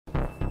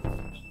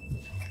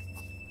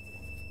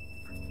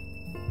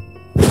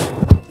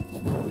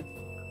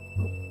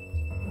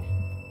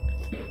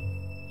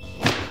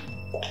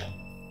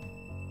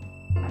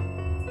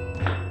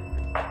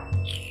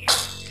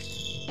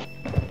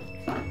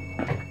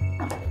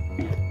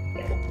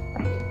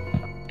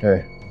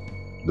Hey,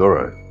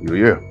 Dora, you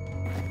here?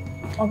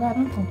 Okay, I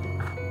don't come.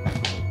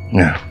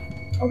 Yeah.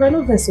 Okay,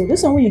 no vessel.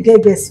 This one when you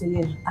get vessel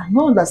here. I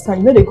don't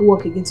understand. You know they go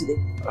work again today.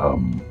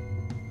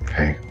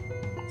 Hey.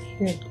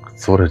 Yeah. I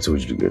thought I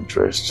told you to get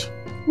dressed.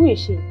 Who is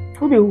she?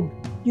 Who be who?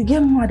 You get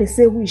mad, they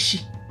say who is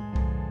she?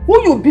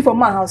 Who you be for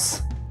my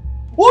house?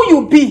 Who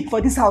you be for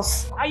this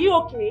house? Are you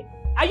okay?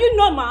 Are you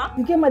normal?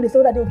 You get mad, they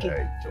say that they okay.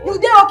 Hey, You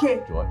dey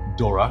okay?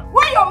 Dora.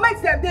 When your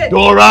mates them there?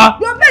 Dora!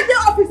 Your mates dey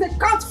office they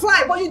can't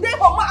fly, but you dey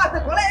for my house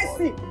they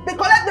collect AC.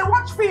 They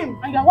watch film.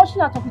 And you are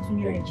watching her talking to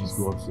me. Hey, just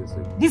go upstairs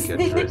and This get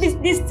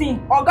dressed. this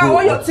thing. Oga,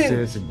 what your thing?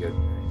 Upstairs and get...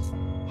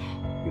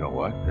 You know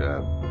what?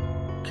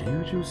 Can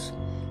you just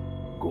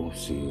go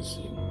upstairs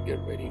and get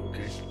ready,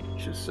 okay?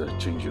 Just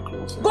change your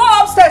clothes. Go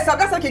upstairs,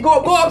 Oga Saki,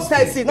 go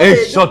upstairs.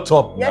 Hey, shut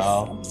up yes.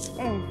 now.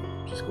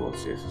 Just go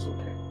upstairs, it's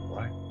okay,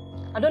 alright?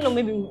 I don't know,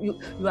 maybe you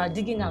are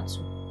digging out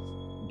too.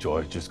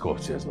 Joy, just go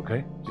upstairs,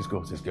 okay? Just go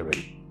upstairs, get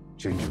ready.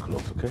 Change your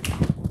clothes, okay?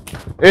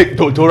 Hey,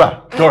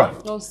 Dora!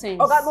 Nonsense.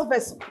 Oga, no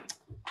vessel.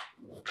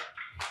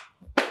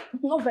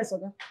 No vessel,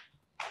 Oga.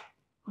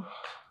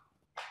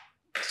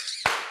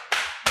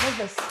 No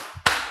vessel.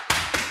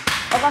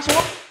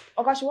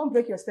 Oga, she won't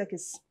break your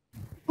staircase.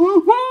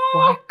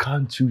 Why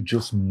can't you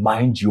just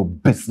mind your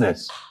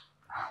business?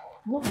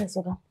 No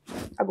vessel, Oga.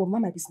 I go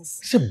mind my business.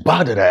 Is it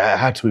bad that I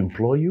had to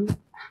employ you?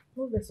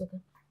 No vessel, Oga.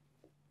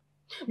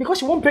 Because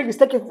she won't break the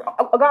staircase.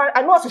 Oga,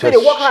 I know how to say they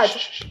work hard.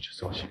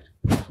 Just watch it.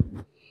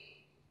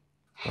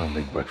 I'll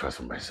make breakfast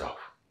for myself.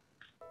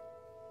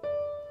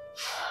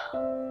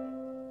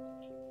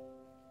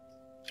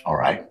 All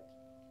right.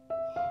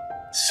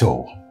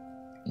 So,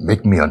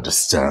 make me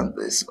understand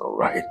this, all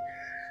right?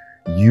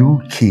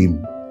 You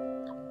came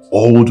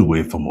all the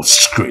way from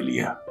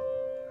Australia,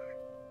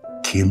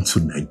 came to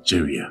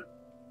Nigeria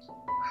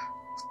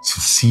to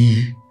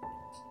see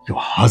your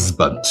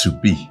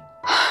husband-to-be.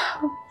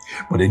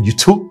 But then you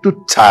took the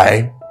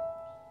time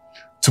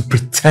to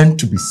pretend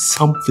to be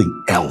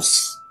something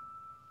else,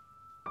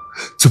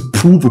 to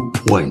prove a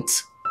point.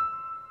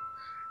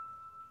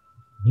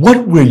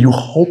 What were you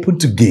hoping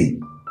to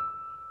gain?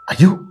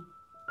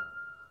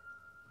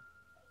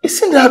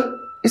 Isn't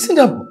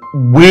that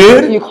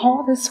weird? You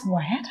call this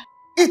weird?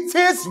 It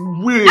is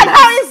weird. And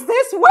how is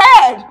this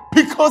weird?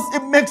 Because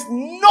it makes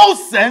no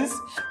sense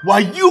why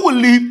you will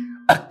leave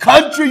a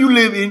country you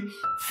live in,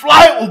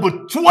 fly over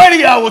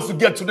 20 hours to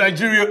get to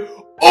Nigeria,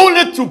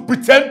 only to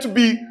pretend to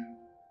be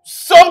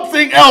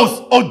something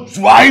else, a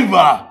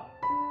driver.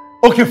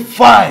 Okay,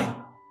 fine.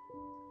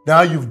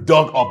 Now you've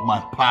dug up my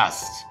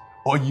past,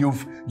 or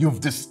you've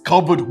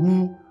discovered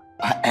who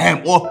I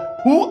am, or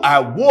who I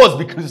was,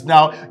 because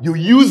now you're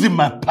using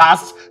my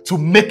past to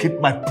make it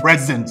my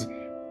present.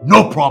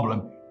 No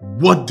problem.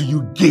 What do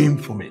you gain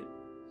from it?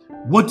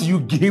 What do you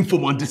gain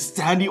from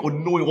understanding or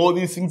knowing all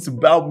these things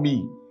about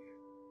me?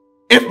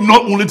 If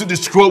not only to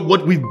destroy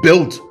what we've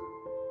built.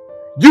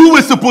 You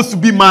were supposed to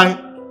be my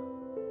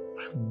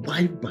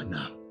wife by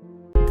now.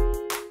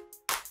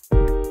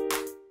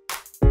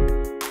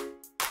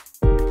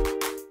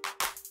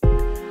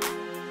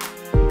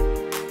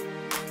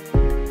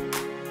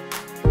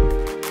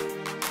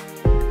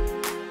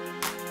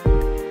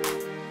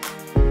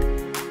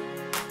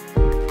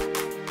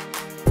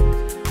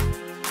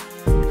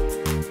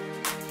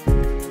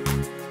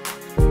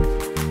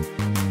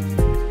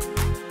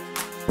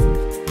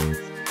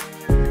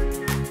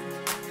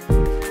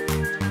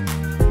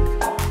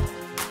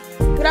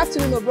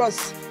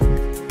 Bros.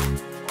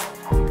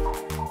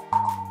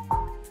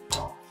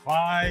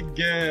 Fine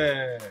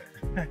girl.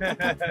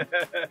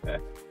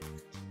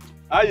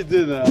 How you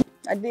doing now?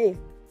 I did.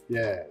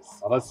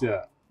 Yes, I don't see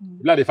her.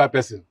 You like the 5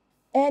 person?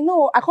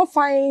 No, I can't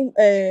find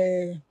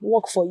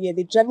work for you.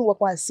 The driving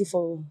work I see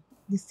for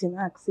this thing.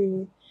 I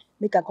say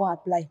make I go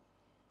apply.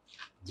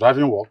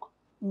 Driving work?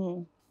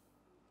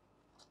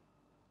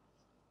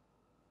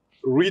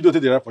 Really don't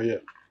take the right for you.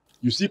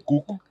 You see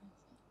cook. Okay.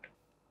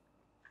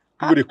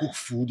 People they cook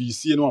food, you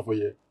see anyone for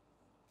you?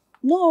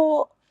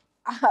 No.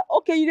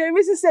 Okay, you didn't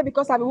reason say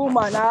because I'm a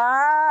woman.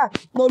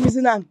 No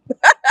reason.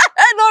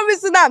 No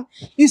reason.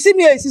 You see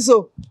me, you see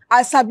so.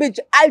 I savage.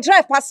 I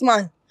drive past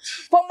man.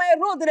 For my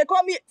road, they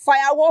call me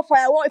firewall.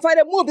 If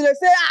I move, they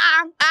say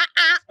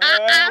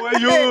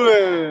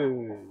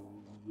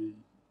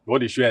What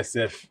they show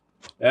yourself?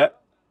 Eh?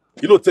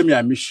 You don't tell me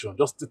a mission.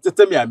 Just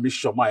tell me a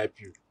mission, my help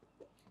you.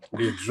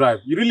 They drive.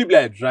 You really be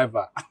like a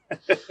driver.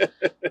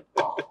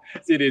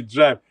 See, they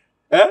drive.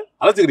 Eh?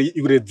 I don't think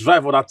you're going to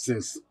drive all that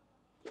things.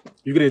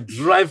 You're going to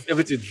drive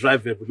everything,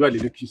 drive it, but you are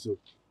the key so.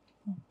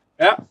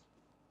 Eh?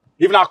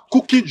 Even a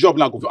cooking job,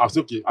 now I say,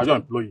 okay, I just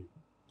employ you.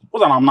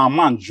 What's a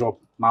man job?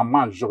 Now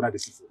man job, not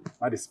this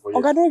for you.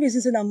 Okay, don't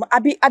reason say I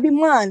be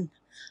man.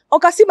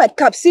 Okay, see my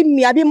cap, see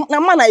me, I be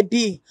man I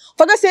be.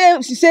 Forget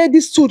say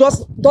this two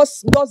does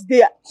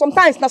there.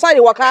 Sometimes that's why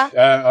they work. Wait.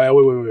 I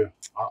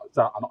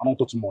don't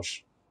talk too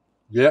much.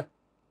 Yeah?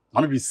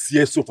 I'm be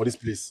CSO for this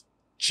place.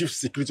 Chief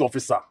Security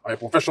Officer. I'm a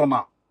professional.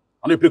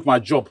 I need to play my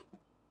job.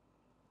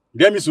 You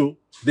get me so?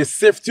 The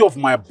safety of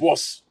my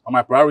boss are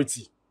my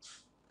priority.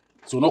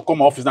 So no come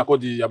my office now call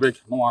the break.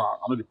 No, I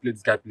know they play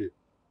this guy play.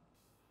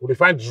 We dey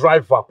find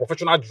driver,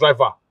 professional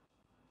driver.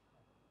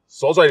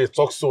 So also they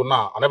talk so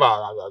now.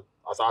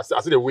 I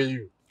see the way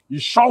you. You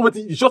sure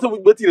waiting they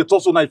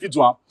talk so now if you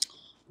do.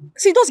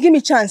 See, just give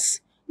me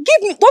chance.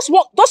 Give me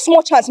those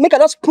small chance. Make I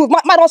just prove.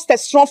 My don't stay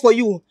strong for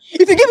you.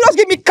 If you just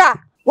give me car.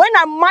 When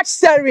I match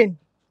steering,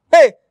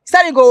 hey,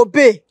 steering go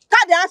obey. Car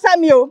they answer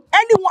me. Oh,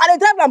 anyone I dey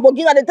drive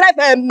Lamborghini, I dey drive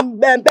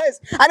Benz,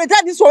 I dey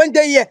drive this one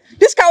day here.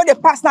 This car when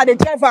they pass now, they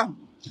drive am.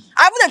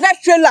 I even dey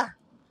drive trailer.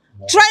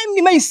 Try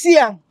me when you see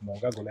am.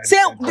 Say,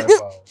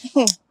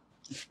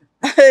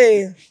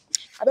 hey,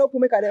 I don't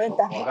make I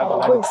enter.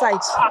 Go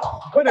inside.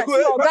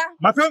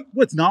 My friend,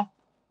 wait now.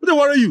 What they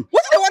worry you?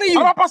 What did they worry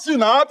you? I'm pass you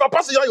now. If I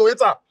pass you, you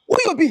enter. Who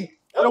you be?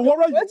 They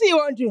worry you. What do you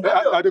want to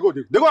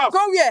do? They go out.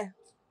 Come here.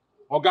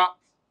 Oga.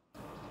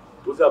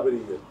 What's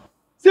happening here?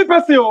 See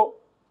person, oh,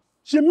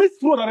 she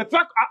missed road and the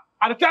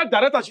track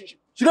director.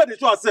 She let the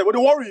show herself. But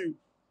they worry you.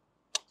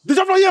 Did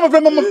you hear my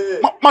friend?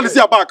 Man, see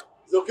her back.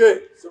 It's okay.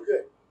 It's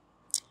okay.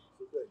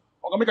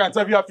 Oga, make an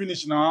interview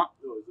finish now.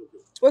 No,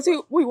 it's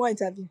okay. Who you want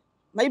to interview?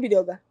 May you be the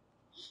Oga?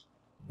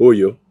 Who are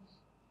you?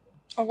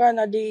 Oga,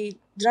 na the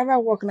driver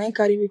work na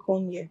carry me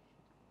come here.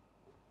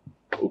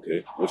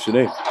 Okay. What's your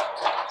name?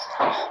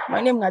 My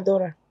name is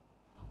Nadora.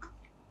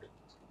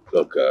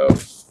 Look,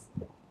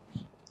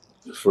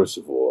 first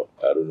of all,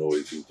 I don't know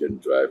if you can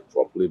drive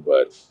properly,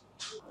 but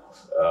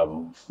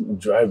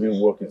driving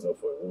work is not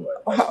for a woman.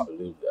 I don't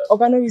believe that.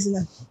 Oga, no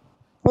reason.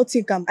 No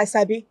think I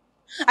sabi.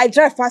 I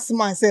drive fast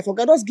myself.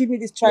 Oga, just give me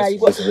this try.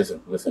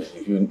 Listen.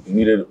 If you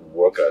needed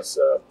work as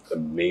a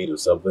maid or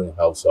something,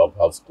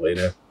 house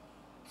cleaner,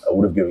 I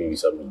would have given you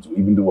something to do.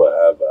 Even though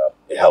I have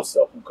a house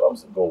help who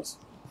comes and goes.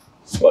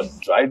 But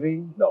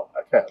driving, no,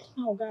 I can't.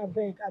 Oh, Oga, I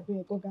beg,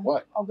 Oga.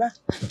 What? Oga,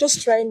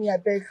 just try me, I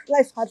beg.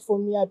 Life hard for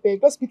me, I beg.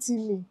 Just pity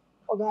me.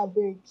 Oga, I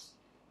beg.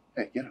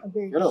 Hey, get up. I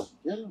beg. Get up.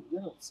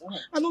 Sorry.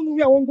 I don't know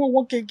where I won't go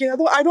work again.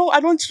 I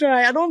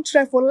don't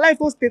try for life.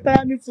 Don't stay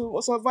tire me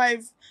to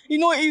survive. It's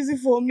not easy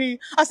for me.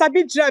 As I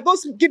be drive,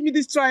 don't give me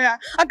this trial.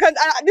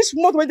 This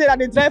motor when they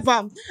drive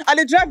and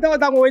they drive that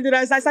one when they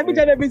as I be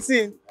drive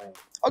everything.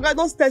 Okay,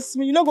 don't test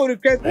me. You're not gonna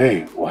regret.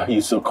 Hey, why are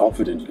you so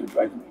confident you can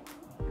drive me?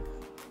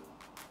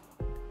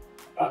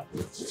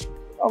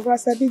 Okay,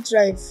 as I be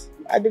drive.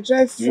 I be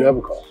drive. Do you have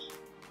a car?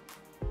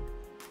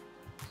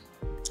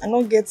 I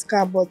don't get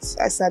car, but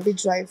as I be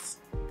drive.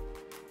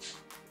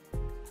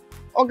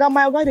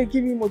 My Oga they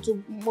give me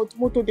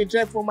motor they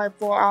drive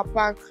for our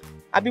park.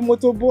 I be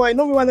motor boy.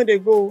 No, we want to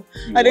go.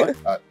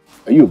 Are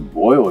you a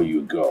boy or are you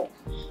a girl?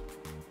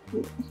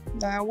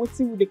 Nah, what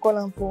would they call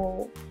them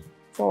for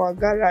our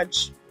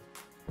garage?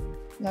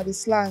 Now the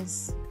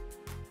slangs.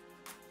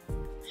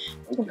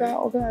 Okay,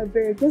 I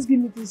beg. Just give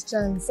me this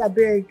chance. I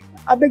beg.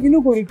 You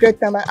no go regret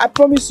them. I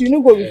promise you,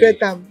 no go regret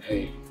them.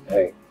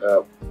 Hey.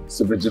 It's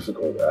a bit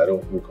difficult. I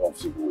don't feel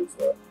comfortable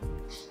with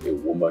a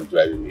woman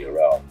driving me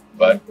around.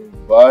 But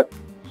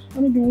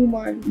I'm the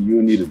woman.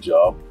 You need a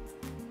job.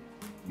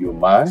 You're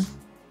mine.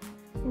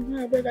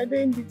 Okay, I beg. I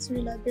dey in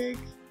between. I beg.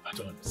 I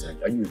don't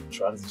understand. Are you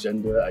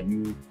transgender? Are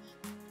you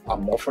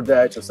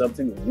hermaphrodite or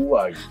something? Who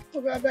are you?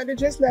 Okay, I beg. They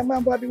dress like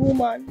man, but I be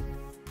woman.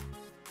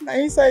 Now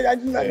inside,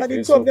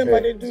 the two of them,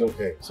 but they do.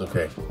 It's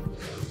okay.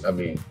 I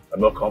mean, I'm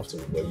not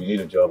comfortable, but you need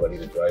a job. I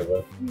need a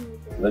driver.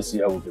 Let's see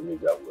how we can make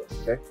that work.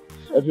 Okay?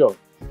 Hey, Joe.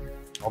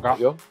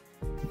 Okay. Yo.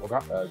 Okay.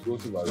 Go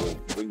to my room.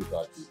 Bring the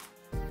car key.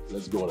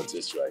 Let's go on a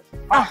test drive.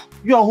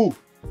 You are who?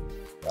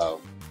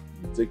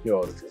 Take me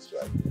on a test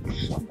drive.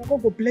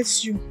 God go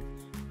bless you.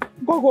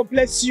 God go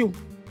bless you.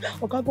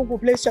 God go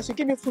bless you. As you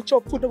give me food,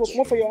 chop food, don't go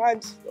come out for your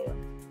hands.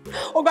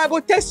 God, I go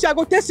test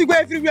you, go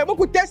everywhere. I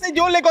go test you,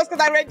 the whole Lagos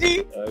that I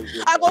ready.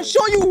 I go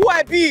show you who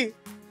I be.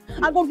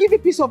 I go give you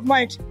peace of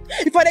mind.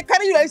 If I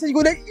carry you like this, you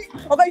go. If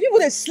you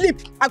go sleep,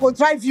 I go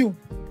drive you.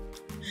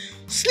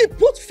 Sleep,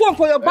 put phone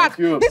for your back.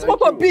 This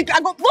motor big. I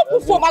go not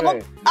put phone.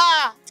 Okay.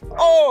 I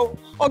go.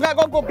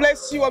 God go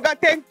bless you. God,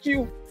 thank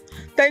you.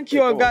 Thank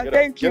you, God.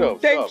 Thank you.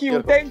 Thank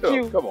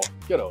you. Come on,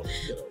 get on.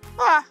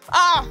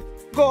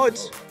 God.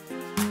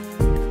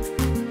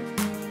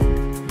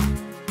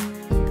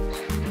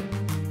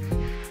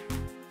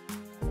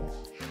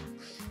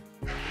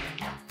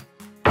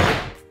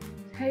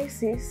 Hey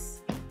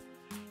sis.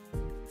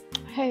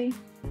 Hey.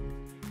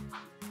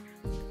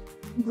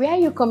 Where are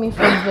you coming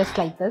from dressed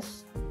like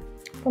this?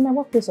 From my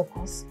workplace, of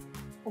course.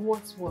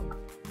 What work?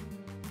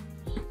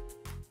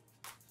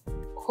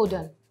 Hold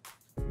on.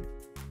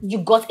 You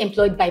got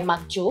employed by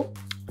Mark Joe?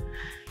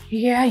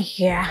 Yeah.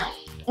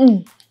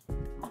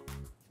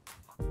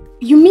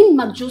 You mean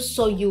Mark Joe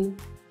saw you,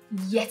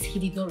 yet he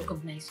did not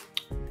recognize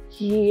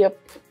you? Yep.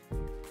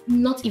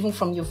 Not even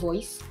from your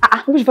voice?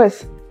 Which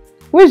voice?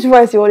 Which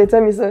voice you want to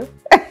tell me, sir?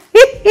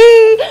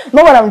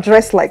 Not when I'm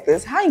dressed like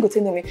this. How you go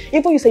tell me?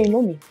 Even you say you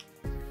know me.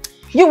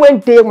 You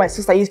went there with my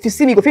sister. If you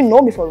see me, you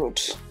know me for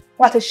road.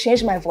 I have to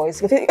change my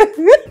voice.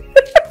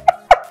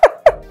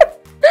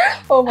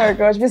 Oh my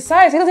gosh.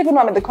 Besides, he doesn't even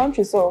know I'm in the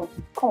country, so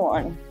come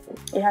on.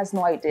 He has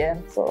no idea,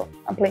 so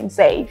I'm playing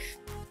safe.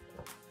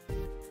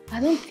 I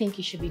don't think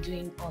you should be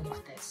doing all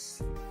of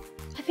this.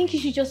 I think you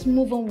should just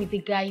move on with the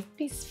guy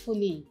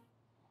peacefully.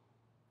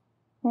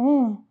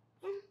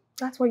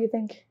 That's what you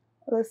think.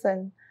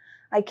 Listen,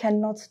 I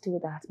cannot do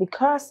that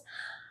because,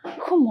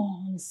 come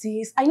on,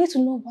 sis. I need to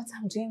know what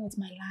I'm doing with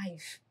my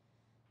life.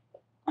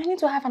 I need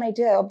to have an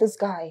idea of this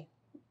guy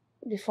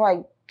before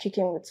I kick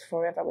him with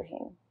forever with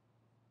him.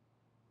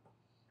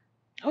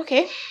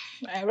 Okay,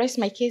 I rest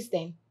my case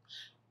then.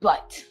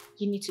 But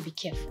you need to be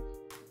careful,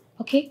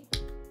 okay?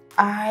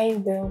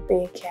 I will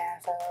be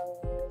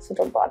careful, so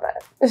don't bother.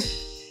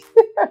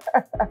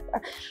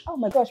 Oh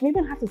my gosh, we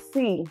even have to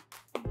see.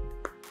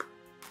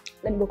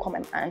 Let me go call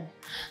my man.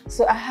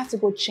 So I have to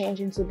go change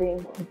into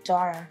being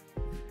Dora.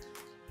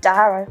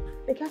 Dara,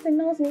 because he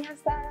knows me as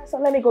Dara, so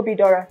let me go be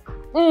Dora.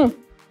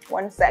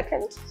 1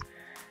 second.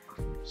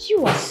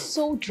 You are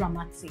so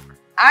dramatic.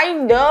 I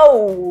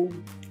know.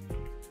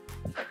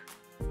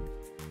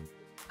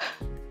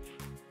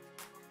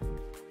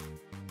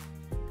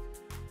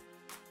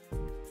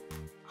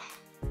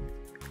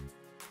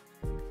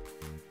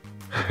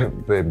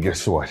 Babe,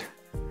 guess what?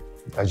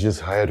 I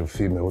just hired a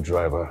female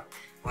driver.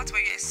 What were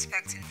you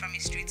expecting from a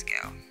street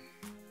girl?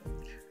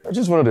 I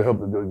just wanted to help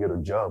the girl get a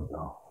job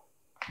now.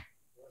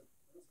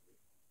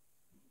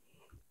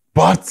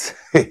 But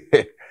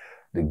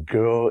the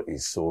girl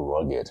is so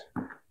rugged.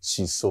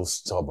 She's so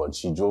stubborn.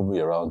 She drove me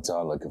around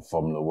town like a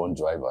Formula 1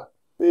 driver.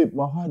 Babe,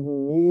 my heart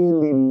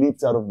nearly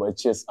leaped out of my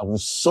chest. I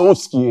was so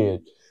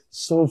scared.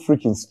 So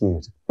freaking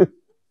scared.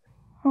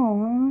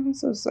 Oh, I'm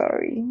so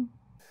sorry.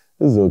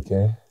 It's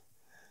okay.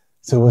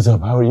 So what's up?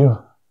 How are you?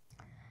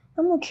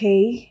 I'm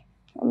okay.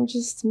 I'm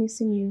just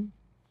missing you.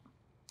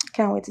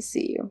 Can't wait to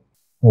see you.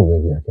 Oh,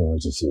 baby, I can't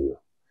wait to see you.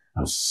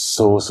 I'm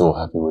so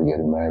happy we're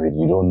getting married.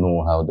 You don't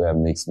know how that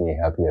makes me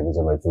happy every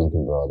time I think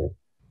about it.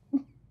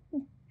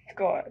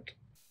 God.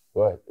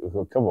 What?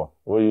 Come on.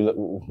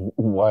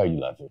 Why are you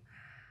laughing?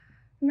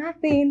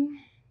 Nothing.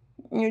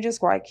 You're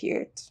just quite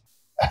cute.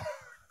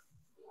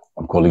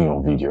 I'm calling you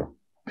on video.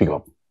 Pick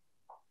up.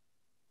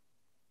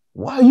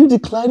 Why are you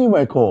declining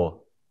my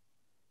call?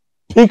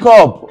 Pick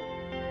up!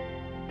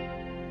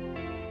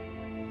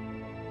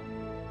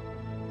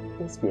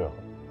 This girl.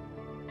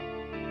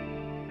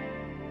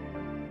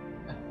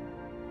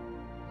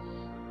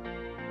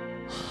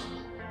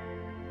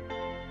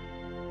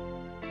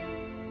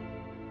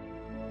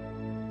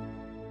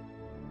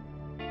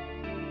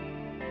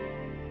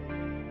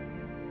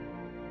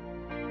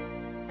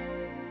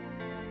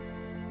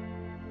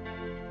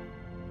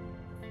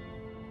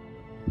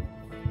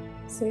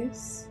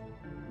 Sis,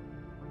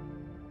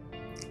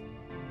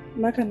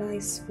 Mark and I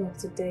spoke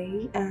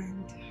today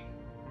and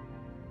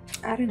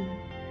I don't know.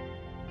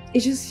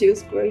 It just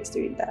feels great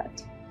doing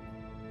that.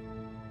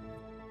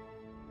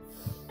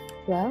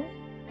 Well,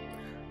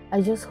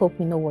 I just hope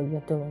you know what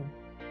you're doing,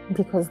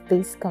 because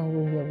this can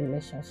ruin your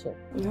relationship.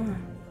 No,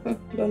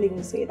 don't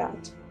even say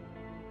that.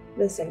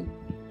 Listen,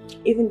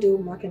 even though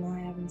Mark and I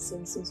haven't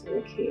seen since we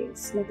were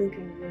kids, nothing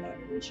can ruin our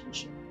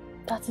relationship.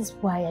 That is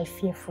why I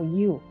fear for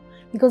you,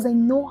 because I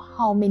know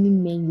how many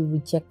men you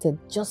rejected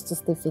just to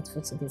stay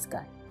faithful to this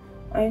guy.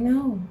 I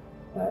know,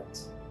 but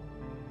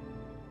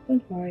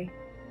don't worry.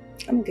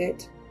 I'm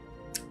good.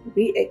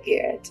 We are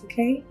good,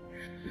 okay?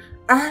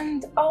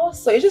 And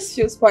also, it just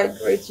feels quite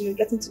great,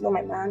 getting to know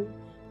my man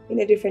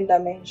in a different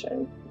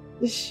dimension.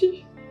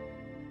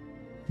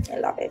 I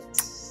love it.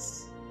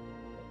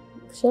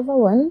 Whichever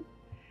one.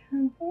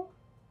 I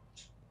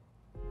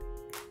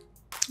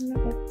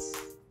love it.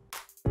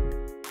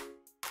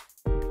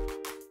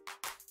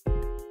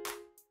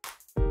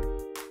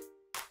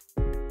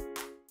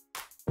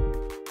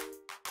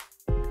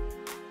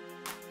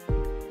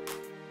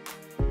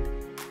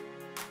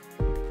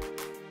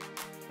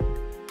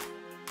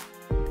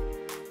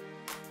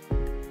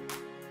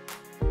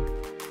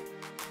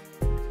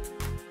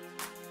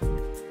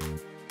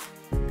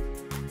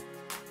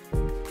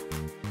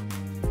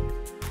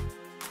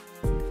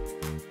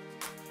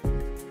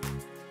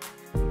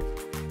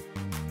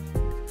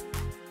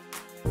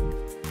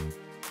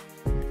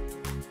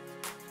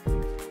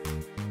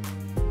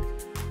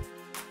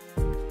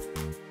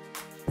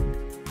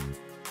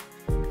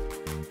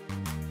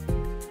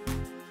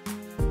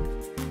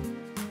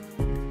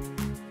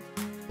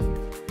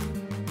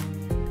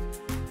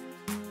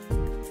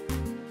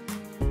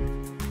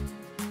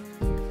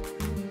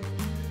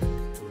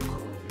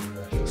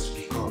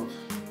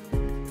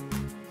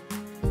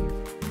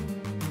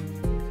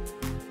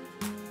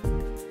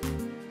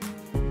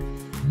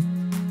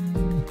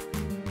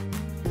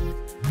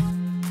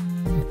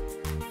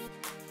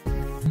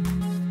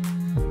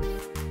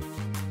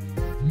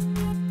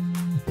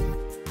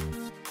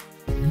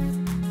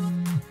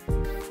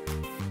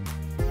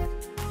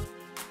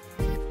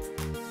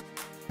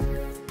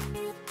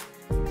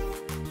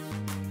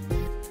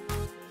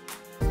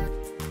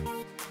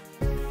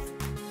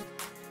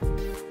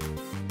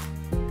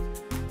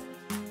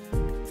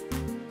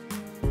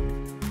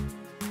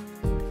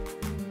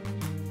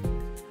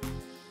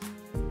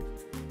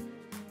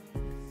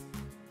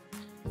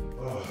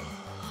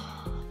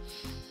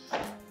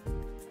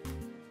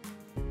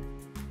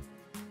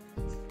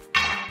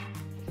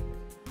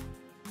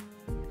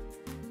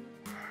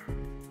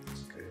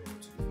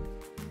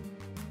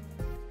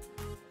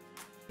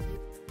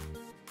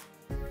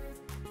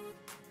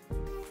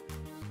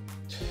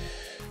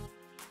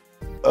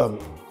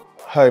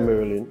 Hi,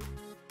 Marilyn.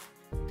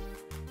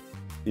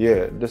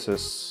 Yeah, this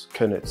is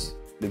Kenneth,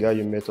 the guy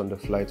you met on the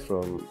flight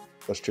from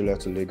Australia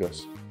to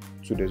Lagos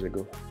 2 days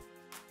ago.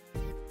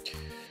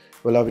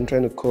 Well, I've been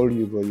trying to call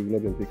you, but you've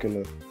not been picking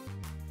up.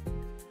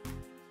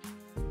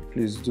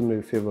 Please do me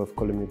a favor of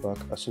calling me back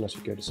as soon as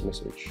you get this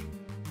message.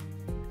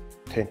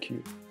 Thank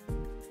you.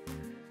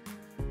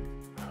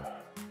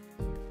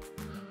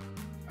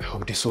 I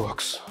hope this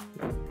works.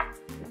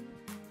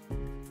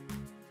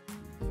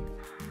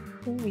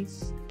 Who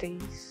is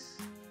this?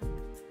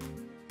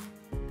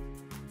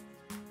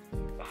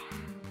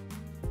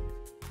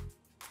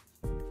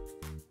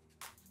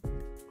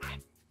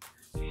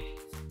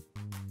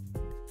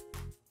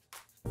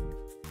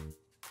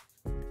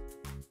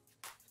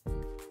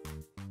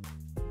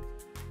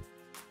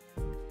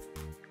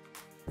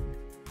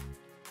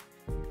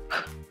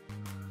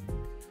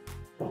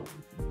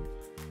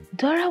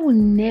 Dora will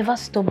never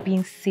stop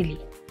being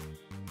silly.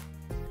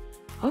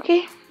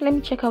 Okay, let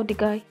me check out the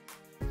guy.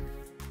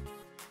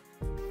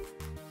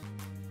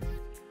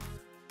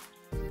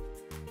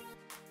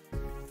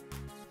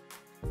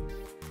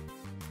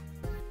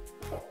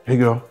 Hey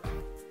girl,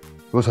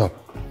 what's up?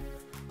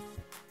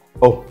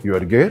 Oh, you're at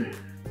the gate?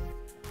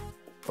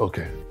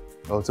 Okay,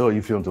 I'll tell you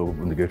if you want to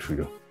open the gate for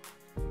you.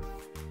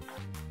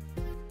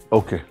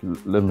 Okay,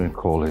 let me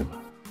call him.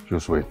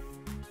 Just wait.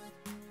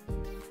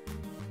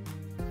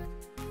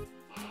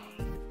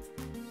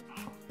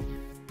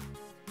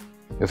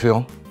 Hey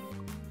Phil?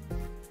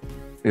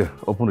 Yeah,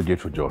 open the gate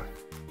for Joy.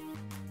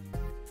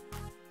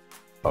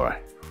 All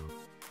right.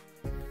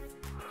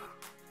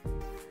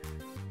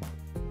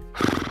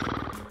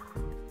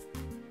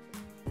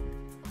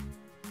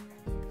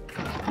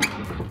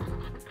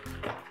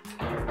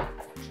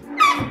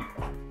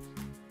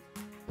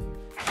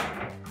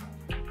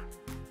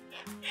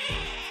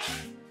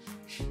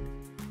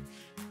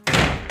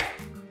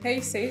 Hey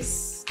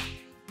sis.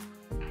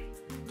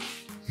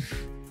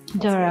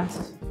 Dora,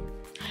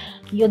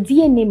 your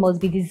DNA must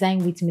be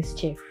designed with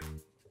mischief.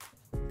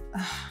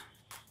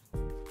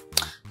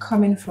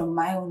 Coming from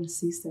my own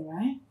sister,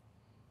 right?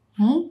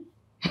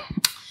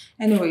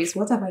 Anyways,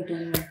 what have I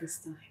done wrong this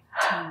time?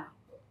 Tell me.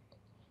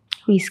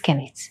 Who is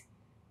Kenneth?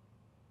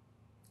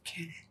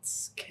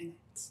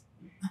 Kenneth.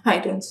 I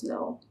don't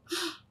know.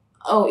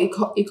 Oh,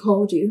 he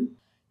called you?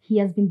 He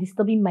has been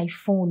disturbing my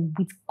phone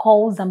with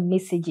calls and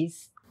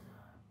messages.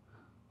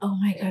 Oh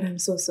my God, I'm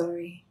so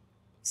sorry.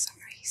 Sorry.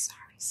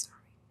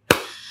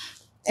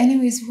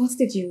 Anyways, what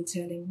did you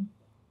tell him?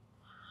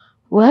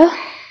 Well,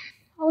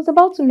 I was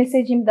about to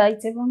message him that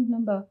it's a wrong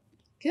number.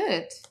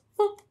 Good.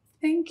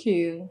 Thank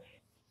you.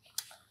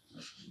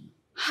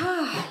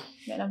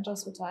 Man, I'm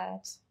just so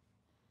tired.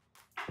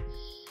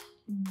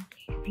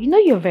 You know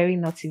you're very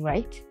naughty,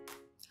 right?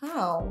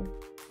 How?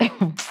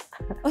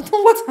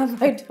 What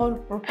have I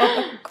done wrong?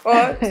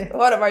 God,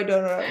 what have I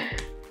done wrong?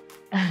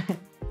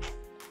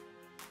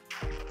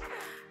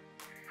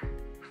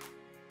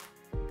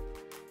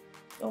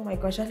 Oh my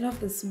gosh, I love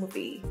this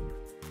movie.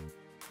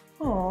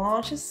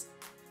 Oh, she's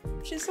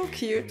so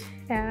cute.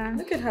 Yeah.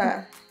 Look at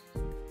her.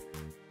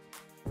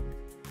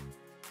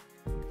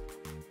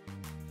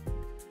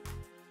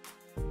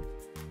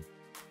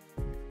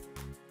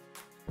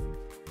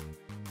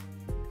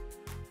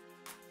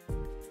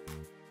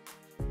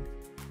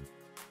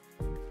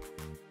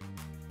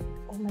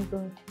 Oh my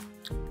God.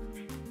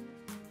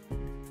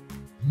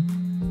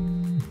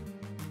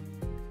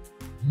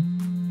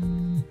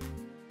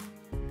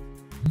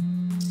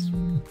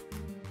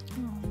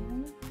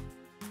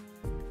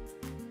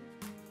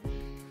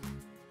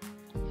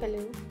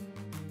 Hello.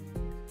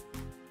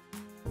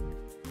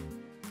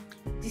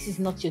 This is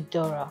not your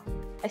Dora.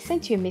 I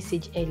sent you a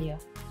message earlier.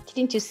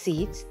 Didn't you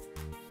see it?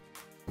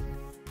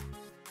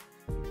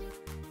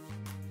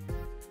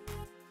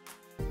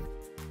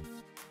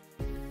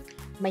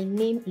 My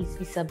name is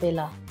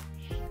Isabella.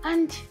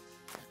 And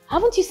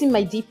haven't you seen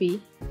my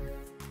DP?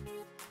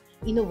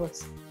 You know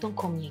what? Don't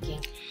call me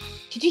again.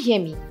 Did you hear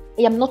me?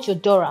 I am not your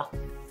Dora.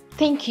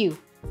 Thank you.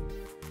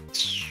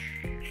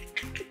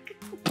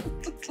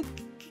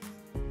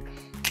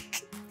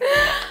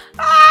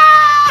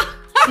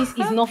 This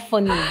is not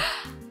funny.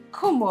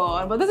 Come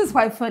on, but this is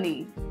quite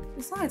funny.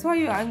 Besides, why are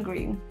you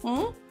angry?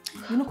 You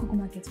know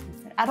Kukuma gets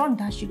perfect. I don't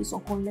dash you this or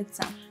collect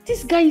her.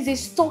 This guy is a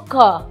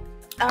stalker.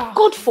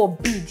 God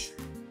forbid.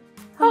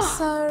 I'm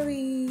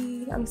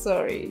sorry. I'm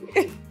sorry.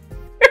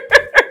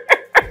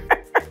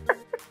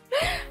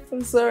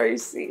 I'm sorry,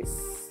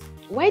 sis.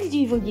 Why did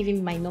you even give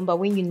him my number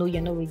when you know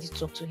you're not ready to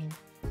talk to him?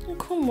 Oh,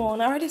 come on,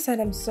 I already said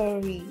I'm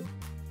sorry.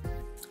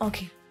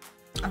 Okay,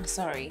 I'm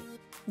sorry.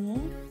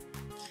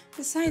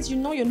 Besides, you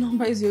know your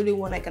number is the only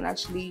one I can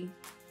actually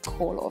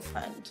call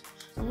offhand.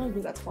 I'm not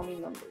good at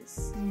forming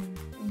numbers.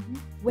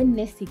 When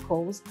next he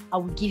calls, I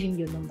will give him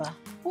your number.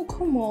 Oh,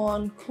 come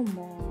on.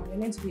 You're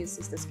meant to be a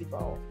sister's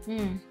keeper.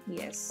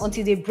 Yes.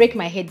 Until they break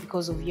my head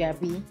because of you,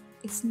 Abby.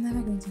 It's never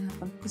going to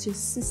happen because your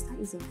sister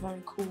is a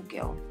very cool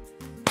girl.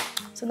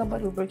 So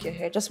nobody will break your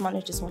head. Just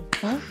manage this one.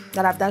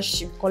 That I've dashed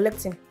you.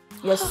 Collect him.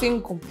 You're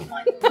single.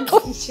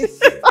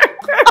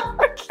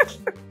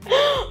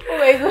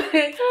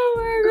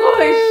 my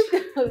goodness.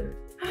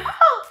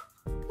 Gosh.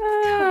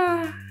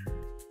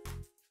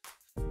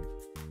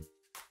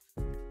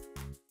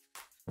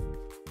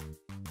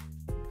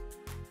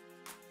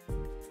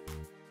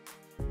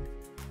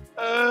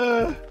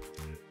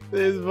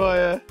 This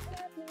boy,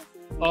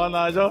 oh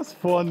no, just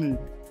funny.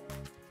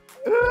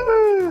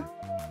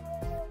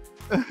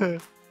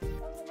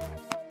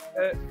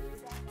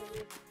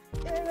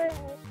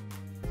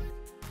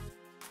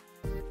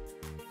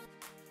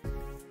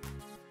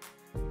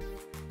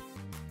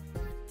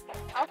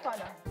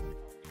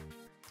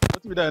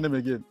 What be that name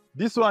again?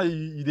 This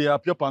one, they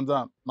appear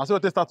pandan. Now so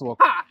they start to work.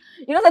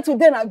 You know that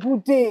today is a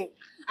good day.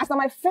 As na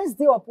my first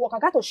day of work, I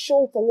got to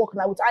show for work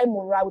now with eye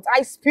morale, with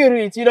eye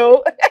spirit, you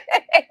know.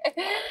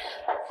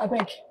 I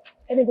beg,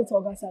 let me go to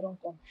Oga so I don't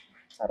come.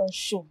 So I don't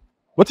show.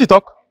 What you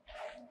talk?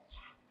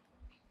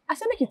 I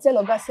said make you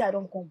tell Oga say I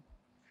don't come.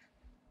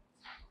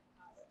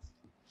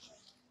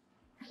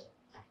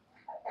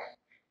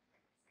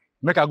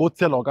 Make I go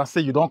tell Oga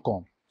say you don't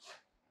come.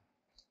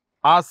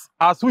 As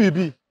who you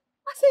be?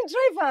 I said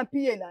driver and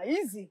PA now,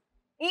 easy.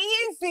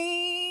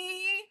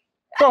 Easy.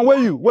 Come, where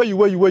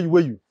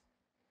you?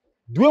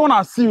 Do you want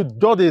to see you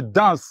do the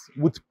dance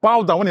with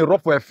powder when you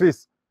rub for your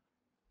face?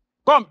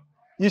 Come,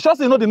 you sure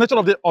say you know the nature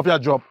of your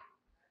job?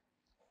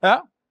 Eh?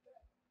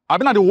 I've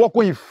been at the work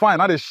when you find,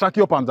 now they shack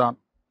you up and down.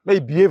 May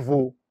you behave,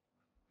 oh.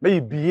 May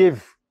you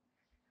behave.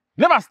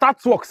 You never start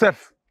to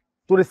accept.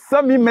 So they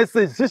send me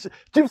message,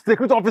 chief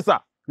security officer.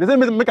 They say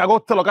make I go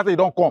tell Oga say you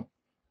don't come.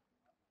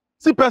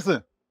 See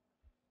person.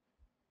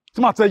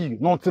 Someone tell you,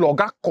 no until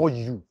Oga call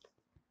you.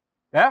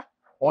 Eh?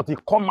 Or they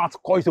come out,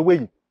 call you, say,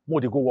 wait, more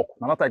they go work.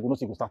 Now that time you know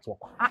say you go start work.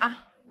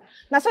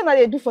 That's what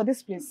they do for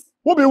this place.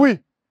 Who be we?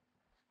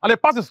 And they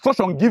pass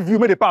instruction, give you,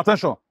 make they pay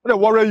attention. They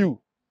worry you.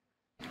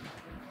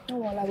 No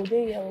one, I will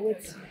be here,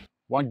 wait.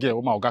 One girl,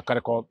 who my Oga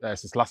carry call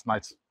since last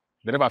night.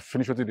 They never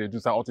finish what they do,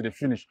 so until they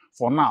finish.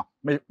 For now,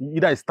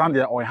 either you stand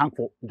there or you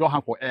don't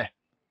hang for air.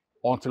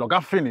 Until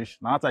Oga finish,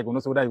 now that time you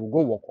know whether you will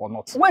go work or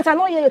not. Wait, I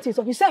don't hear your things.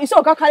 You say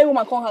Oga carry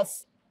woman come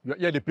house.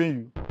 Yeah, they pay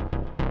you.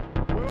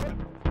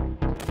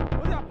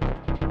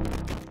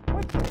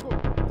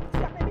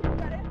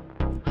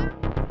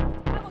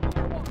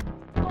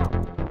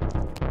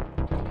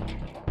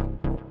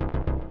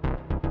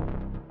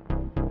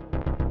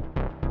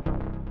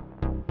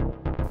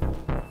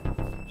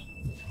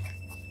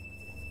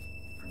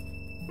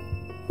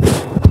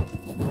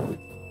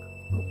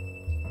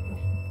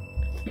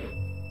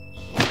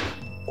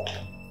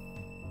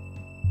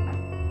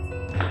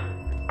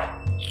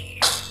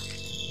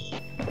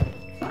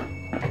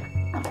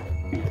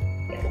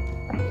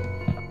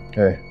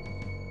 Hey,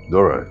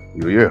 Dora,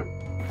 you here?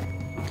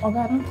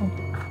 Oga, don't come.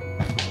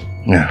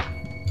 Yeah.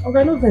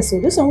 Oga, no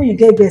vessel. This one when you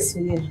get guests for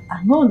here.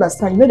 I don't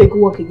understand. You know they go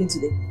work again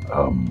today.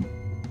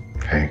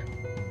 Hey.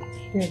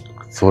 Yeah.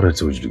 I thought I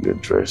told you to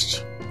get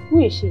dressed. Who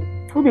is she?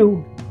 Who be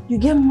who? You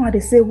get mad, they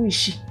say who is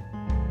she?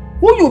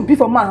 Who you be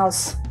for my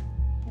house?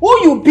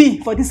 Who you be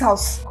for this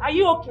house? Are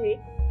you okay?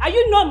 Are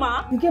you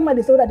normal? You get mad,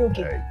 they say that they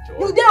okay. Hey,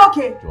 You dey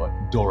okay?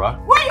 Dora.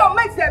 Where your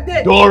mates them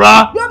there?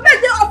 Dora! Your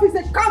mates dey office,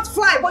 they can't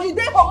fly, but you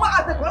dey for my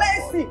house, they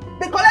collect AC.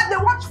 They collect, they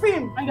watch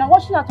film. And you are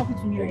watching her talking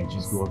to me like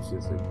Just go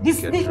upstairs and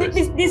this get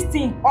dressed. this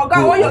thing.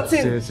 Oga, what your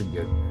thing? Go upstairs and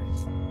get...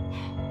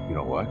 You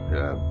know what?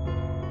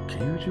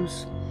 Can you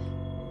just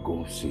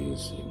go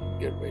upstairs and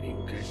get ready,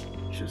 okay?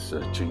 Just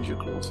change your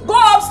clothes. Go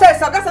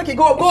upstairs, Oga say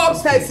go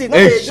upstairs. See, no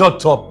hey, dey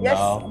shut up yes.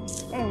 now.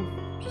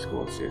 Just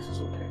go upstairs, it's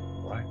okay,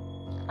 alright?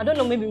 I don't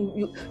know, maybe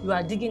you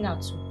are digging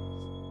out too.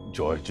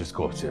 Joy, just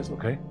go upstairs,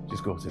 okay?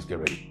 Just go upstairs, get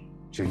ready.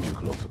 Change your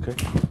clothes, okay?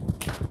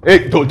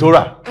 Hey,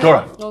 Dora!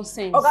 No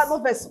sense. Oga, no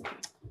verse.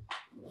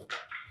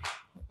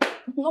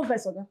 No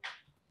verse, Oga.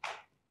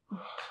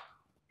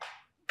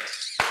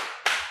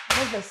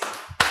 No verse.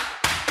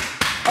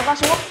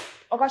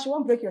 Oga, she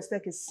won't break your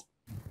staircase.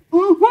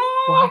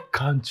 Why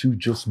can't you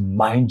just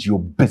mind your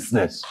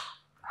business?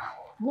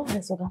 No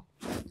verse, Oga.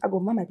 I go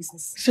mind my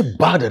business. Is it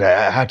bad that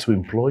I had to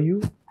employ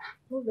you?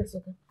 No verse,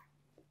 Oga.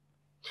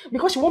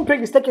 Because she won't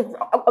break the staircase.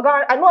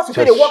 Oga, I know how to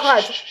say they work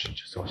hard.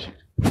 Just watch it.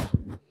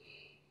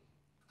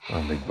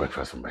 I'll make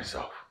breakfast for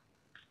myself.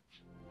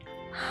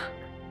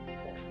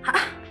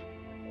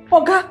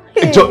 Oga,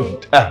 hey.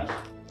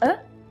 Huh?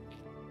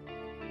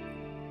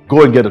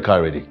 Go and get the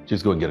car ready.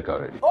 Just go and get the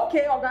car ready.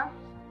 Okay, Oga.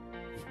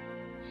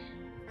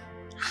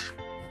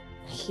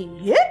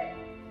 Yeah?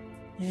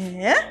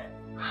 Yeah?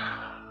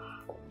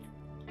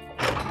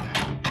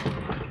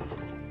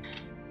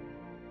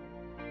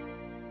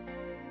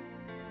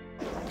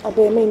 I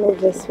beg me no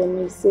verse for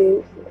me.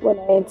 Say when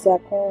I enter, I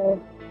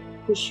can't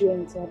push you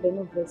enter. I beg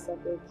no verse. I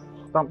beg.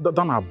 That's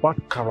a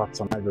bad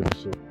character, my lady.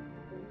 So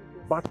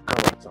bad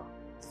character.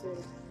 So no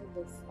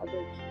verse. I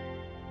beg.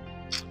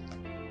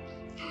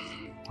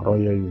 I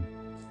don't hear you.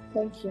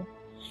 Thank you.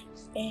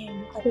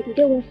 I beg you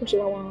get one question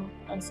I want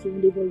to ask you.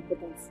 Really very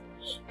important.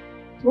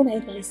 When I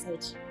enter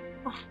inside,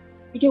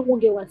 you get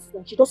one girl what's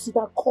that? She just sit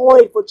down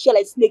coil for chair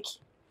like snake.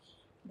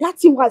 That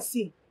thing was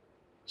see.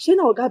 She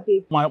na oga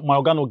babe. My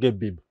oga no get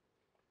babe.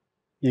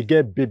 He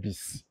get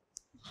babies.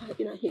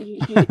 He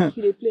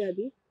dey play,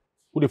 abi?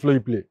 Who the flow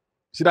you play?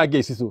 See that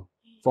guy, see so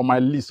from my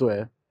list, so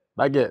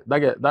that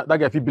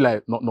guy feel be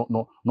like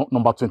no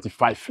number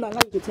 25. Now you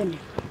go tell me.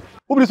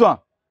 Who be this one?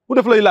 Who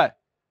the flow you like?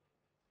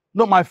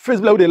 No, my face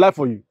be like who they lie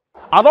for you.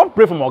 I don't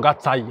pray for my God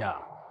tire.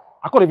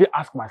 I could even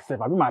ask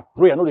myself, I mean my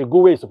prayer, no they go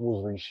where it's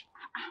supposed to reach.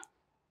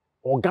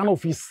 Organo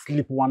fit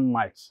sleep one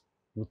night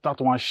without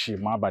one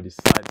shame by the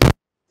side.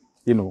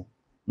 You know,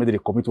 maybe they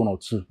commit 1 or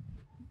 2.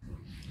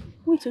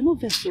 Wait, you're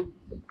not vessel.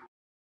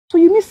 So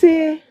you mean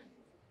say,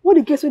 what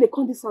the guess when they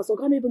come this house,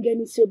 Organo even get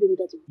any seal baby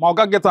that? My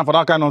God get time for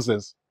that kind of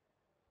nonsense.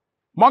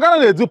 My God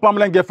they do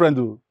permanent girlfriend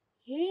though.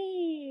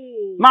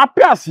 Hey. Now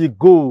pay as you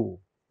go.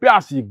 Now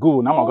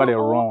my God they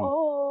run.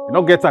 You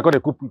don't get time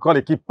because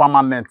they keep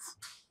permanent.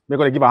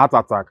 Because they give a heart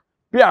attack.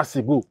 Pay as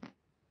you go.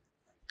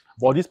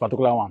 But this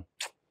particular one,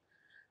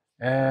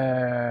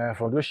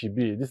 from where she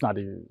be, this is not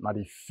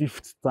the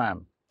 5th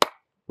time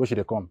where she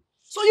they come.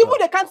 So you put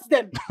the count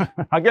them?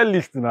 I get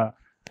list now.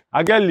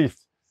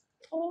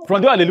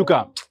 From there they look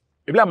at.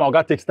 If like my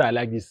God takes style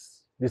like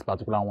this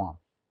particular one.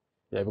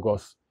 Yeah,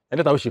 because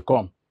every time she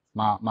come,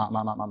 na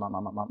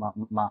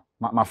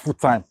full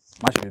time.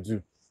 What she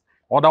do?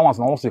 Other ones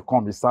now once they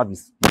come, the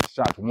service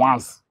sharp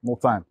once, no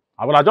time.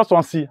 I just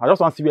want to see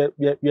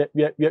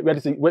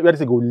where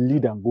this go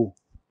lead and go.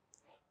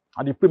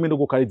 And the pray me no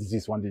go carry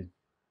disease one day.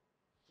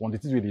 One the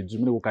things where they do,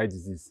 me no go carry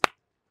disease.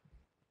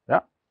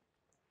 Yeah.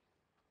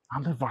 I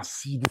never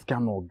see this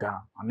kind of guy.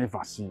 I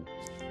never see.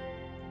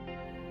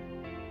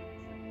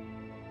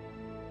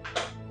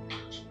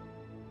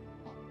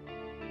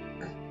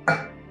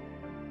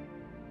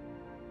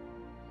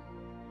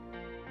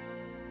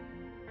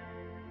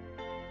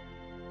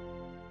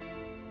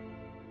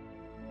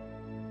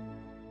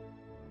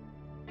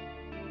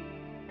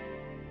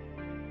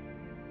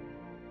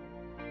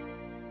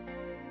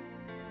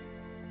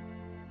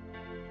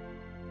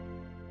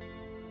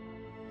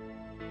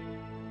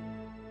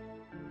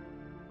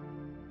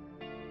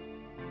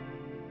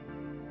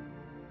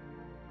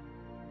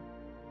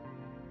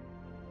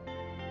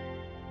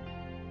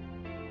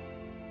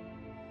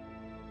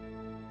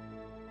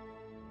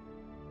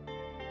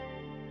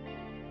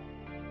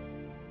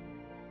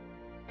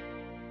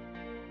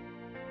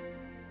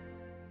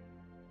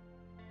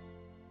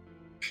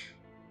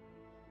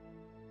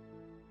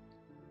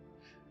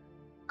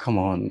 Come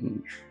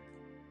on.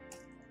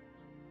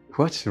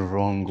 What's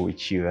wrong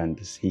with you and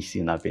this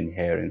hissing I've been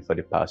hearing for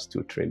the past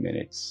 2-3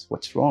 minutes?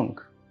 What's wrong?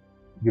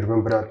 You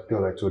remember that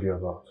girl I told you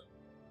about?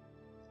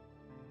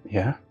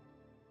 Yeah?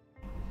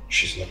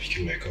 She's not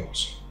picking my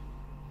calls.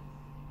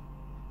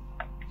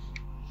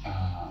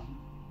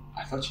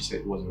 I thought she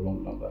said it was a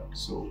wrong number,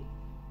 so...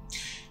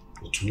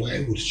 But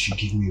why would she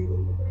give me a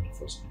wrong number in the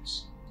first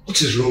place? What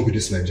is wrong with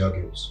these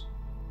Nigerian girls?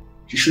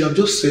 She should have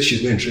just said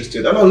she's not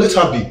interested and I'll let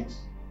her be.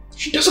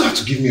 She doesn't have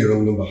to give me a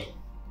wrong number.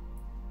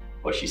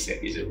 What she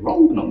said is a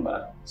wrong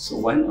number, so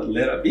why not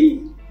let her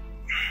be?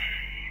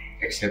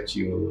 Except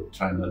you're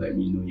trying to let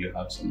me know you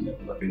have some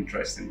level of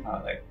interest in her,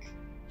 like,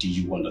 do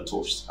you want to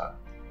toast her?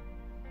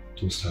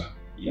 Toast her?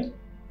 Yeah.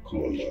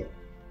 Come on, man.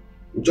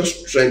 I'm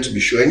just trying to be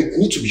sure. I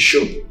need to be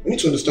sure. I need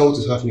to understand what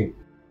is happening.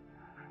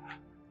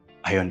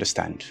 I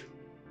understand.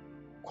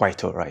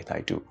 Quite all right,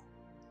 I do.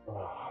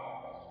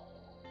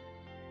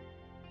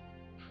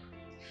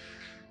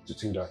 To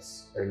think that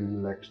I really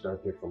liked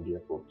that girl from the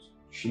airport.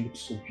 She looked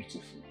so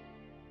beautiful,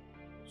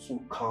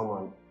 so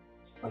calm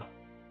and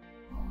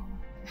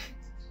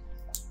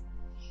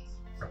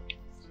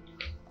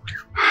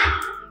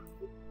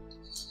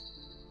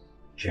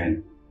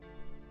Ken,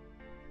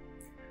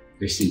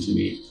 listen to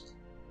me.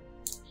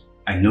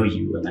 I know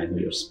you and I know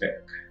your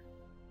spec,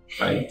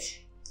 right?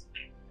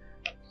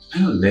 I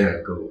don't let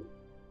her go.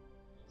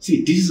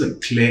 See, this is a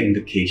clear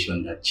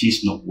indication that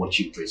she's not what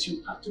you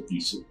presume her to be,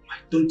 so why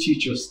don't you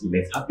just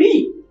let her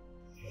be?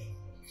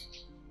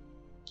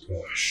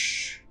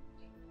 Gosh.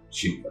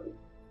 See,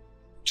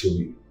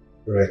 Toby,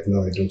 right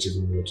now I don't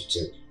even know what to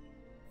think.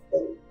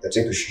 I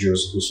think we should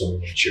just go somewhere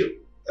and chill.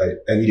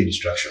 I need a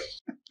distraction.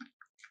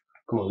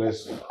 Come on,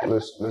 let's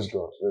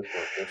go.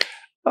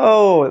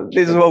 Oh,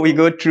 this is what we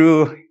go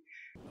through.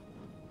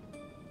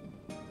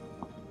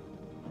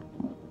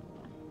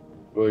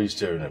 Why are you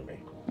staring at me?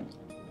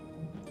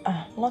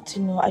 Not to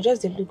know. I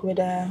just did look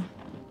whether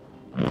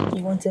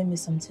you want to tell me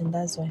something,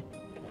 that's why.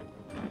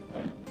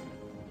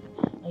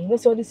 And you know,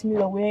 all this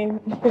mirror when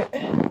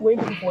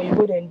before you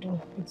go there and do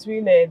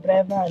between the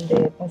driver and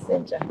the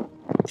passenger.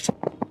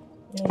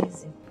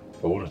 Easy.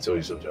 I want to tell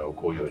you something. I'll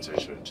call your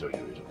attention and tell you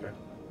it, okay?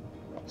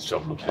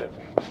 Stop looking at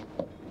me.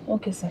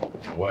 Okay, sir.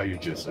 Why are you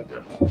just like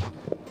that?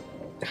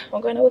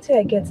 I'm going to what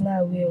I get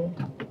now, will.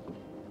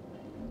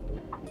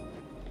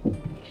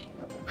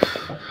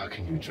 How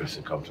can you dress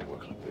and come to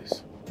work like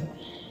this?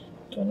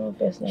 I don't know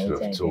first now.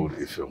 Should have told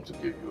Ifem to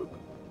give you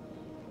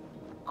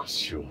a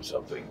costume,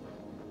 something,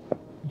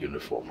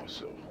 uniform or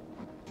so.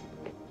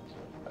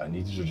 I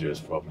need you to dress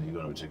properly.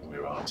 You're going to take me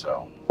around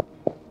town,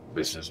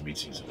 business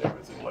meetings and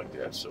everything like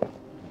that. So,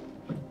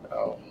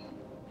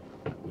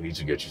 We need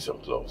to get you some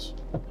clothes.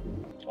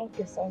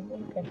 Okay, sir.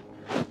 Okay.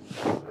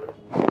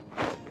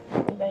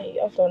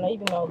 After I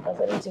even now,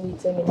 because I didn't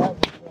tell me now.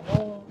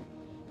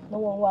 No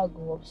one will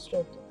go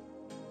obstruct.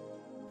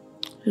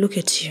 Look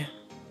at you,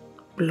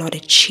 bloody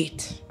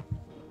cheat.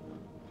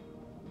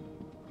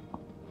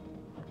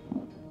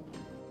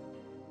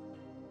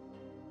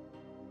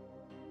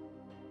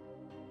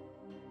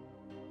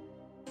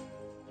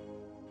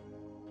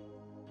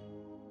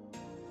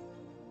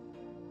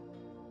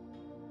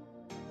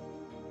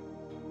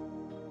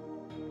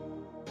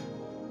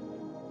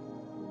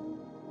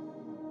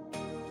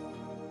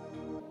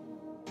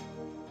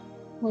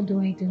 What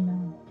do I do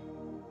now?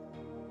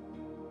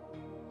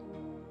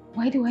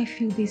 Why do I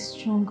feel this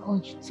strong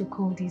urge to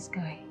call this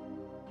guy?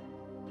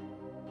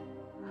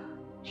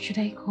 Should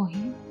I call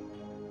him?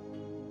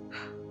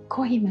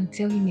 Call him and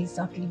tell him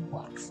exactly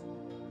what?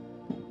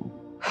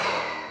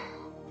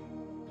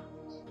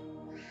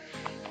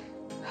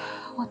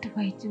 What do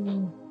I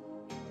do?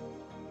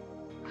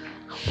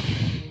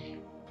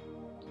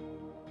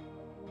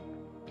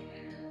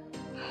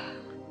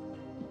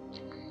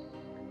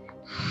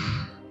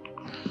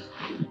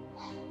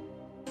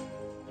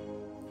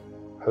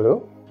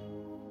 Hello?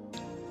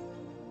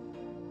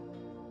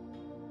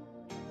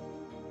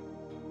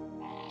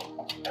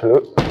 Hello?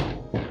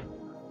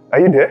 Are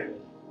you there?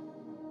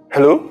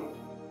 Hello?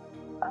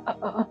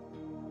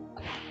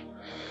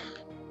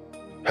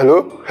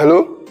 Hello?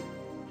 Hello?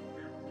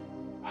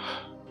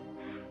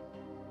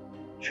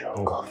 She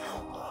hung up.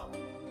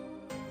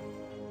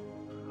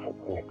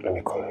 Let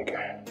me call her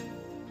again.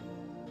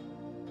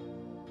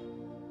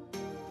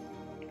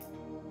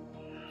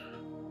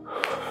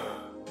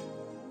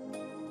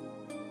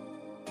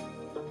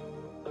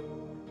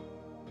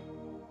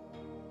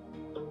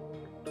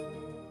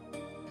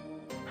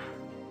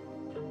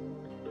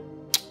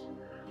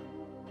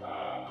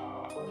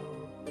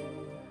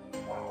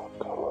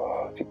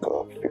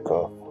 Pick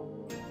up.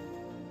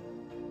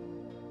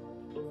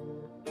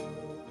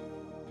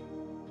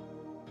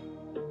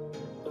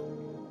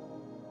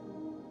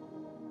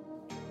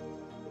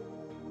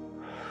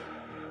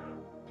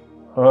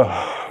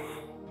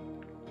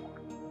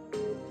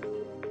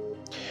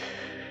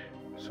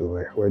 So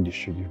why did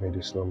she give me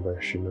this number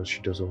if she knows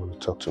she doesn't want to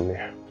talk to me?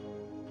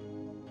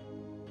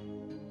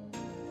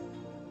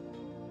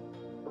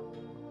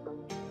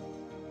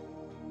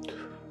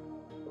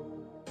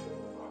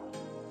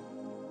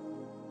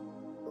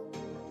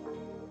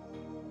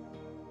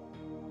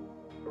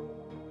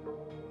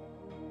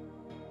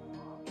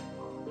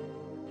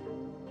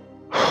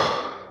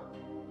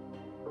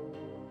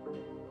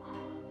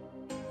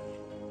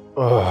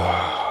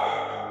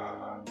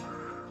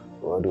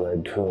 What do I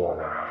do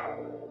now?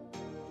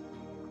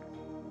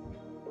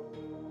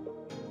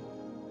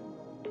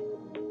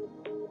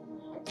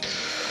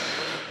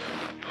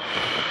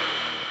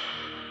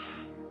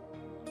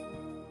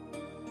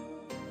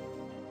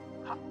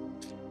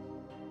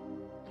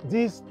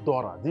 This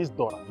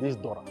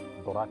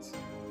Dorati.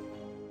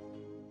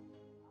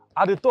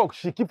 At the talk,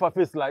 she keep her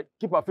face like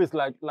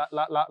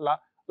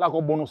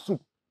obono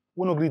soup.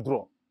 We no gree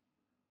draw.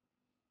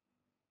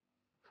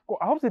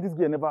 I hope that this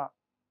girl never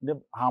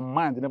her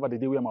mind never the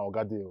day where my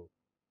oga dey.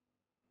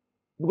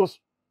 Because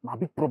na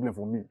big problem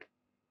for me.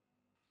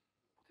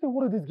 Hey,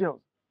 what are these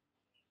girls?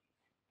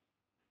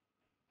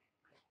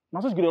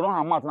 Now so she go run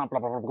her mouth now,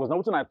 because now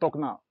wetin I talk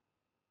now.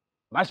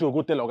 Now she will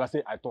go tell oga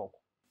say I talk.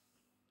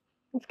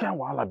 Which kind of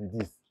wahala be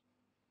this?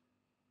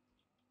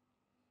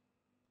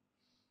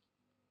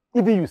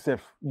 Even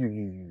yourself,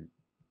 you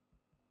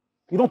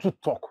don't to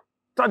talk.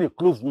 Try to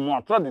close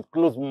mouth.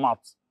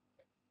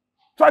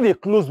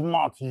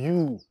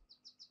 You.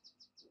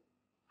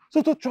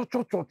 So to cho.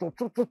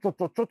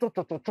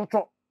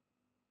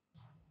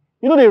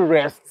 You know they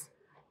rest.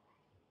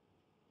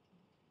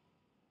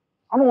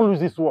 I don't want to lose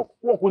this work.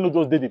 Work we no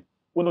just did it.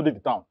 We no did the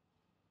town.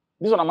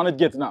 This one I manage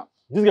get now.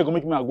 This guy gonna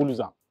make me a go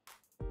loser.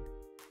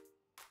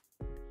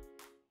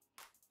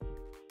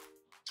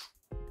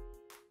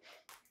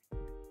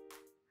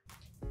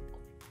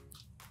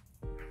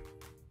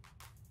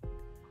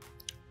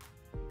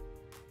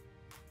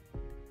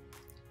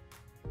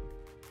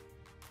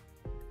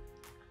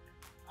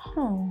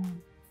 Oh.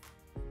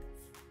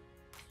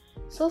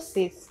 So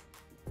sis,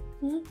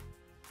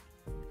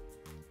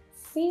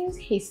 since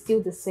he's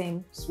still the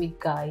same sweet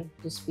guy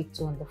to speak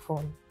to on the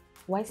phone,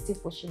 why still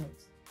pushing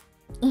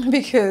it?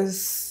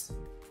 Because,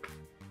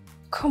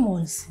 come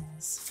on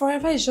sis,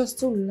 forever is just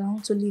too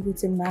long to live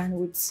with a man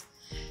with,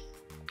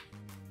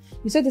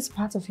 you said it's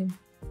part of him.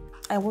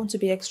 I want to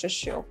be extra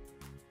sure.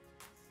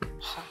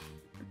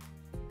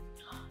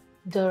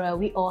 Dora,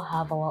 we all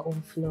have our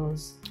own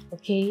flaws,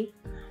 okay?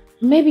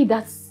 Maybe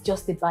that's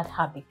just a bad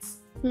habit.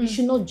 You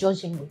should not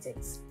judge him with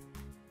it.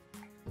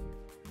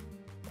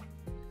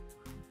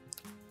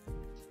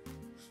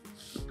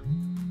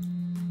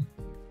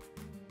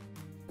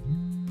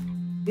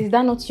 Is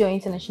that not your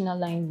international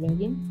line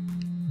ringing?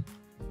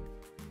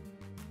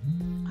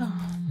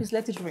 Oh, please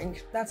let it ring.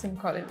 That's him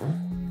calling.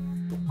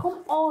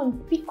 Come on,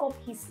 pick up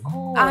his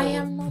call. I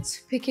am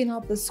not picking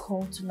up this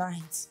call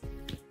tonight.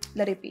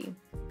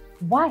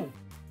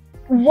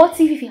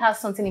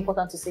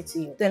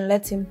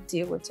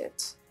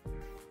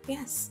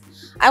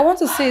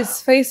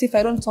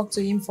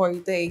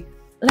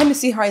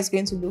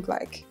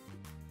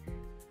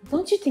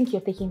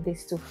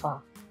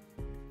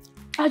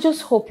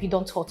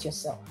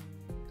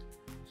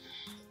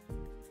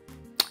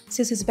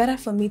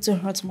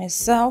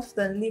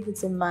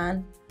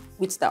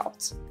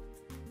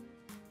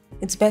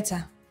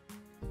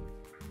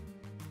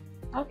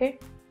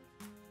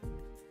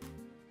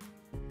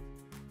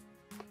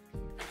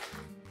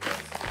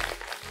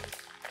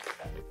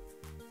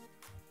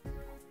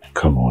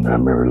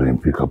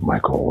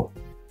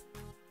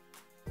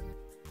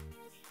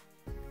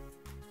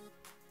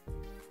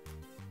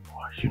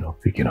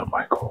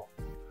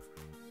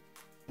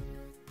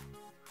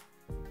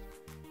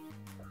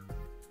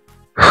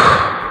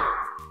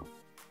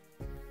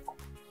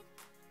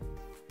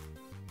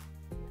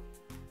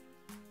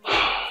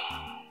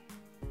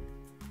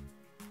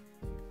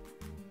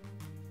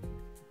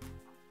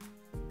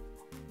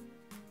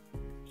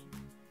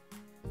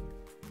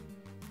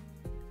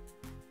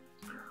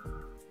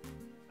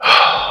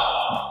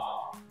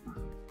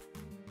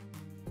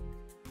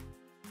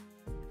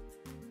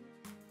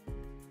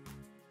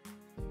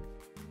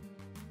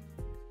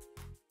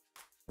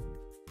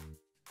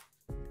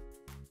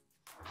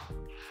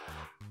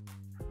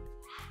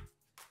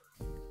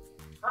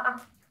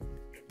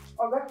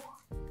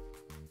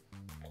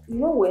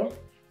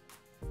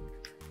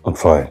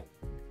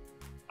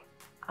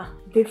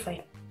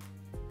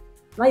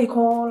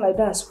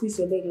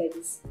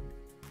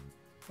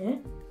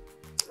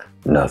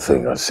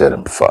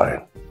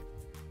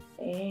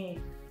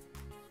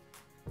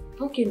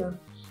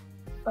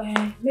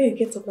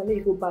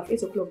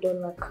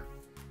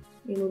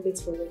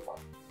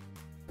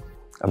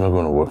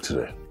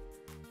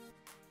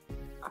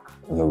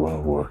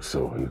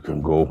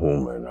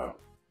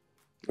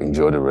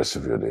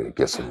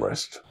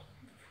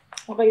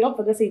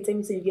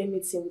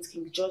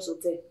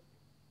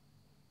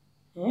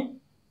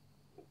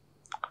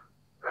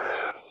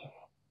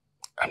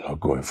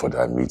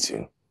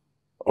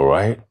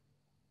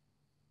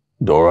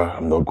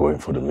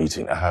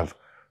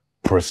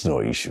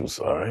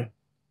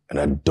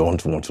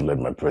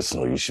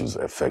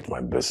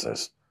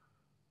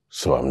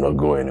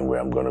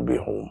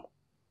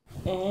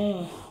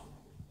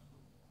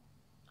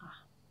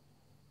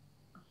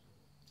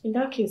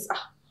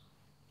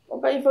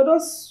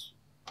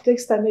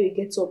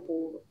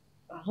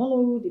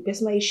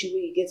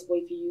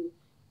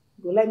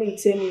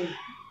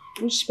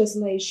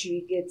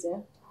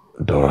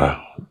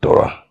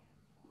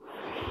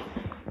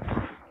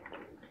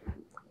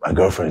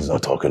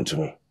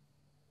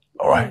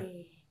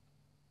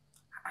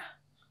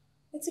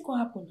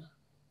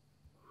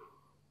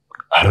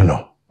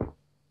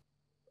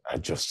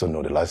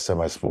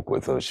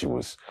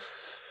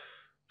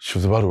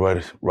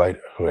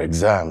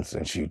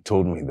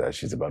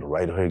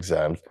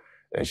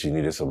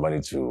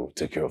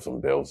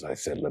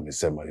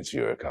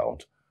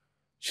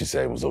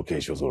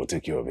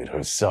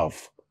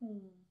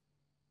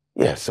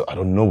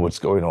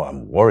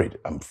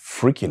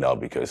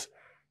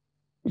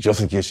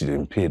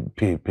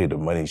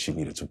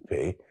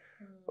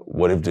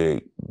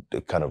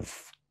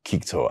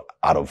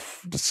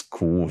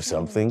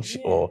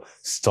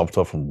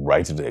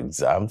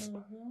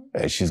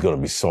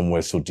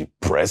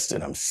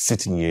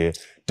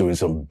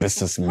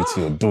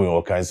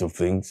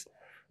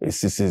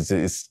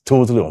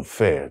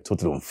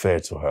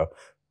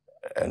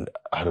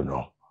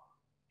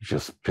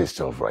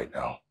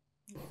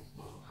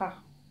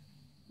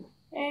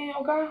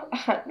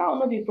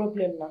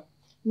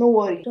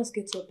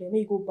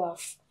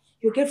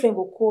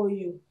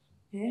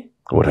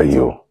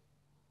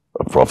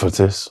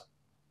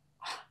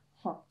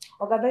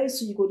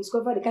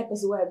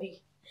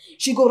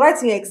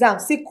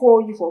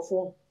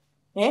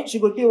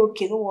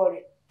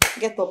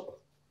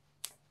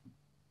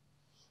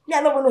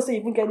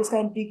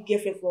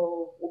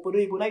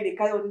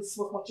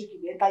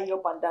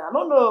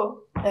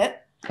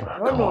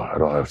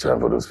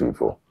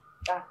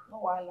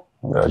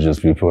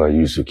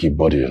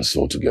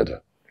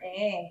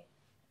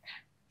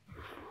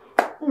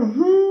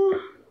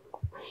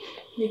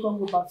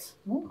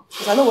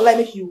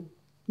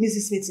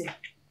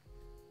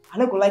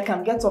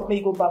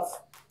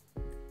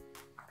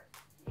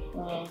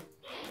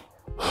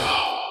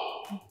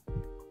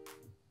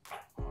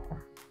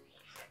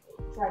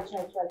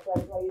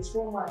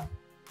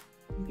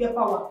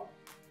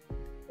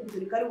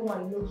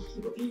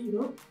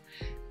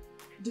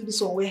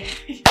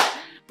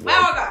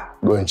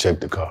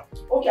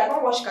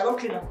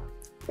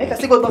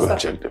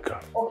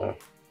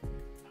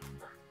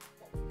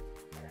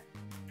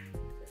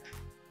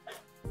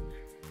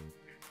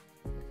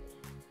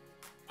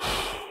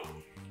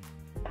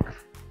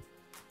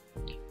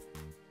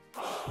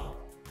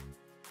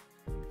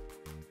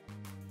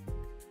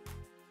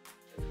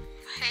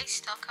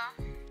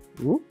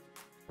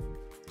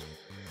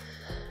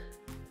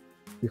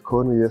 You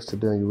called me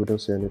yesterday and you wouldn't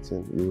say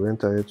anything. You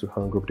went ahead to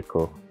hang up the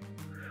call.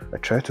 I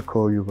tried to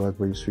call you back,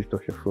 but you switched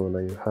off your phone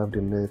and you have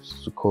the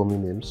nerves to call me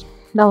names.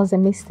 That was a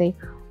mistake.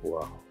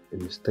 Wow, a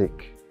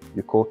mistake.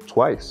 You called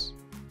twice.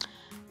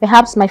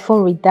 Perhaps my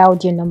phone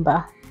redialed your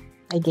number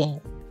again.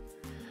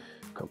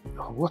 Come,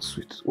 what's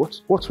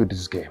with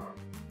this game?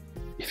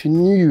 If you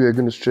knew you were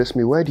going to stress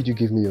me, why did you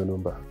give me your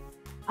number?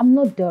 I'm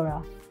not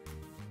Dora,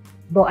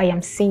 but I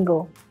am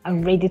single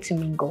and ready to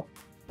mingle.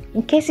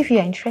 In case if you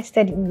are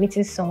interested in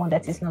meeting someone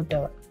that is not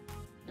Dora,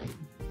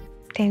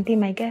 then be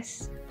my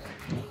guest.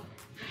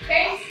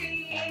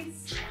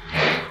 Thanks.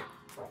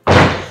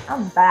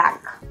 I'm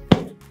back.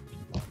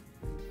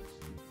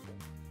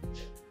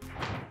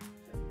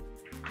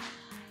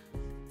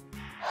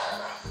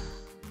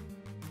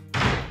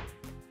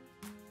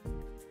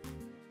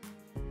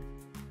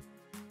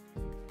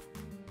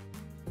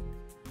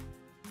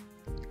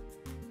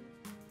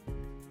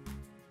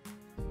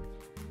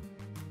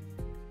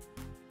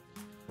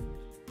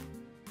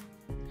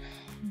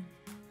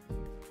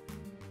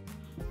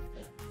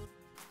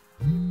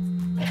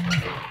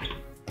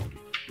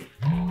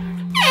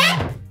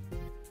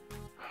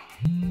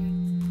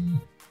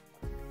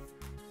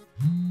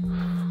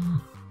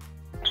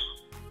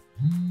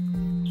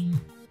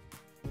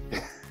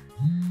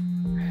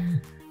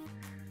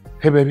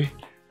 Hey, baby,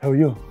 how are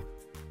you?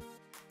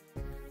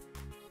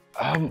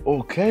 I'm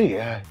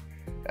okay.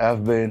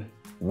 I've been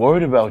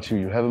worried about you.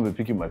 You haven't been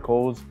picking my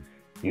calls.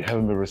 You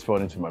haven't been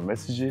responding to my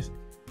messages.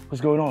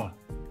 What's going on?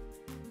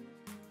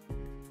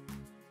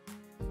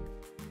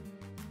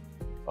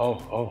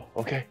 Oh,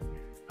 okay.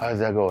 How's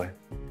that going?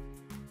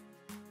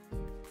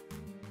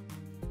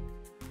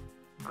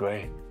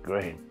 Great.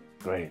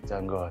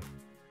 Thank God.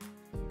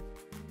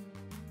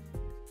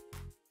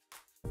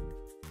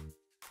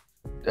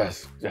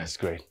 That's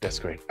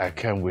great. I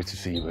can't wait to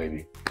see you,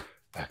 baby.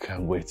 I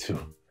can't wait to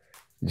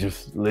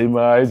just lay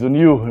my eyes on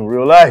you in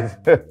real life.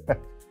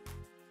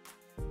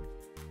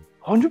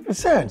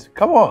 100%.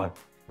 Come on.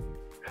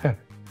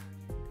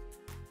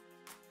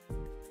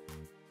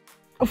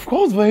 Of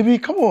course, baby.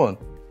 Come on.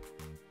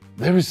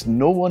 There is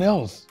no one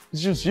else.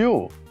 It's just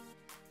you.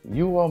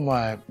 You are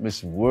my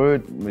Miss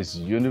World, Miss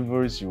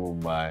Universe. You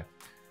are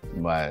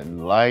my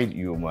light.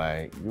 You're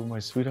my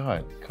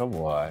sweetheart. Come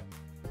on.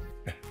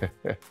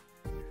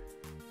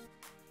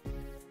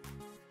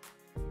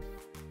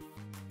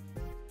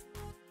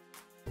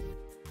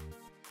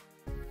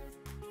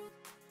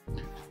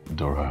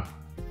 Dora,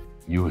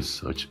 you are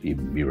such a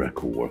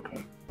miracle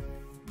worker.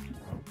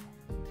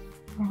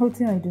 What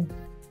did I do?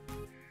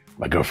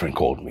 My girlfriend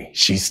called me.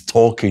 She's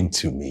talking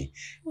to me.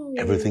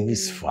 Everything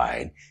is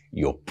fine.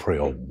 Your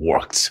prayer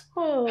worked.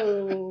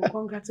 Oh,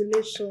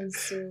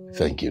 congratulations.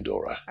 Thank you,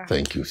 Dora.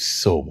 Thank you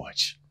so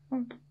much.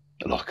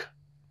 Look,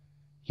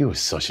 you were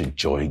such a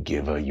joy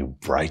giver. You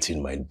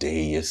brightened my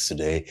day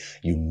yesterday.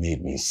 You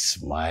made me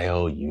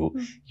smile.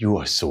 You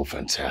are so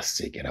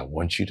fantastic. And I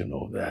want you to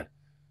know that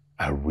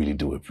I really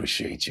do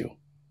appreciate you.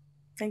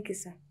 Thank you,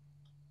 sir.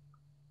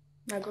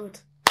 My God.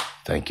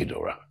 Thank you,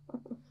 Dora.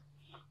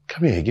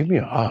 Come here, give me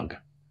a hug.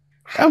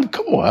 Come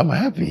on, I'm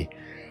happy.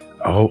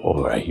 Oh,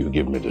 all right, you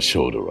give me the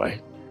shoulder,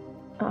 right?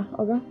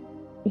 Okay.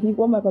 You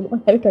want my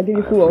phone? I can give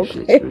you full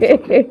hug.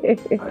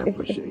 I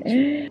appreciate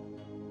you.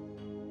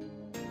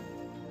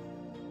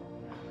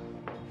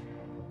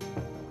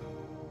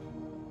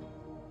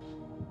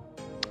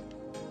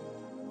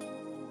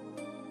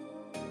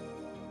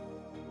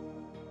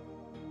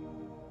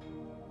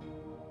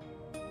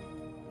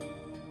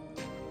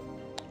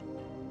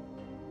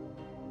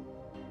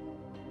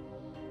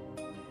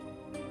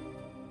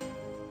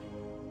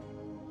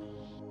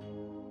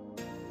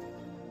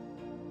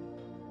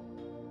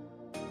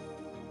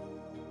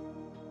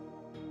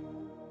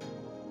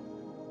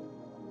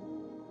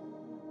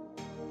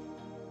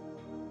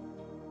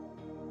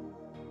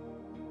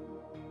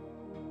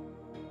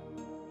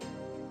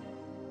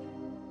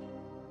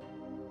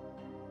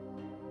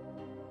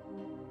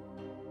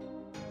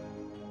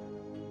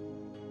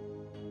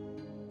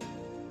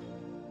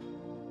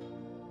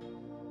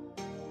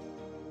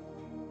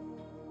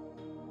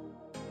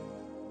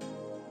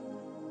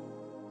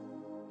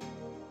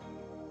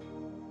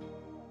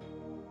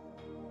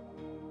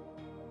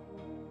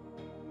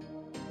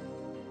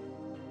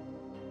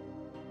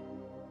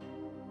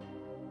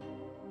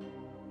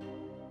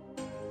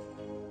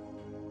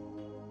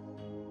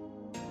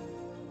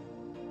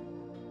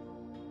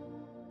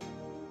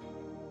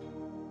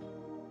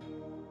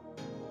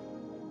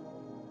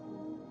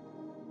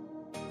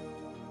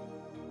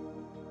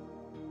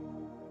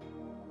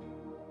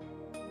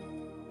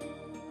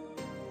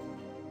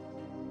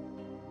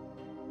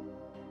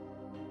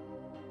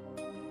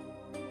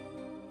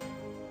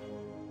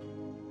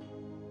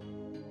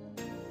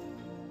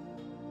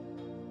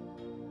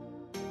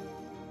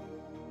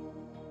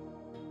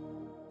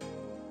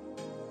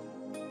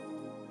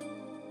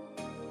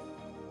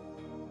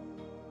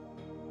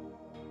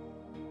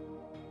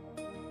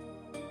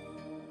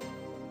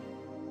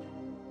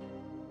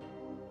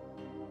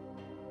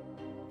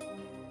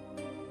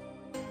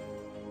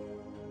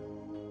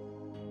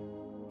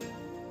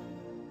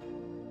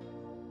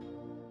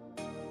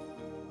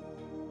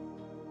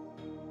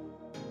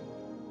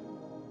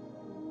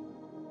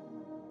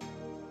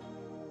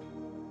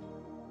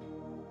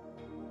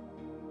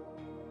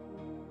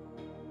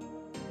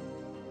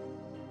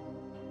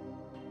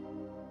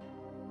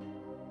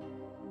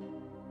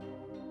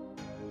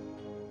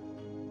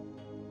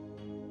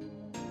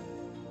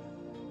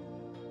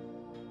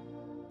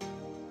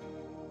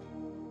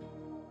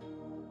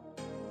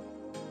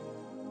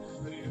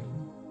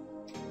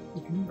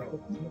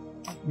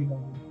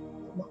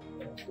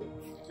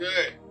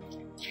 Hey.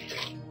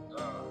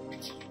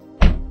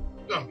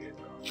 Come here.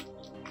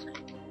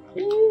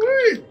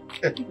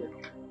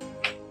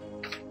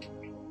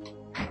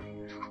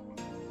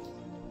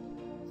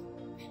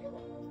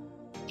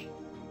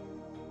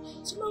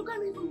 So now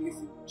can't even give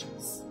you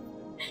juice.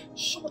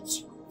 Short,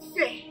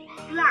 fair,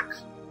 black.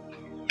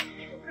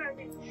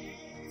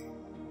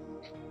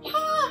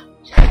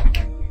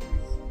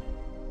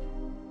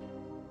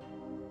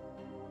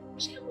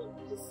 Chairman,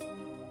 please.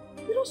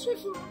 You don't swear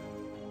for her.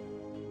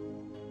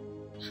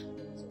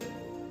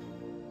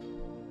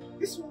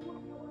 This one.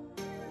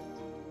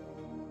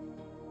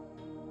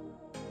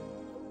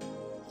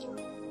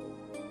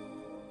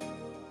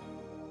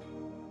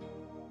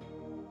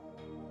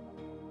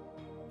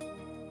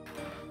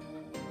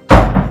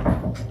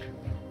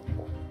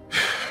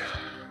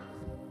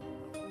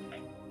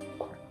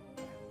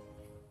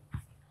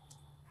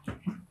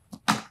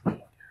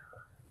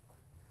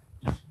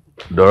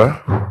 Dora,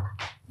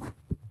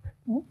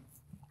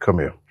 come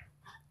here.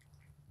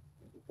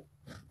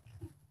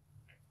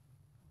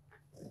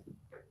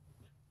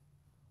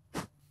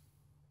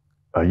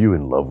 Are you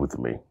in love with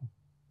me?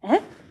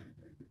 Eh?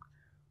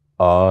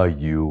 Are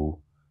you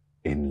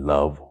in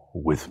love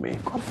with me?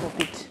 God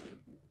forbid.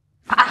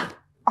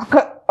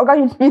 Okay,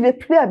 you the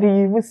player be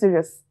even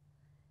serious.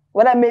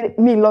 When I made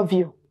me love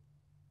you.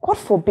 God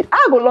forbid.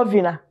 I go love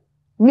you now.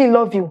 Me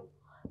love you.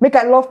 Make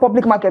I love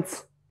public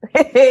markets.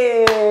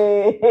 Okay,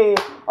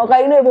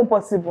 you know even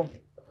possible.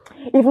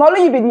 If not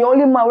only you be the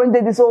only man when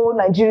they this whole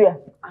Nigeria,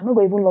 I not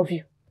gonna even love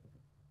you.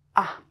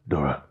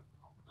 Dora,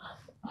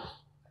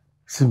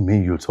 is it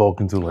me you're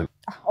talking to like?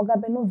 Oga,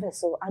 be no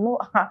vessel. I know,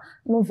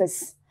 no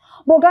vess.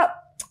 But Oga,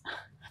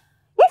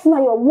 if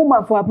now your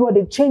woman for abroad,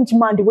 they change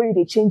man the way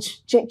they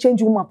change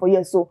woman for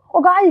years. So,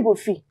 Oga, how you go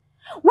feel?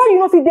 Why you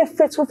not feel they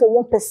faithful for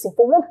one person?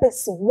 For one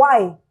person,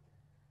 why?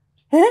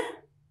 Eh?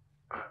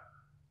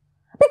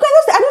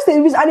 Because I just say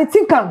and they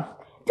think the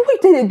way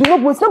they do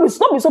not be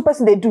so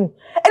person they do.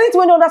 Anything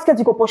when you understand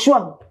you go pursue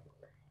them.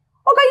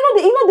 Okay,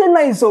 you know they're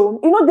nice, so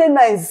you know they're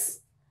nice.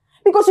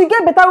 Because you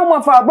get better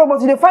woman for abroad,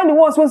 but you find the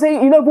ones who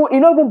say you know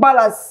even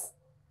balance.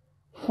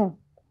 You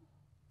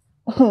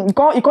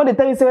can't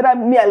tell me say whether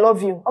me I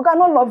love you. Okay, I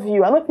don't love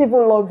you. I don't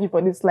even love you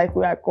for this life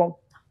where I come.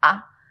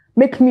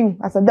 Make me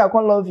as a day I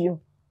can't love you.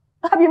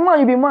 I be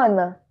man, you be man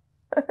now.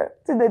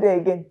 Today there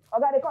again.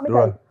 Okay, they come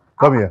Dora,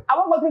 come here. I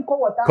want to drink cold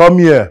water. Come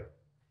here.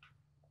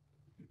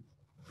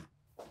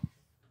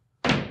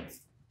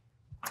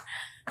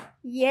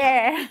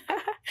 Yeah,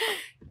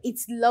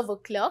 it's love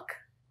o'clock,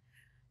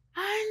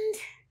 and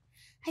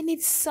I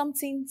need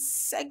something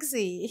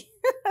sexy.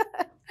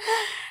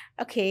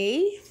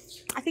 Okay,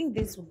 I think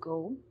this will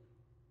go.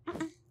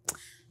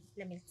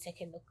 Let me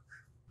take a look.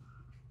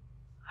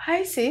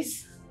 Hi,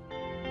 sis.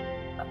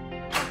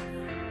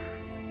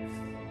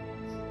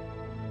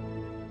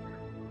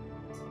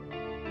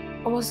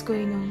 What's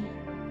going on?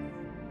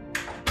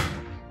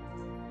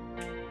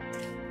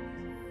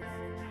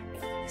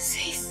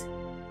 Sis,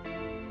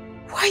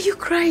 why are you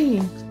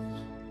crying?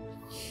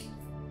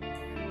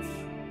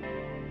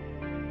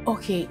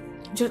 Okay,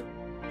 just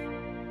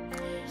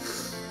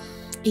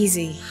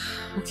easy,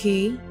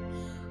 okay?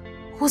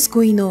 What's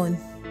going on?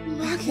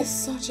 Mark is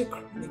such a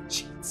chronic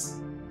cheat.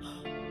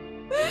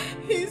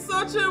 He's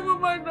such a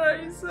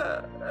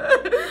womanizer.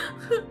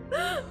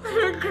 I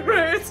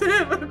regret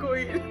ever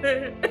going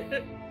there.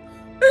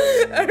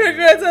 I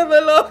regret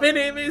ever loving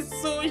him. He's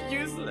so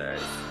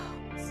useless.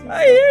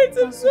 I hate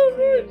him so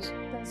much.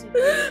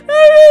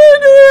 I really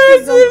do hate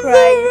him so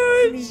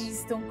much.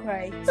 Please don't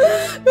cry.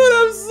 But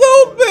I'm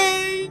so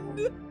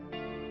pained.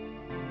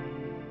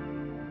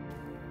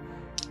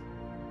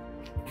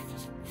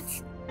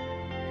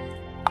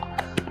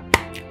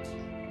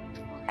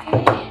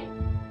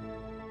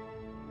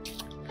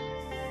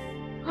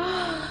 I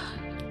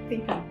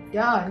think I'm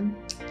done.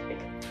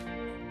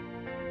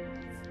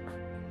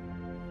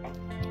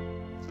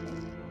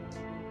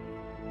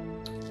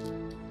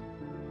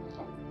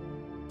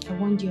 I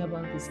warned you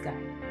about this guy,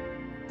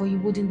 but you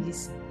wouldn't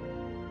listen.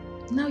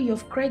 Now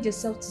you've cried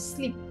yourself to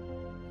sleep.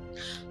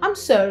 I'm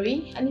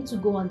sorry, I need to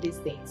go on these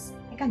dates.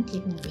 I can't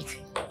keep him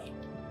waiting.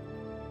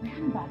 My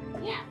handbag,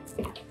 yeah.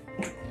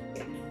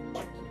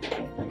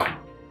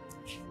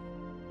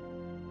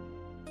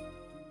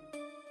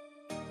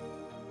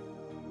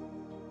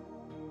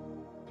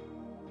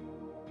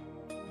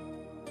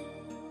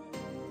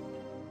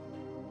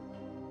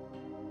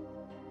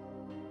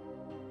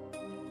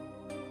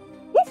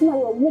 If now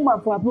your woman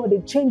for abroad, they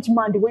change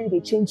man the way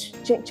they change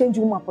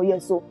woman for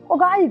years. So,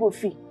 okay, how you go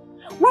feel?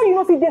 Why you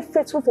not feel they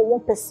faithful for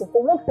one person?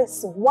 For one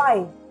person,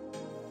 why?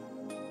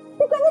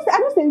 Because I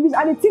just say and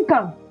they think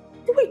the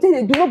way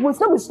they do not be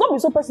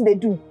so person they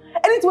do.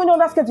 Anything when you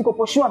understand you go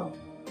pursue them.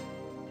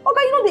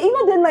 Okay, you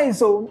know they're nice,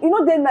 so you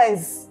know they're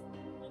nice.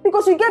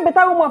 Because you get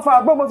better woman for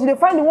abroad, but you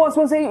find the ones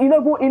who say you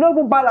know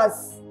even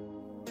balance.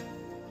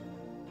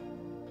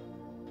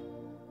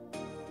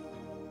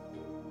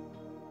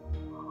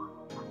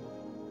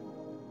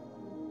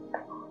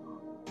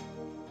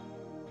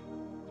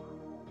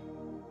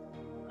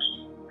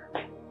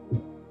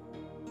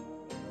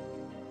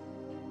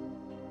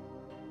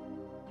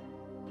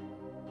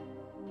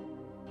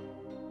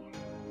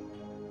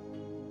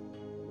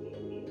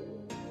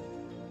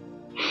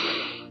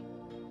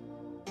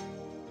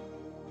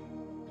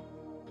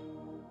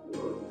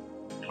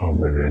 Oh,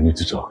 baby, I need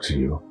to talk to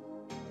you.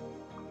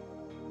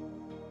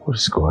 What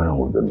is going on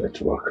with the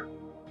network?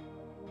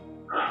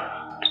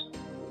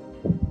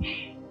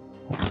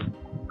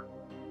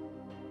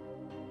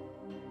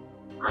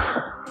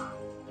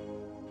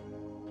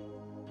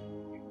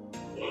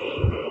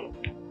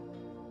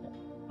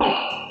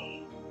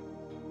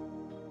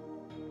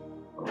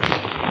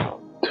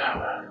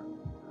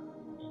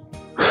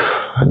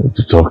 I need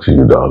to talk to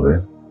you,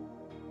 darling.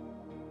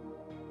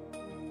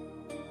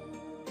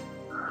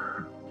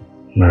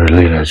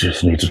 Marilyn, I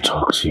just need to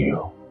talk to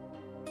you.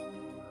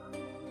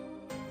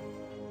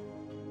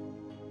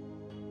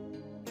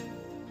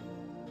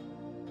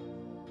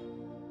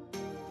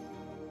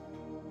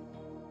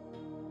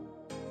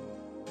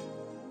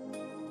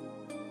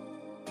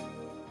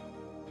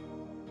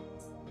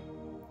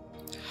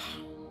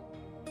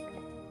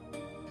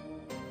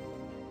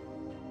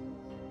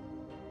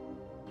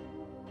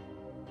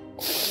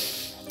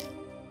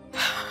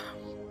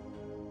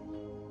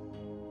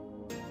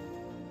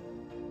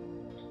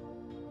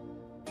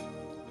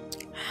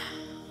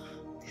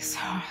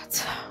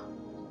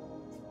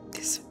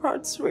 This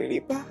hurts really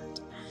bad.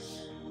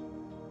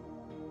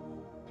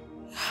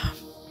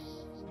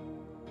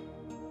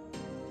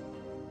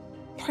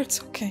 But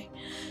it's okay.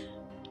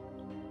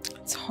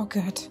 It's all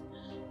good.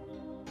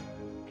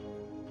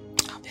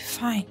 I'll be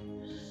fine.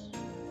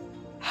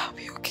 I'll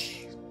be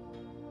okay.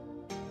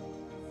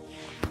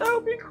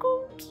 I'll be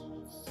good.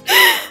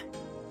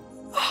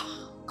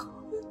 Oh, God.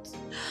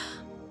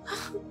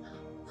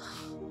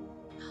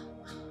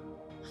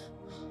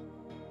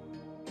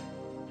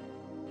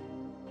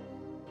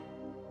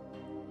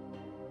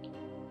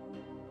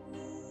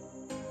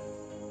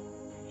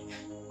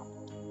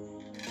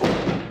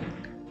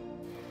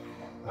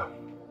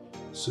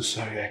 So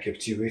sorry I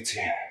kept you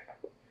waiting.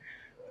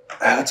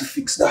 I had to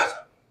fix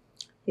that.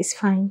 It's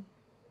fine.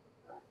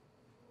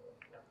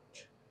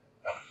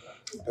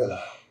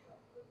 Bella,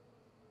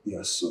 you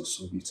are so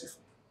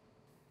beautiful.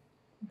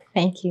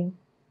 Thank you.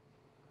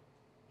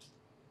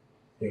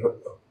 Hey,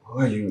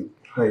 why are you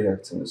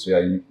acting this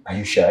way? Are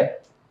you shy?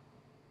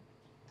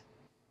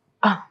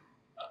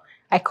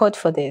 I called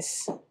for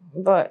this,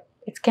 but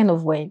it's kind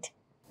of weird.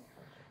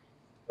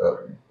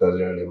 Doesn't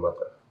really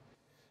matter.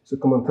 So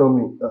come on, tell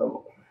me,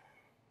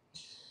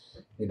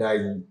 did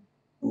I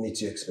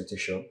meet your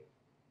expectation?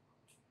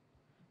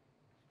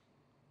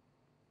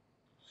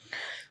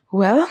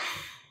 Well,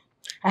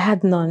 I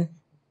had none.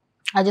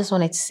 I just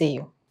wanted to see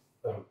you.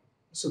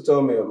 So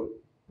tell me,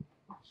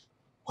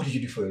 what do you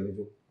do for a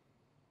living?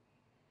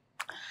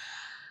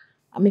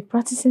 I'm a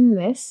practicing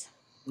nurse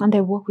and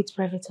I work with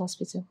private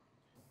hospital.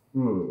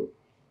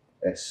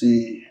 I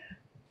see.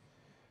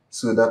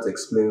 So that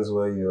explains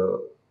why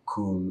you're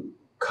cool,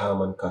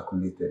 calm, and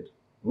calculated.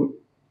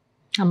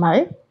 Am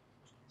I?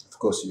 Of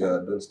course you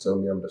are. Don't tell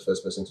me I'm the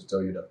first person to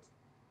tell you that.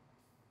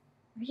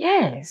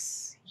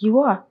 Yes, you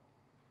are.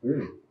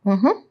 Really?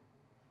 Mm-hmm.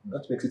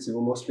 That makes it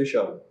even more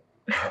special.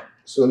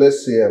 So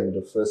let's say I'm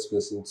the first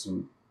person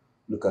to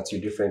look at you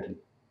differently.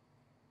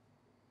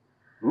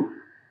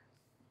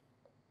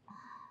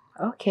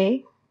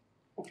 Okay.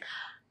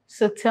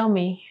 So tell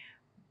me,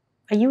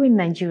 are you in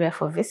Nigeria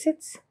for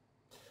visits?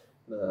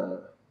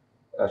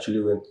 I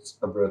actually went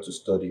abroad to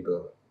study,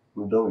 but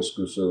I'm done with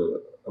school,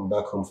 so I'm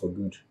back home for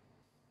good.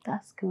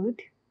 That's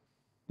good.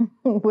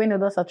 When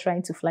others are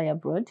trying to fly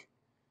abroad?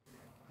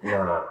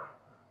 Nah,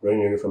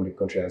 running away from the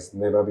country has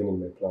never been in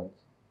my plans.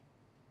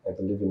 I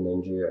believe in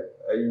Nigeria.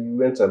 I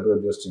went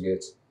abroad just to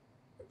get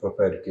a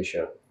proper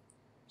education.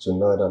 So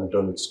now that I'm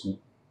done with school,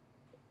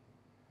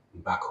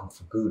 I'm back home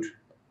for good.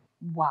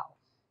 Wow.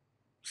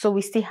 So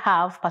we still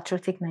have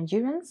patriotic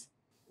Nigerians?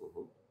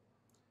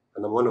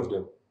 And I'm one of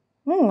them.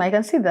 I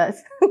can see that.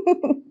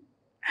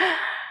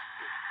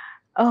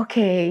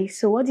 Okay,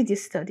 so what did you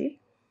study?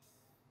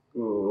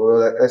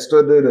 Well, I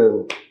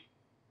studied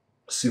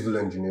civil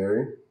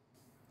engineering.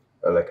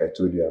 Like I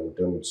told you, I'm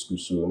done with school.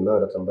 So now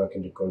that I'm back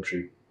in the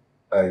country,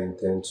 I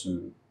intend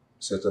to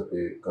set up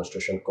a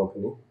construction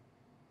company,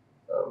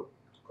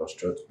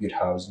 construct, build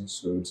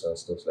houses, roads, and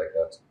stuff like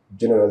that.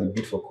 Generally,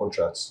 bid for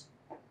contracts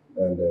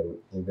and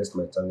invest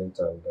my talent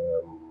and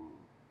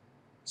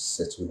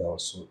settle down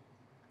soon.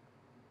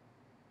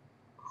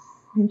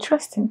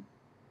 Interesting.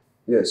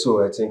 Yeah,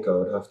 so I think I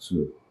would have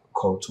to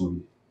call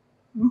Toby.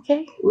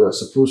 Okay. We are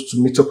supposed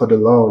to meet up at the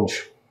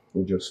lounge.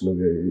 We just know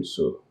where he is,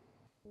 so.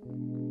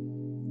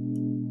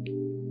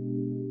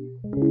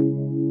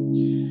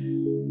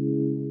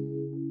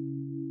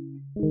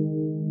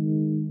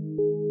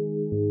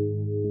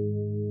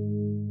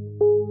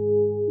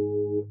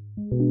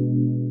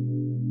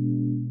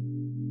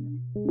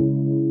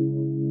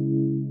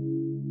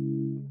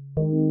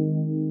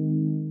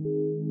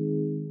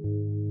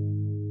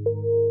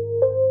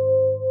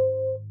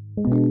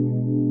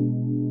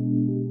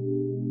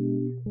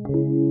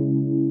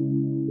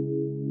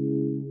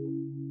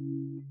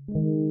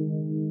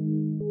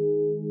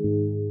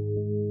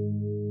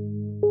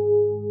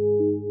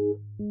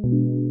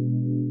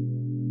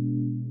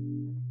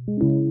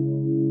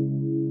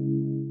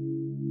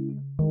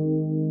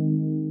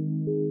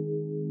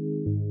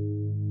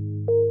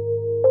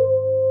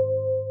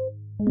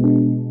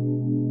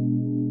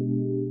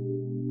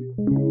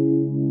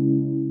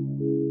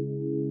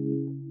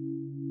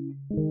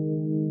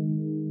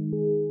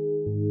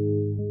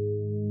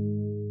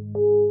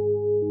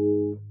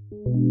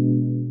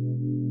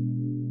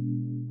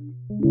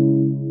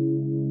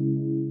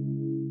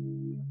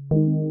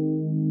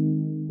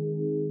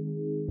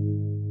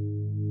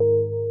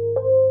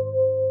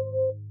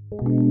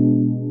 I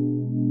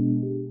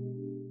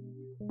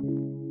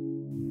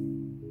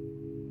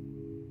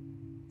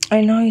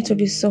know it will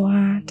be so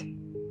hard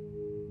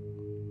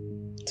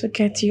to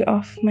get you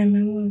off my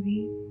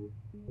memory.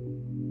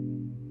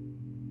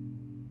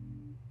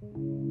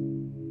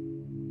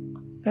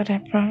 But I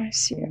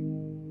promise you,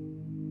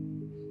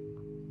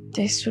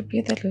 this will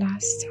be the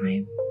last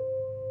time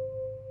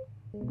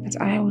that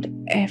I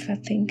would ever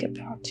think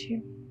about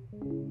you.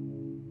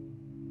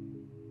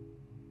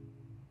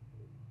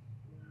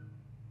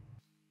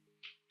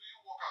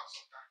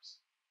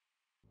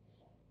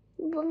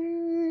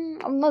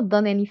 I've not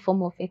done any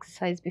form of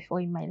exercise before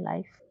in my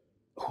life.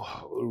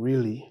 Oh,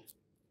 really?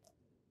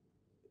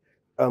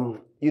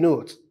 You know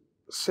what?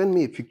 Send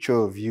me a picture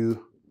of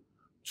you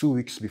 2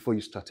 weeks before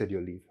you started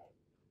your leave.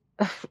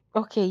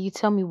 Okay, you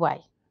tell me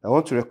why. I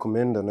want to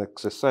recommend an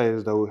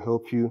exercise that will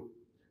help you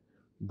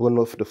burn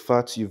off the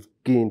fat you've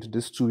gained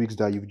these 2 weeks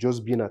that you've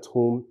just been at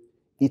home,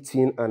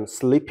 eating and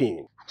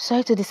sleeping. I'm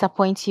sorry to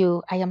disappoint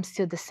you. I am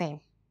still the same.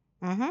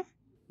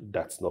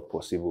 That's not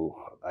possible.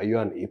 Are you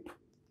an ape?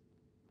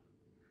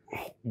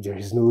 There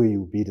is no way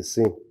you'll be the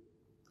same.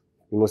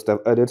 You must have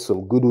added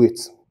some good weight.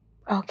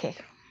 Okay.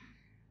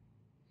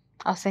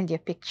 I'll send you a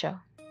picture.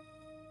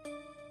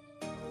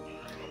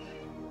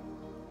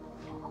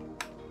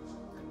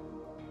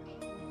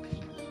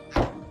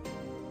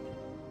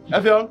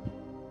 Effiong?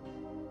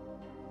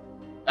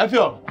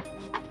 Effiong?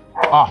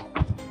 Ah,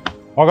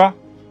 Oga.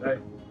 Hey.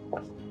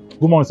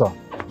 Good morning, sir.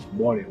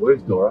 Morning.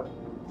 Where's Dora?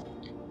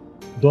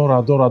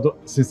 Dora.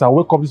 Since I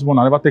wake up this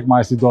morning, I never take my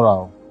eyes see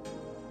Dora.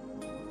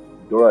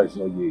 Dora is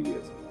not here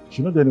yet.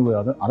 She not there anywhere.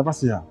 I never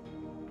see her.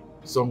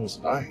 It's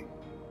almost 9.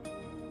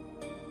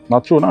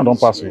 Not true, now don't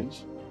pass her.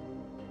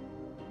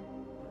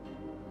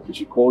 Did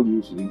she call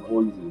you? She didn't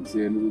call you? She didn't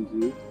say anything to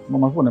you? No,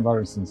 my phone never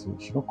rings since, so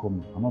she don't call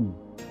me. I don't know.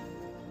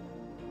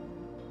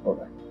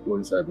 Alright. Go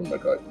inside, bring my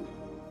card.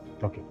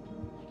 Okay.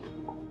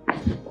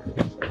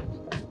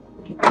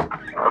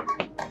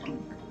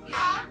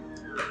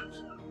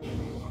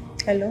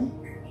 Hello?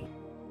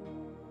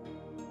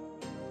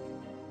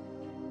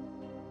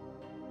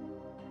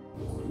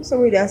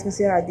 Somebody asked me,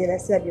 say I did. I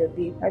said, your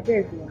babe. I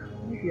beg you.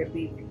 I'm your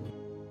babe.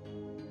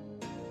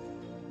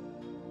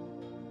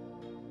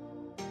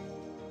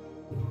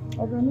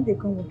 I know they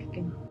can't work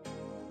again.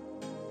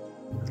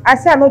 I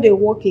said I know they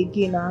work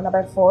again and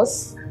by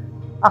force.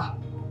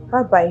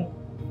 Bye-bye.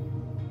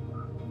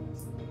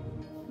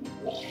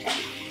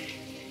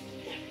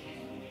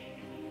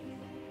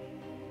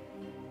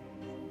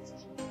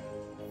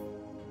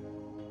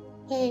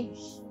 Hey.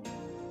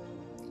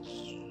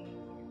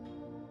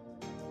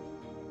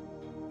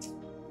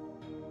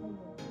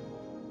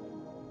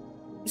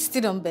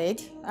 Still on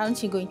bed?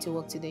 Aren't you going to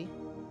work today?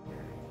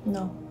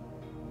 No.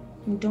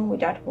 I'm done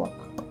with that work.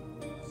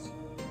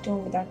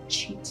 Done with that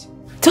cheat.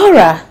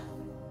 Dora!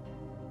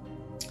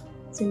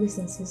 So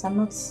listen, sis, I'm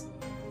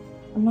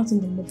not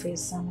in the mood for your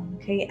sermon,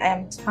 okay? I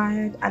am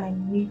tired and I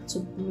need to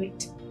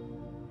breathe.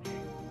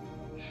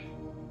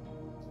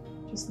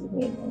 Just leave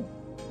me alone.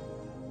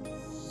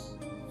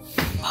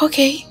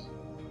 Okay.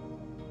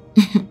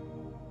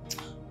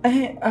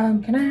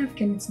 Can I have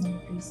Kenneth's number,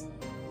 please?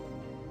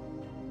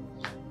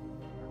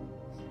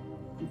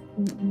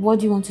 What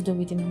do you want to do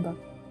with the number?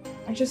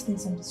 I just need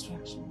some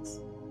distractions.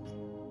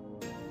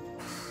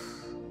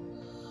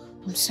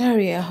 I'm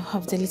sorry, I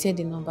have deleted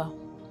the number.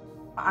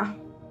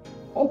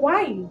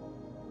 Why?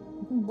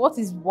 What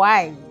is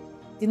why?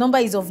 The number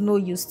is of no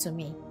use to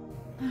me.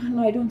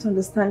 No, I don't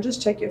understand.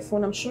 Just check your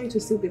phone. I'm sure it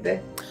will still be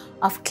there.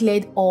 I've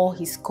cleared all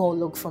his call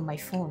log from my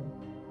phone.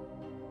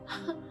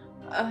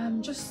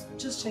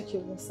 Just check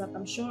your WhatsApp.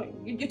 I'm sure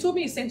you told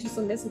me you sent you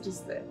some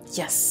messages there.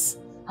 Yes,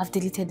 I've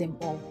deleted them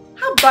all.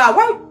 How bad?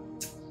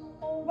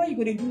 Why are you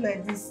gonna do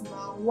like this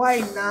now? Why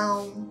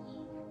now?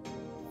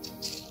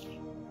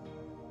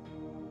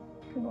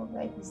 What kind of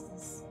life is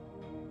this?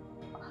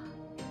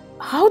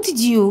 How did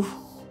you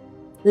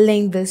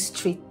learn these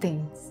street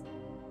things?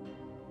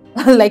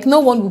 Like no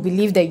one will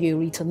believe that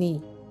you're a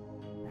returnee.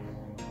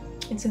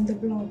 It's in the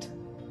blood.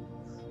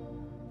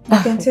 You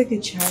can take the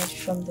child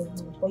from the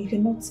hood, but you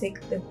cannot take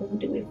the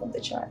hood away from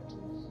the child.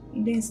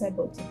 In the inside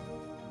body.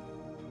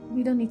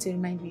 You don't need to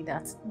remind me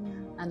that.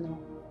 I know.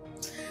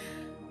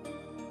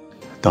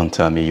 Don't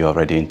tell me you're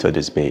already into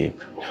this, babe.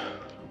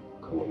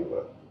 Come on,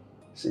 man.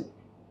 See,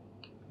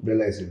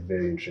 Bella is a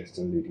very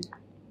interesting lady.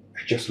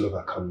 I just love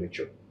her calm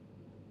nature.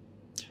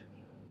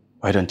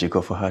 Why don't you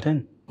go for her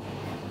then?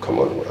 Come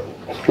on, man.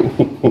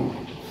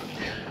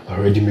 I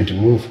already made the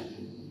move.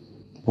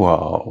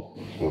 Wow.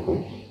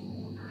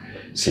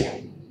 See,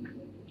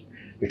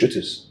 the truth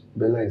is,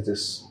 Bella is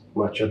this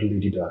matured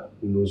lady that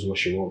knows what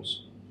she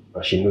wants.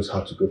 And she knows how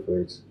to go for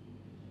it.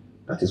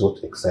 That is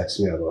what excites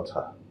me about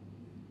her.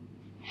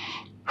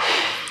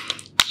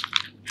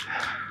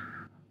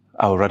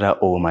 I would rather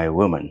owe my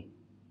woman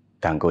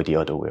than go the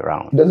other way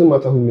around. It doesn't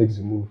matter who makes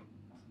the move.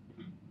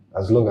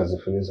 As long as the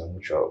feelings are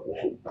mutual,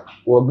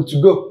 we're good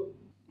to go.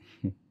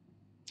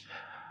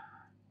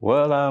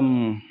 Well,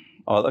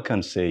 all I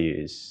can say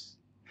is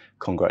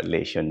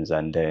congratulations,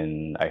 and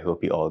then I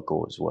hope it all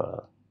goes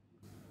well.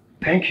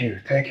 Thank you,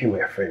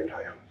 my friend.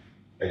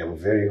 I am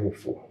very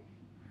hopeful.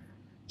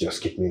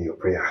 Just keep me in your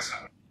prayers.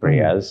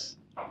 Prayers?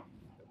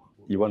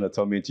 You want to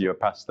turn me to your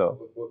pastor?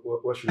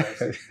 What should I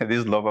say?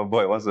 This lover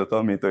boy wants to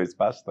turn me to his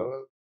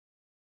pastor.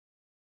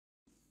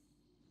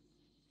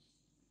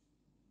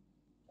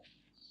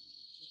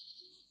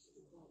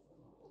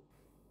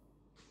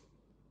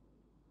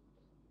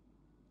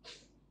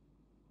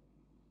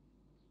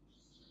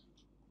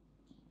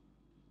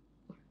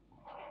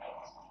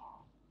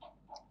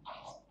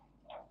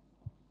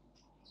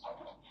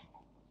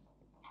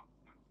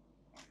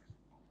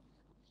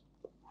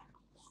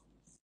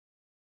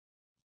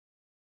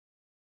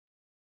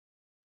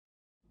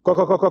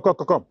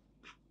 Come.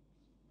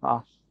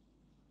 Ah.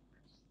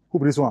 Who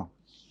be this one?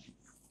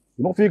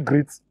 You don't feel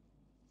great.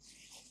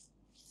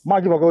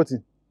 Man, give a go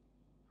to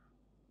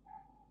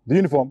the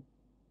uniform.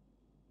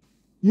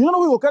 You don't know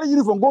we will carry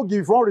uniform, go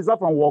give from reserve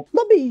from work.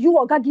 No be you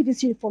or God give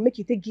this uniform, make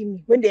you take give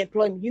me when they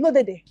employ me. You know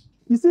that they.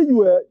 You say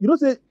you don't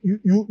say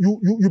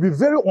you be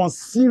very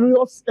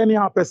unserious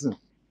anyhow person.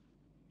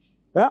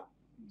 Yeah?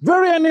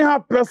 Very anyhow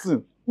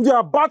person. You are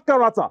a bad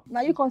character.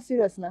 Now you come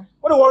serious now.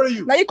 What do worry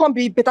you? Now you come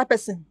be better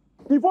person.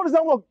 If all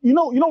resign work, you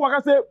know what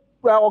I say,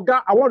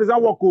 Oga, I want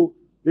resign work,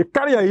 they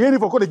carry a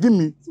uniform, they give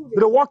me,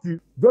 they work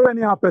you, very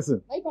anyhow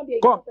person.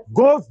 Come,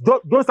 go be to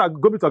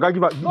Oga,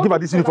 give her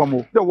this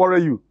uniform, they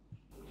worry you.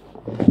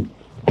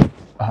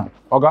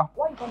 Oga?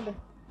 Why you come there?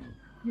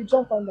 You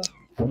jump on there.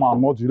 Come on,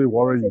 I'm not really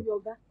worry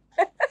you.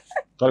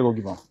 Gotta go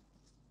give her.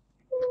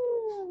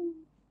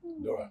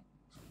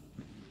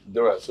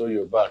 Dora, so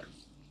you're back.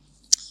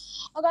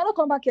 Oga, I don't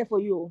come back here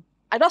for you.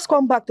 I just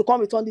come back to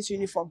come return this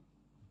uniform.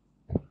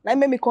 Now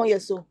make me come here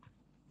so.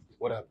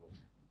 What happened?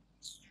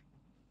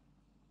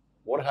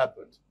 What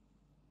happened?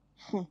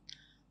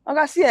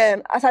 Oga, see,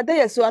 as I did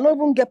here so, I don't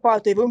even get power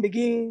to even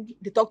begin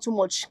to talk too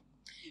much.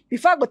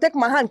 Before I go take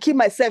my hand, keep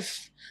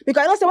myself.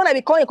 Because I know say when I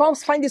be coming, come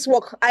find this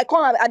work. I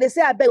come and they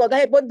say I beg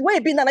Oga, but the way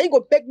it be now, you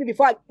go beg me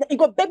before you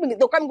go beg me,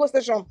 they'll come go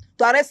station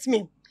to arrest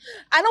me.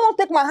 I don't want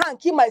to take my hand,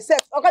 keep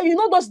myself. Okay, you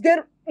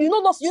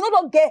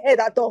don't get head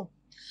at all.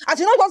 As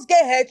you don't just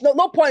get head,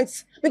 no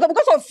points.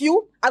 Because of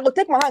you, I go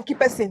take my hand, keep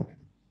person.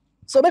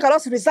 So make I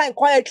just resign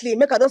quietly,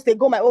 make I just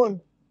go my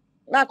own.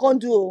 Now I can't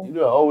do. You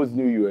know, I always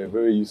knew you were a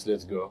very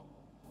useless girl.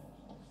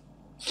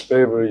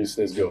 Very, very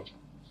useless girl.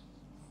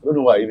 I don't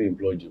know why I even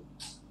employed you.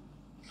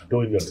 I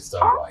don't even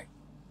understand why.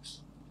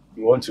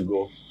 You want to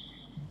go,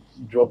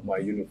 drop my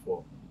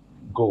uniform,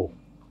 go.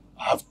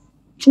 I have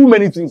too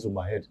many things on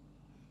my head.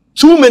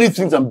 Too many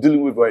things I'm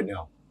dealing with right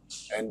now.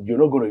 And you're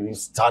not going to even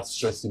start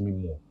stressing me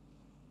more.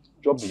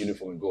 Drop the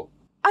uniform and go.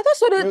 I just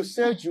saw that. You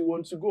said you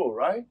want to go,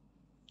 right?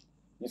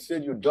 You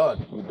said you're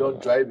done. You're done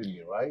driving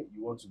me, right?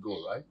 You want to go,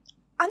 right?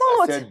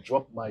 I said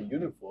drop my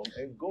uniform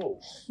and go.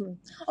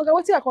 Okay,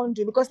 what thing I can't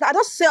do? Because I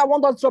just say I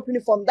want to drop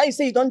uniform. Then you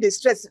say you don't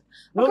distress.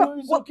 No,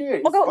 it's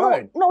okay. It's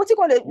fine. No, what you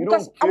call it? You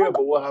don't care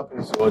about what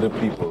happens to other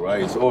people,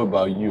 right? It's all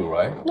about you,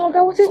 right? No, okay,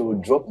 what you... So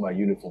drop my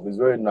uniform. It's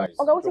very nice.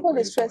 Okay, what you call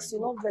distress you?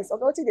 No verse.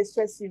 Okay, what you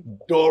distress you?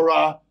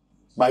 Dora,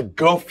 my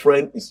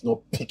girlfriend is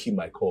not picking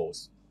my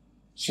calls.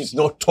 She's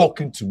not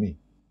talking to me.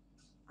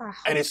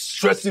 And it's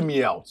stressing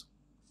me out.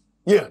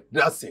 Yeah,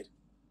 that's it.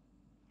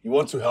 You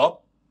want to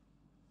help?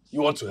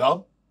 You want to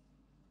help?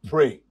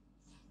 Pray.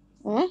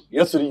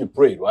 Yesterday you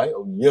prayed, right?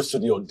 Or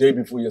yesterday or day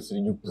before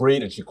yesterday you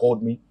prayed and she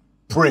called me.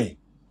 Pray.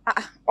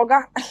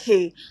 Oga,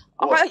 hey.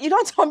 Oga, you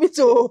don't tell me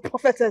to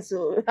prophetess.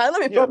 So I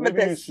don't be prophetess.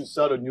 Maybe you should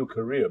start a new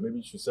career. Maybe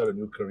you should start a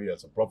new career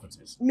as a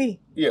prophetess.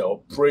 Me? Yeah,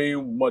 or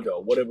praying mother,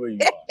 whatever you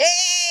are.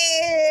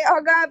 Hey,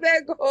 Oga,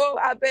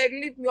 I beg,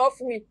 leave me off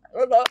me.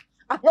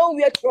 I don't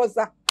wear trousers.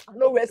 I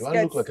don't wear skirts. Do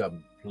I look like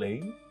I'm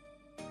playing?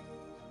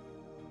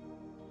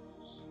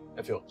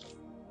 Efio.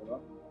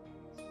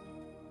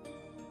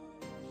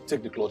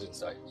 Take the clothes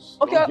inside.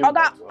 Okay,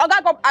 Oga,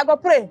 I go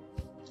pray.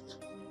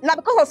 Now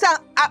because I say,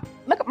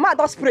 ma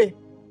don't spray.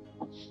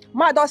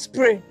 Ma don't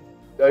spray.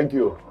 Thank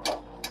you.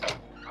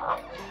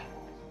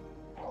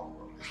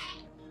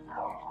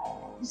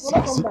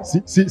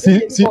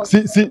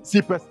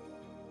 See, person.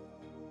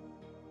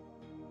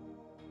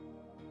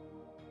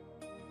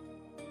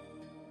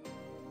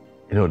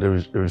 You know,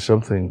 there is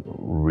something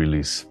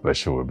really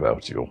special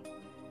about you.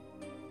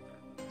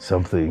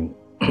 Something.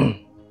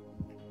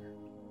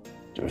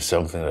 There's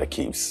something that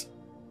keeps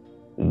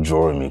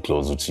drawing me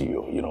closer to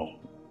you, you know,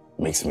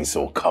 makes me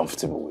so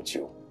comfortable with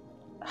you.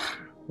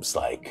 It's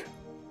like,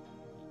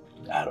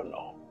 I don't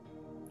know,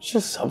 it's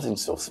just something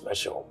so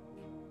special.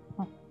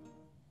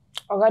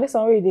 Okay, this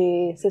one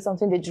really they say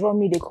something, they draw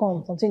me, they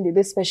come, something they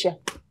do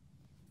special.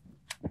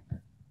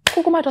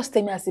 Kukuma just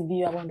tell me as a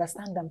be, I will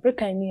understand them.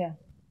 Break in here.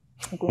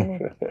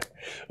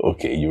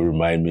 Okay, you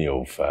remind me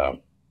of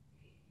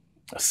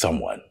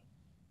someone,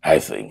 I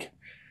think.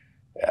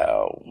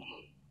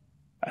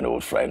 An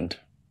old friend.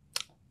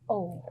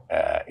 Oh.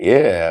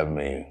 Yeah, I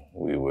mean,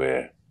 we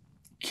were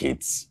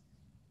kids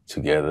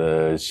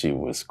together. She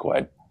was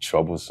quite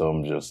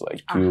troublesome, just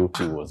like you.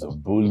 She was a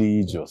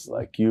bully, just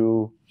like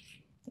you.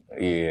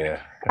 Yeah.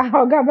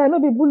 Oh, God, I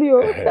not be bully. You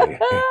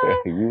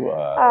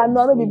are.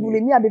 No, I not be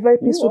bully. Me, I be very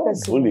peaceful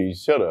person. Bully,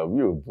 shut up.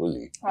 You're a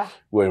bully.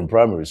 We're in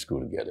primary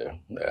school together.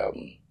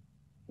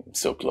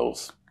 So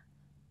close.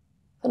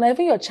 So now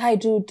even your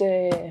childhood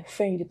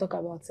friend you talk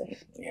about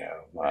it. Yeah,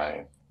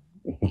 my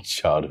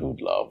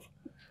childhood love.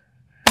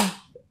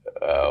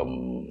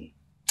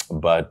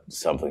 But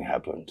something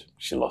happened.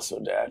 She lost her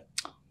dad.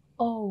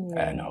 Oh.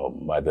 And her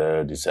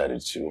mother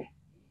decided to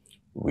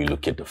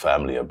relocate the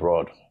family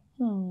abroad.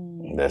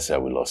 That's how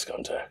we lost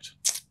contact.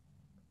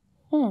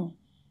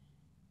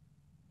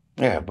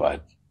 Yeah,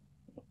 but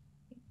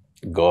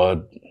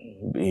God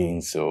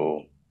being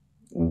so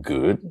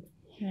good,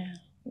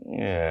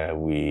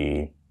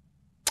 we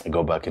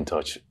got back in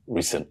touch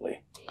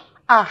recently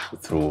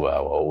through our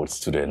old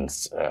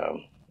students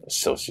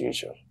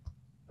association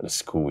at the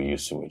school we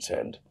used to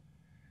attend.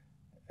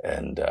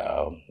 And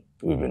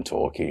we've been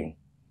talking.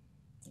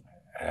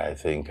 And I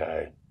think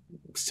I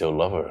still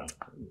love her.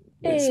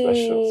 It's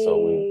special. So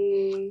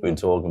we've been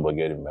talking about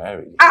getting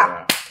married.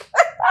 Yeah.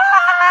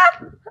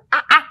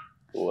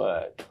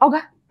 What? Okay.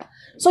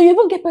 So you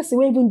even get person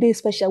where even day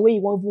special where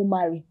you want to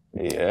marry.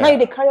 Yeah. Now you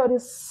they carry all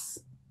this,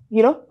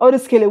 all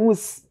this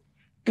kelewoos.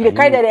 You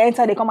carry that they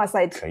enter, they come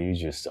outside. Can you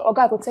just stop?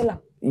 Okay, I could tell her.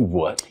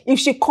 What? If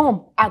she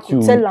come, I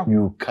could tell her.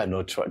 You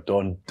cannot try.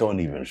 Don't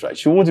even try.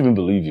 She won't even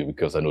believe you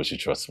because I know she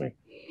trusts me.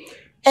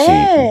 She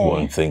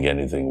won't think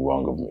anything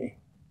wrong of me.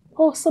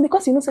 Oh, so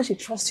because you know so she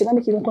trusts you, that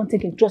make you don't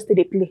take interest in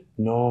the play.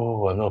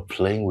 No, I'm not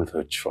playing with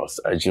her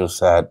trust. I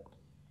just had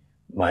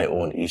my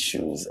own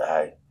issues.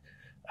 I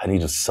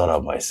need to sort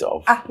out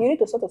myself. You need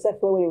to sort yourself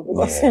well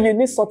because you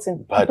need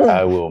sorting. But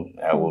I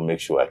will make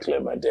sure I clear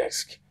my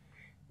desk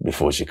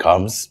before she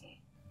comes.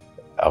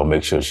 I'll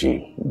make sure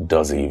she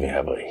doesn't even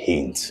have a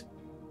hint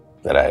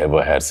that I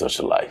ever had such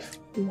a life.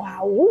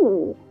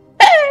 Wow.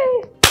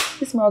 Hey!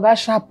 This my guy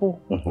sharp.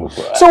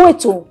 So wait,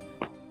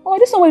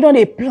 this is why you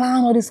don't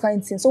plan all this kind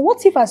of thing. So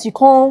what if as you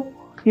come,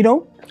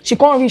 she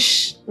can't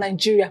reach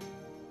Nigeria?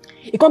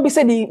 It can't be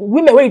said the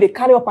women where they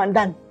carry up and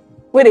down,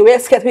 where they wear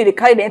skirts, where they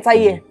carry the entire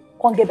year,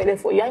 can't get belly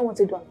for you. I want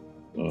to do it.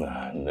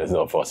 Nah, that's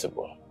not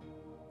possible.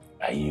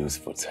 I use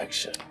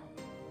protection.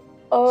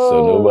 Oh.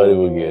 So nobody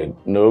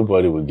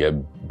will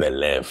get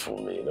belay for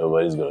me.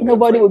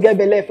 Nobody will get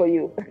belay for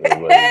you.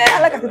 I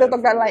like to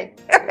talk that line.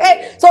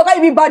 So can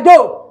you be bad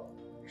though?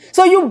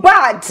 So you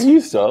bad. Can you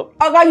stop?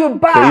 Okay, you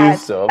bad. Can you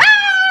stop?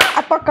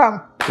 I talk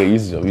him. Can you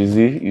stop?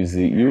 You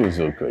see, you are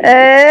so crazy.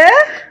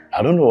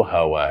 I don't know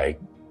how I've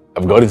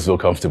gotten so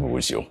comfortable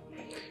with you.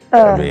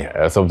 I mean,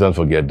 I sometimes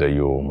forget that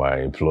you're my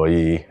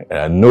employee, and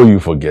I know you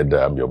forget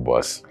that I'm your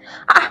boss.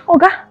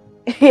 Okay.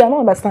 I don't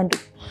understand.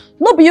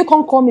 No, but you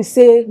can't call me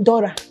say,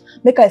 Dora,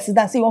 make her sit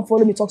down, say you won't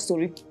follow me talk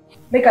story.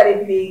 Make her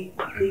they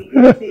help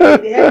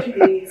you,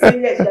 they say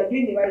yes, you are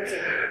doing the right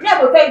thing. Me,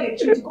 I will tell you the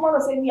truth. You come on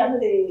and say me, I know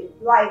they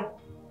lie.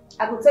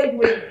 I will tell you the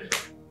way.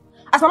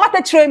 As my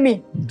mother train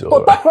me, to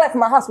talk life in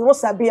my house, we don't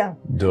sabi.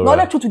 No,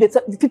 let truth to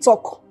the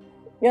talk.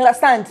 You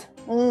understand?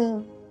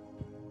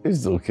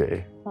 It's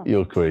okay.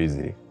 You're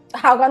crazy.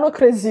 I'm not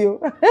crazy.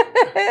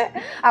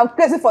 I'm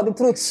crazy for the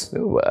truth.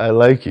 I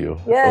like you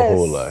a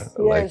whole lot.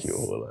 I like you a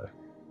whole lot.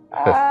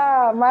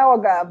 My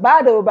oga,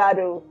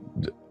 bado.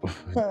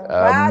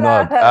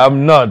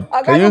 I'm not.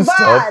 Can you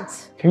stop?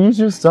 Can you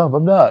just stop?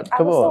 I'm not.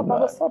 Come on. I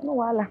will stop. No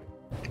wala.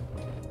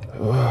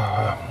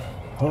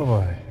 Oh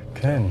boy,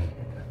 Ken.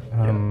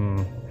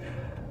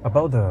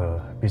 About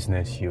the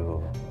business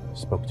you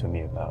spoke to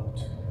me about,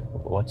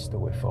 what's the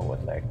way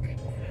forward? Like,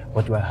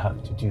 what do I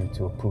have to do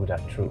to pull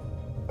that through?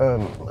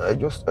 I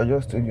just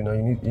told you now.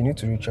 You need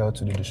to reach out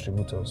to the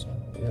distributors.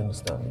 You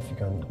understand? If you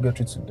can get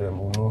it to them,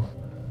 we'll know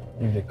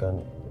if they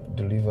can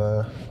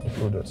deliver the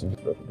products. It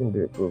won't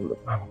be a problem.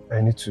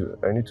 I need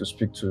to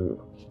speak to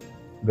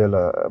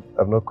Bella.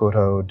 I've not called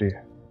her all day.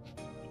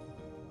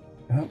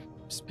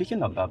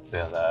 Speaking of that,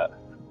 Bella,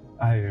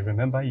 I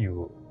remember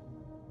you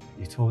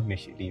told me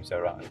she lives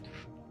around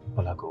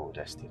Bolagold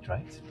Estate,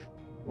 right?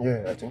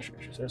 Yeah, I think she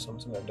said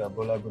something like that.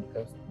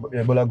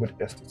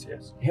 Bolagold Estate,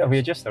 yes. Yeah,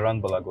 we're just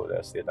around Bolagold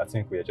Estate. I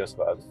think we're just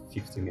about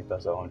 50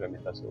 meters or 100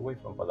 meters away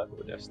from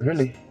Bolagold Estate.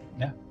 Really?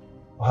 Yeah.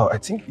 Wow, I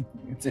think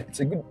it's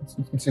a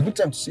good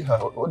time to see her.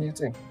 What do you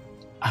think?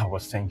 I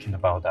was thinking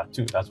about that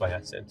too. That's why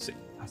I said see.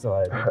 So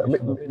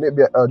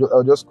maybe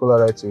I'll just call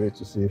her right away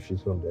to see if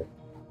she's home there.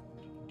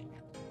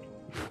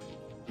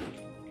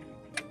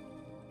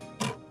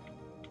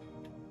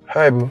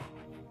 Hi, boo.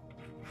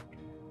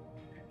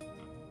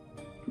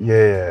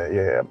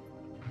 Yeah.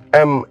 I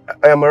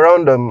am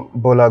around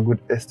Bolagold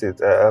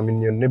Estate. I'm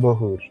in your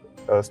neighborhood.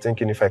 I was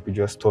thinking if I could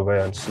just stop by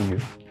and see you.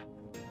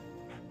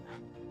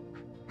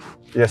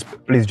 Yes,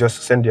 please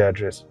just send the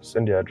address.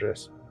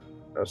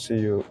 I'll see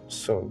you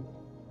soon.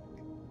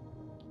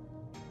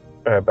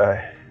 Alright,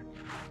 bye.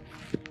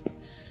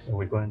 Are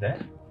we going there?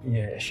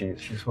 Yeah,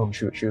 she's home.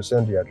 She'll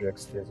send the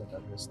address. There's an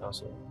address now,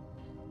 so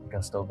you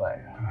can stop by.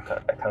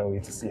 I can't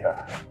wait to see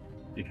her.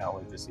 You can't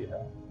wait to see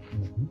her.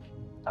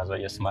 That's why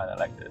you're smiling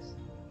like this.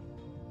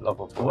 Love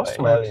of I'm not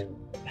smiling.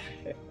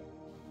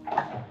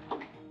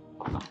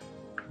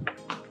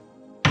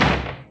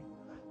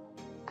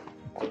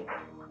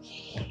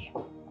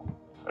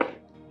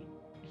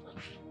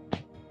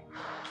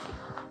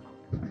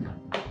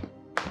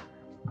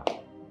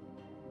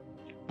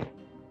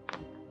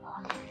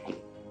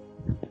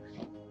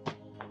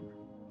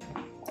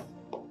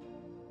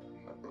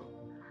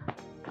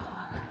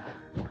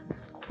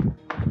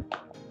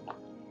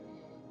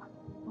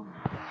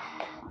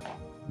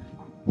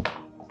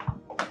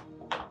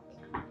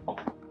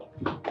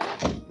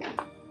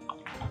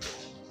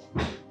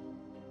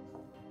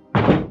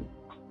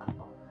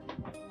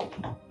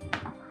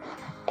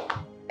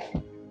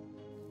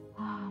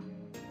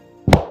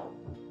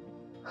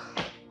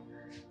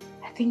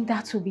 think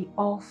that will be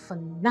all for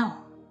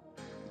now.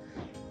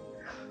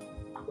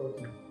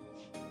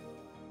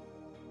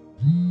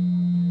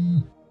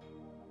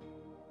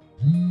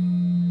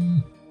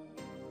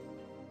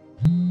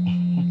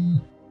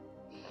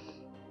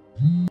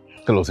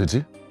 Hello,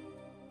 Titi.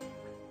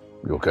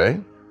 You okay?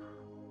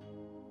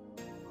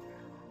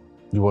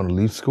 You want to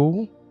leave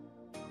school?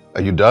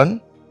 Are you done?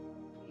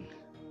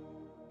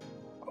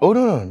 Oh,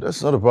 no,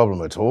 that's not a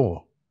problem at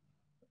all.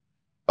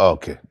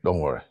 Okay, don't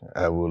worry.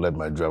 I will let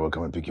my driver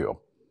come and pick you up.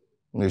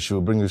 She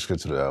will bring you straight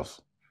to the house.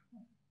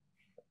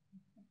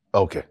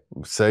 Okay,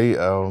 say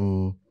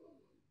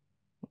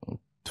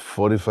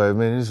 45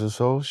 minutes or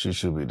so, she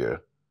should be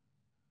there.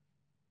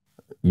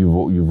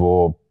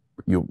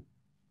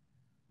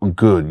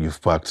 Good,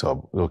 you've packed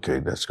up. Okay,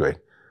 that's great.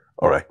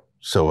 All right,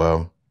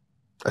 so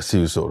I see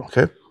you soon,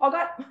 okay?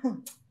 Okay,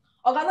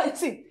 no,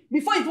 see,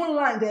 before you even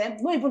land there,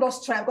 don't even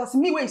just try, because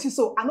me where you see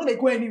so, I know they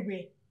go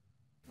anywhere.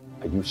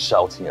 Are you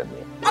shouting at me?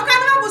 Okay,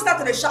 I never go start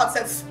to the shout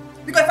sense.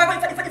 Because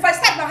if I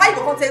start now, how you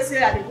go content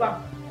here at the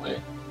ground? Wait.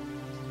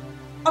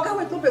 Okay,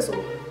 wait, don't be so.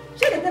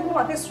 She the devil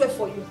want to sweat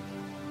for you.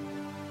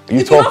 If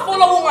you don't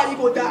follow woman, you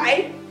go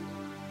die.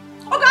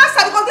 Okay,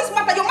 answer, because this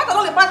matter, your matter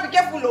don't the pass, be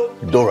careful, oh.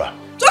 Dora.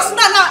 Just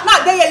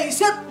now, there you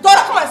say,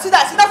 Dora, come and sit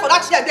down for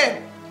that chair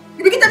then.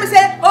 You begin to tell me,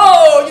 say,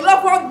 oh, you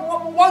love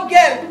one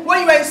girl when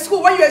you were in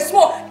school, when you were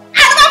small.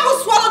 I never go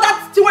swallow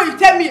that thing when you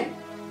tell me.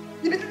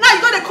 Now you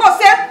know the call,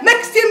 say,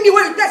 make still me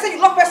when you tell, say you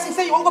love person,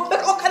 say you want to go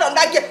make all kind of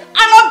that girl.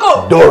 I not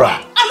go.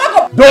 Dora. I not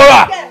go.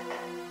 Dora! Yeah.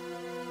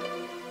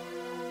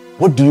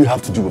 What do you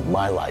have to do with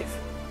my life?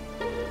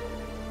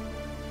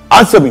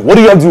 Answer me, what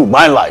do you have to do with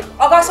my life?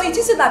 Okay, so you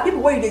think that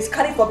people when you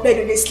carry for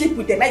bed, they sleep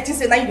with them, I think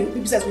say now you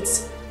do business with.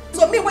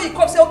 So me when you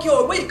come say, okay,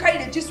 oh, when you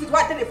carry the gist with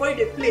what they for you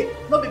they play,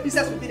 not be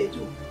business with they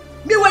do.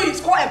 Me when you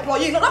call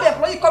employee, not be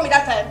employee call me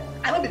that time,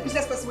 I not be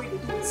business person when you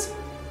do it.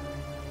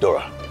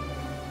 Dora,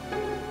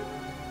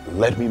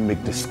 let me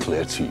make this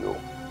clear to you.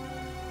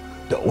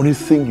 The only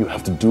thing you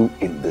have to do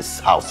in this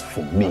house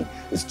for me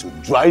is to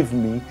drive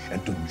me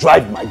and to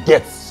drive my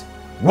guests.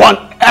 Run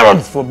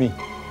errands for me.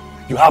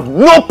 You have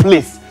no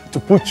place to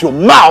put your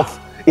mouth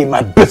in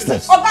my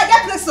business. Okay, I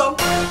get place, so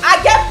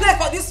I get place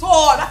for this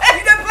one.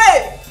 You dey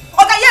play.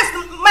 Okay, yes,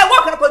 my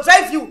work can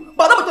drive you,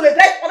 but not to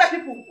drive other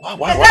people.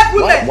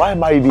 Why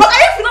am I even? Okay,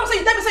 if you know, so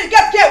you tell me, so you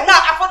get girl now.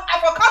 I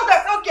for come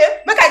there, say okay,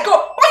 make I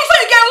go. But you say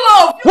you get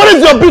love. What is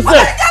your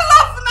business? Okay, you get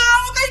love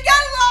now. Okay, you get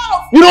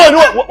love. You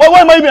know what? Why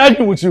am I even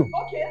arguing with you?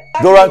 Okay.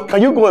 Dora,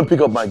 can you go and pick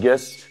up my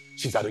guest?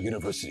 She's at the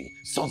university,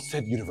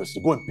 Sunset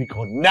University. Go and pick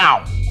her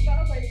now. Okay, I'm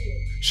not going to.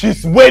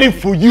 She's waiting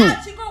for you.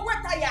 Yeah, she go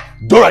wait there.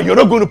 Dora, you're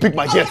not going to pick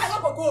my guest. Okay,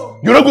 I'm not go.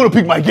 You're not going to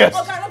pick my guest.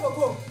 Okay, I'm not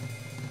go.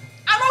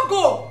 I'm not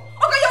go.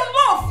 Okay, your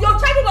love, your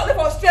child don't live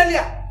in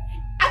Australia.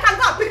 I can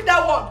go and pick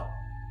that one.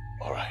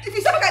 All right. If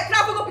you say I can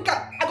travel, go pick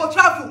her. I go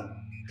travel.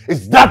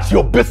 Is that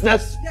your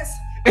business? Yes.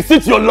 Is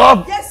it your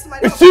love? Yes, my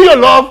love. Is she your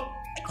love?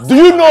 Do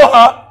you know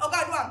her? Okay,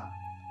 I do am.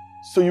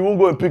 So you won't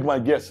go and pick my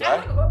guest, I'm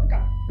right? not going to pick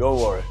her. Don't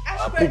worry. I'm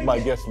not I'll going pick my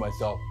to. guest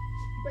myself.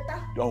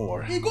 Better. Don't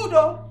worry. He good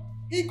though.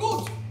 He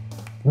good.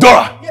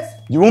 Dora! Yes.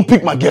 You won't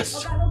pick my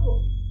guest. Okay, I don't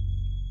go.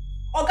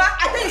 Okay,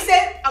 I tell you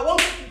say I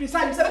won't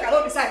decide. You say like I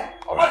don't decide.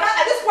 All right. Okay,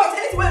 at this point,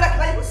 anything where like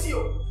I will see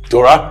you.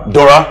 Dora!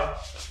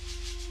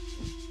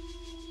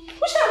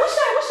 Which I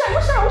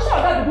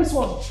got this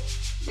one.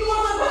 You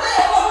want to put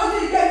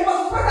that you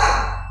must put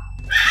that.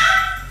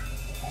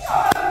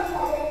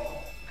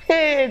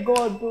 Hey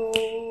God,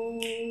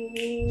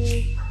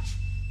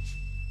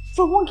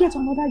 from one game to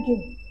another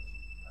game.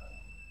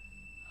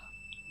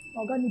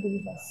 Oh God, need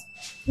deliverance.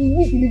 You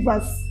need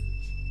deliverance.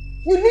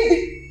 You need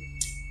it.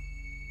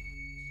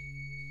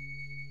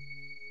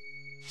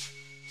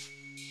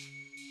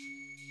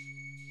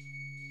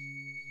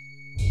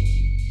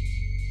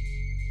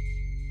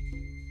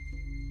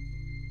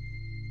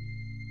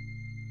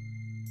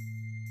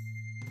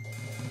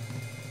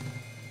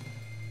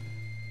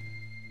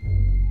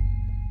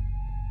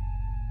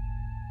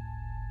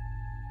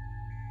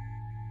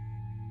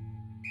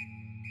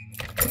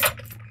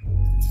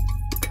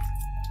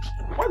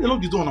 Why they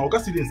lock the door now? I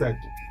can't see the inside.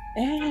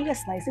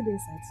 Yes, now you see the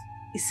inside.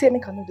 He say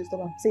make I know this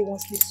door. Say he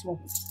wants sleep small.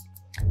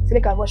 Say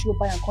make I rush go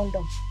buy a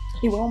condom.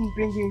 He won't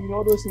bring you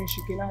all those things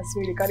she can and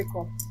say they carry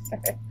come.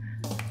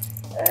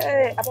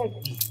 Hey, I beg.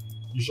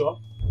 You sure?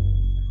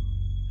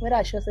 Whether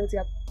I sure say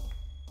what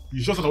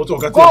You sure what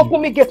you go put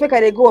me gate, make I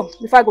dey go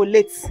before I go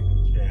late.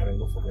 Yeah, I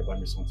don't forget buy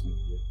me something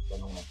here. But I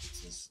don't want to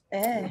put this.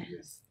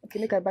 Yes. Okay,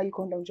 make I buy you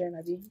condom join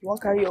Abi. You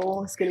won't carry your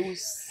own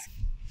skeletons.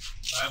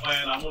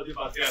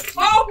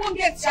 Oh, put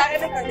gate, share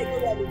make I dey go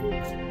where I dey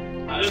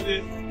go.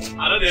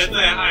 I don't enter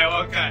your eye,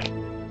 what kind?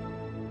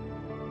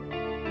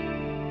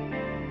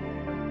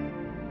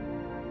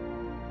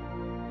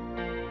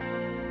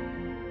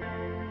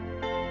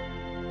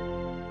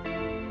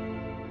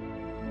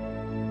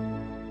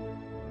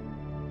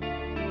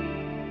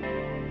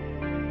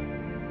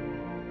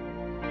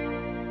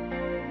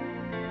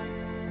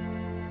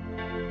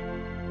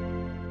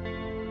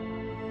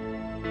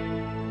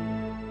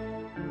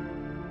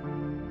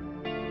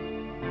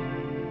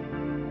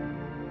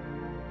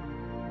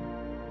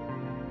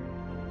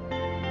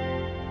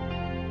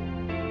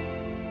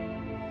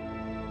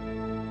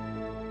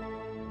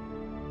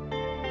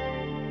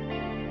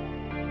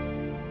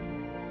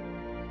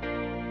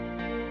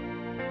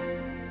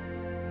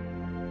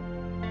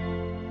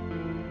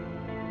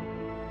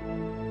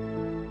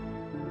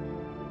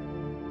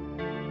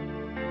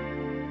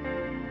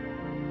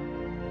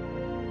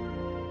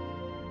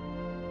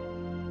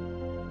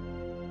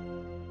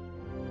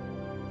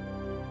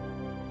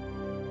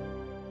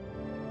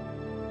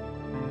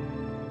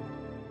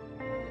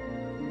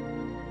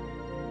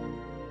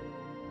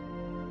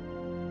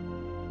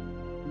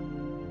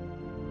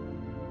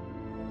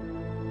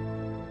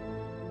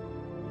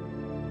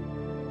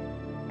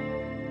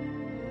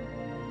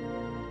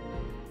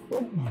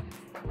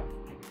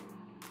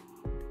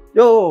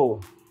 Yo!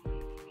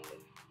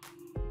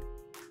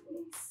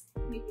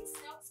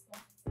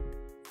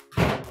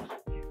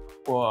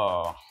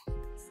 Wow.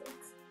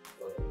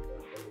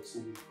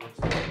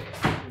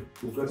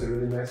 You've got a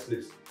really nice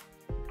place.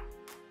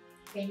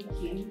 Thank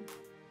you.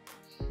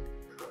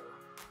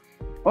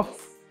 Oh,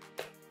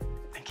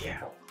 thank you.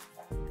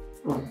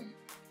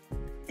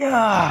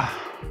 Yeah.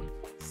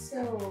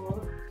 So,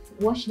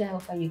 what should I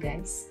offer you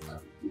guys?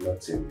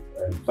 Nothing.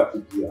 In fact,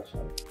 we are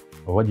fine.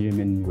 What do you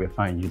mean we're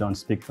fine? You don't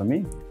speak for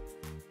me?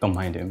 Don't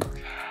mind him.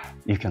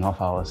 You can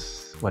offer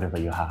us whatever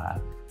you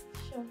have.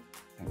 Sure.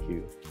 Thank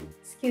you.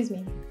 Excuse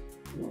me.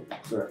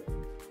 Sorry.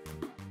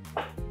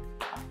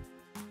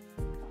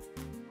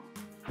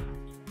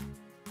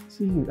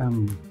 See,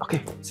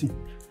 okay, see,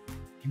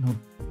 you know,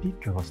 big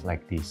girls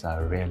like this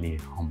are rarely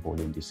humble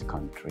in this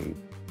country,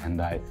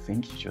 and I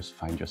think you just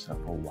find yourself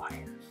a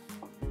wife.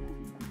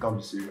 You can't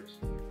be serious.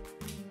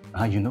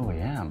 You know I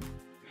am.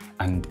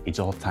 And it's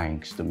all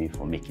thanks to me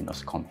for making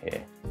us come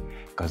here.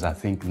 Because I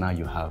think now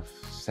you have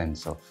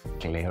sense of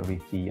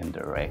clarity and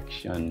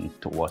direction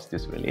towards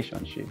this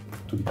relationship.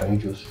 Can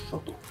you just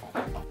shut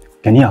up?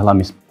 Can you allow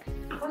me?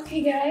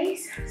 Okay,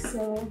 guys.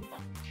 So,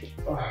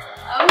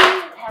 I'll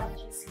have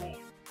this here.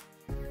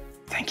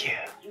 Thank you.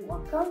 You're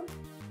welcome.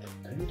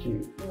 Thank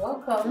you. You're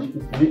welcome.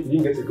 You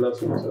didn't get a glass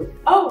for yourself?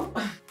 Oh!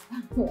 I'm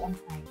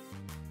fine.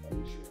 Are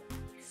you sure?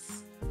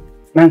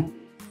 Man.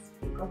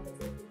 Be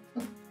comfortable.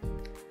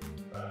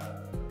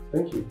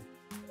 Thank you.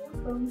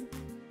 You're welcome.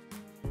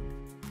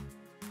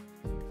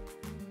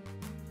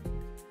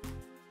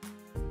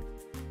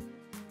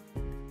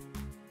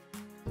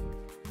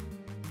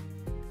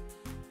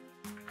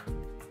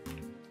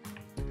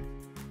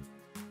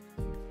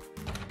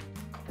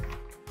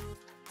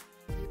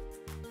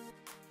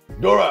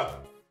 Dora!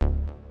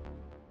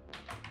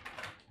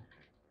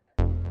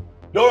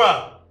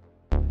 Dora!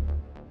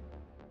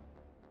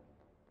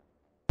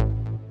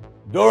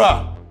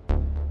 Dora!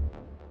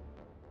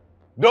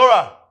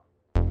 Dora!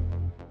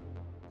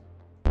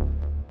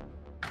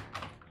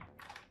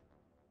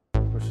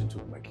 Person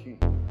took my key.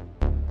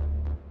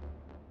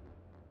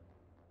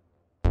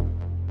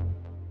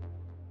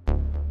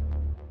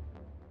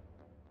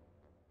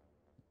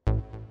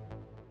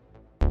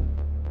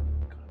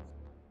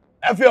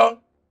 Effion!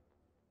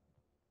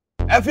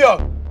 Effion!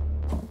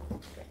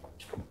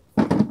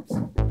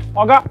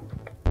 Oga!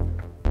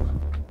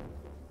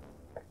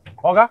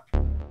 Oga?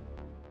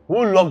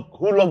 Who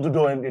locked the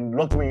door and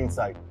locked me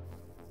inside?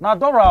 Na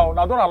Dora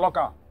lock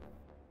her.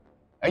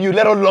 And you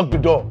let her lock the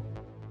door?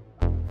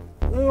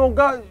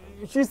 Oga,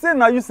 she said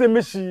now you say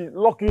me she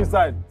lock you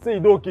inside. Say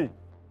you okay.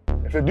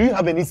 Effion, do you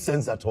have any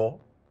sense at all?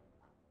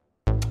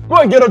 Go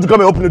and get her to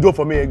come and open the door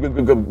for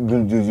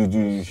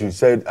me. She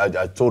said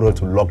I told her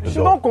to lock the door. She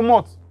don't come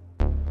out.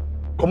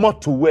 Come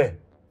out to where?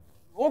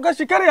 Oga,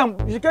 she carry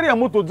a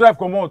motor drive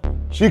come out.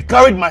 She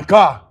carried my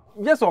car.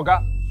 Yes,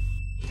 Oga.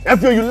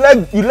 Effion,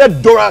 you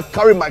let Dora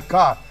carry my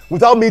car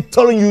without me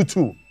telling you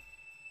to.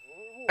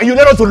 And you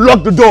let her to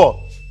lock the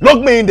door.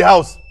 Lock me in the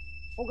house.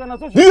 Oga, na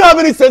so she... Do you have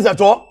any sense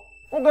at all?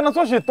 Oga, na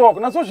so she talk.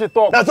 That's what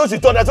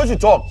she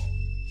talk.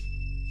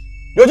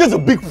 You're just a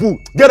big fool.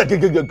 Get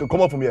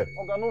come out from here.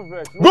 Oga, no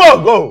vex.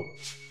 Go!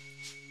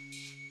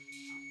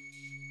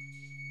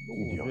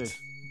 Idiot.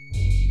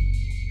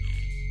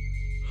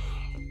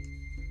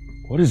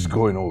 What is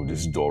going on with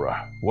this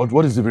Dora?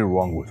 What is even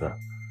wrong with her?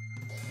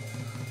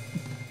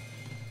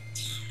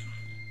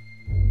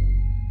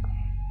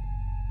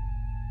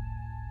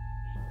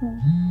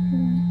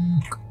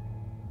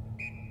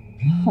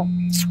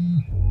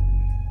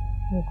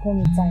 You call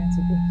me tired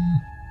today.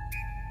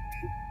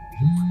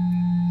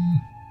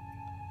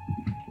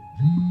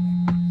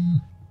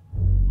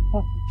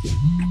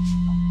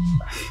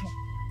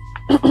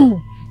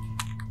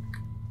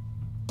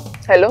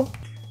 Hello?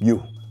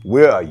 You,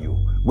 where are you?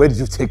 Where did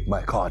you take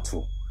my car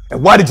to?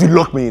 And why did you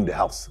lock me in the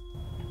house?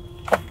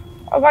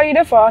 Are you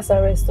there for house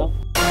arrest?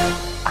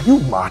 Are you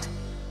mad?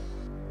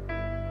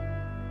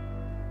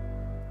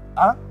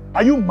 Huh?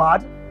 Are you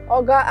mad?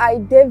 Oga, I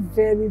did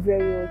very,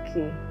 very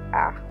okay.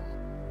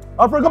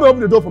 Alfred, come and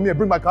open the door for me and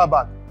bring my car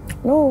back.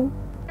 No.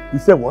 You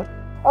said what?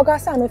 Oga,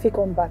 say I know if you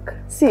come back.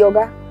 See,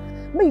 Oga,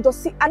 make you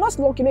just see. I not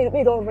smoke you, make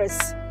you don't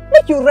rest.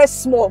 Make you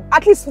rest small.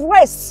 At least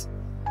rest.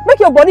 Make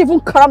your body even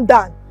calm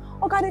down.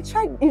 Oga, they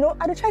try,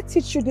 I try to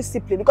teach you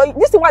discipline because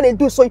this is what they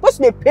do. So you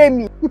supposed to pay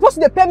me. You supposed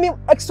to pay me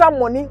extra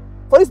money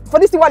for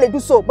this thing what they do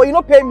so, but you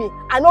don't pay me.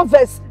 I know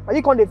vest, but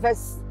you can't the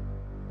vest.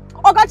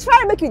 Oga,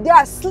 try to make you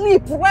there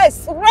sleep,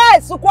 rest.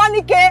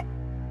 Ukwanike.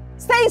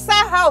 Stay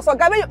inside house,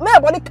 Oga. Make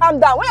your body calm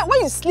down.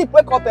 When you sleep,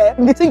 wake up,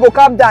 the thing go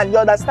calm down. You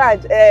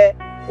understand? It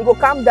go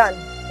calm down.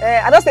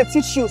 I just say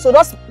teach you, so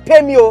just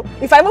pay me. Oh.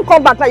 If I even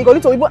come back now, you go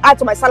need to even add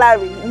to my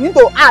salary. You need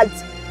to add.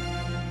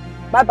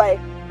 Bye bye.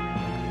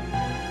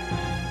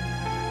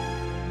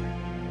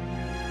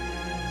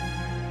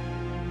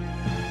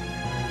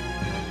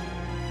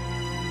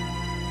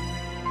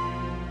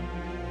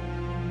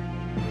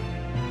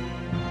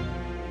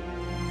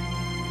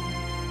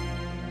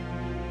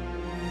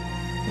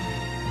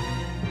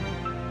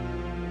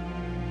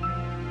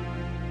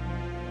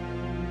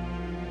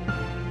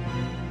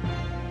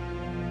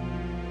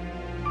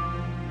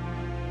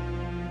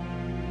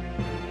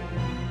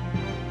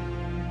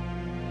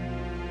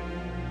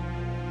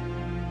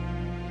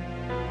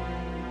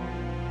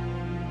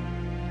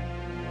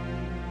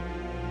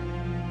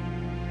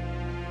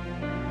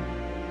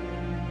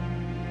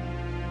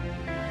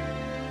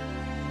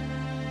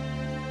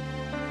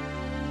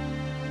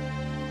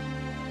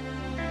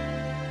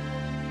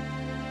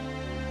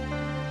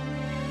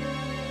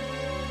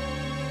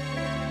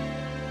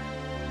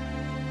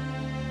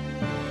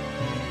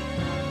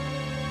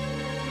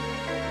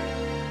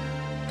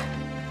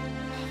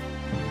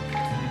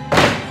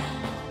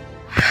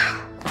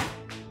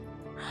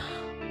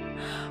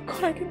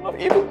 God, I cannot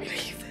even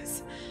believe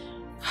this.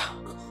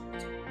 Oh,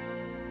 God.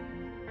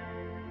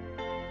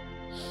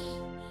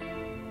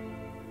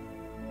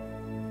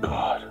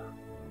 God,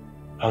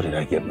 how did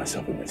I get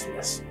myself in this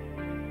mess?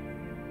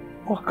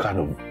 What kind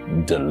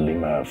of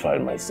dilemma I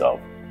find myself?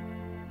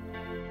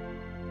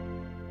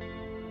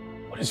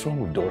 What is wrong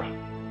with Dora?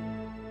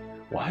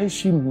 Why is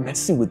she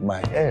messing with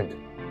my head?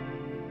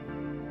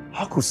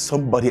 How could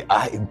somebody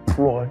I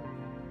employ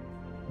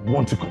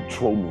want to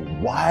control me?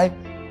 Why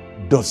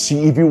does she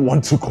even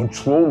want to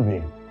control me?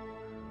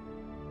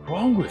 What's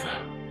wrong with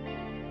her?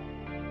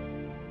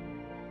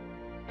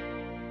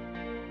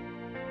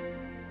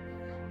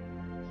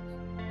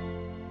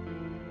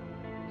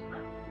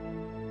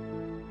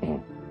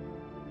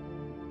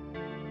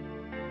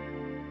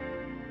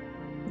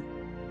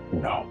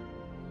 No.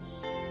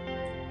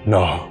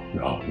 No,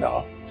 no,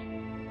 no.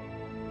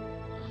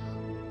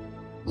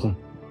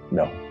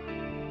 No.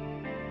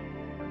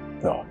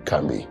 No,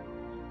 can't be.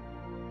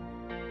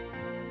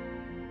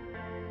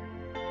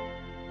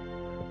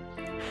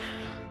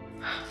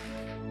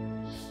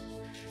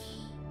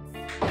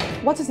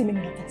 What is the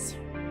meaning of this?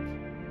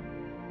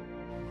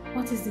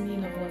 What is the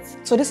meaning of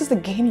what? So this is the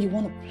game you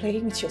want to play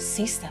with your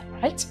sister,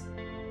 right?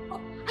 Are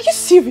you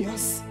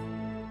serious?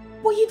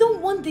 But you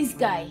don't want this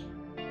guy.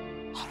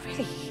 Oh,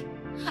 really?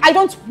 I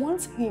don't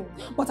want him,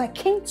 but I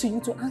came to you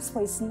to ask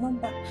for his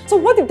number. So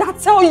what did that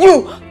tell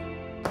you?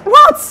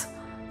 What?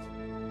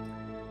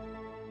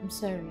 I'm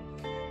sorry.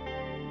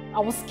 I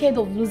was scared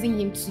of losing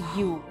him to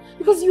you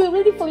because you were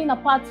already falling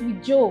apart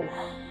with Joe.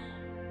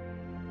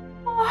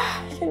 Oh,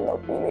 I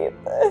cannot believe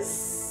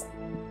this.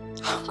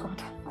 Oh,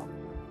 God.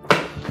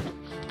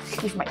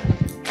 Leave my...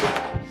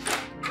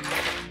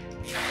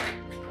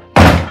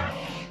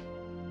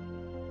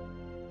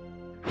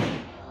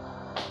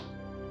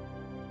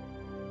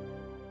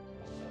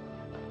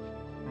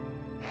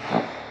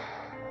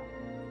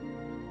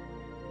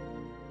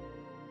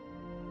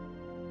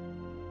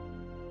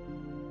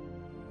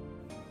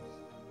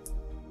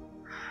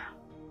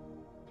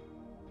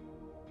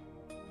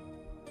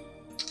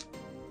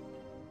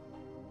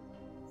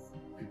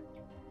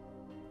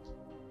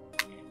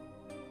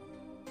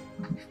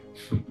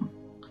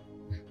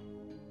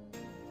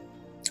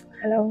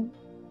 Hello.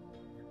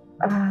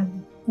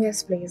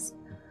 Yes, please.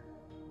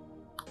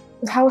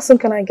 How soon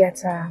can I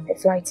get a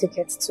flight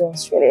ticket to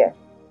Australia?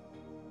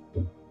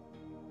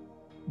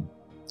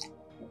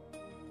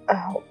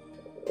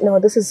 No,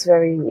 this is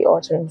very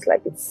urgent.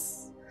 Like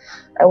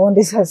I want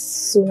this as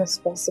soon as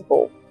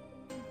possible.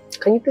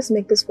 Can you please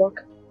make this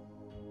work?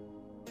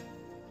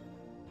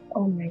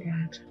 Oh my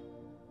God.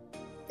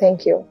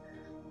 Thank you.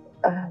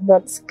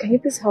 But can you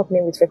please help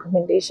me with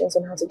recommendations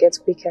on how to get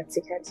quicker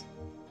tickets?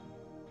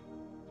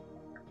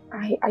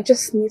 I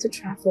just need to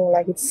travel,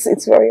 like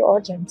it's very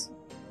urgent.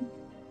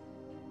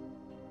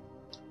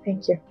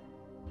 Thank you.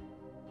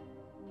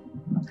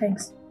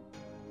 Thanks.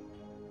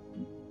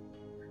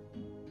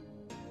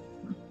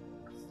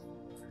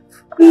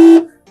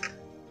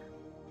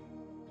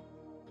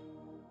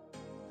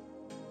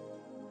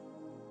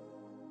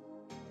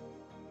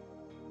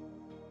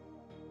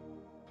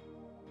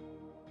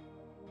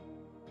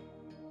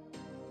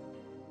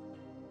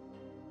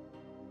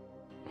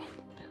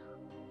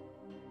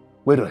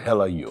 Where the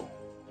hell are you?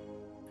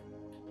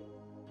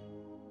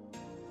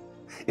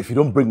 If you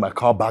don't bring my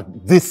car back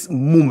this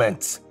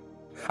moment,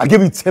 I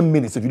give you 10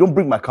 minutes. If you don't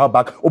bring my car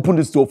back, open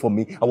this door for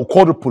me. I will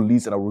call the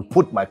police and I will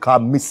report my car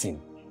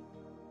missing.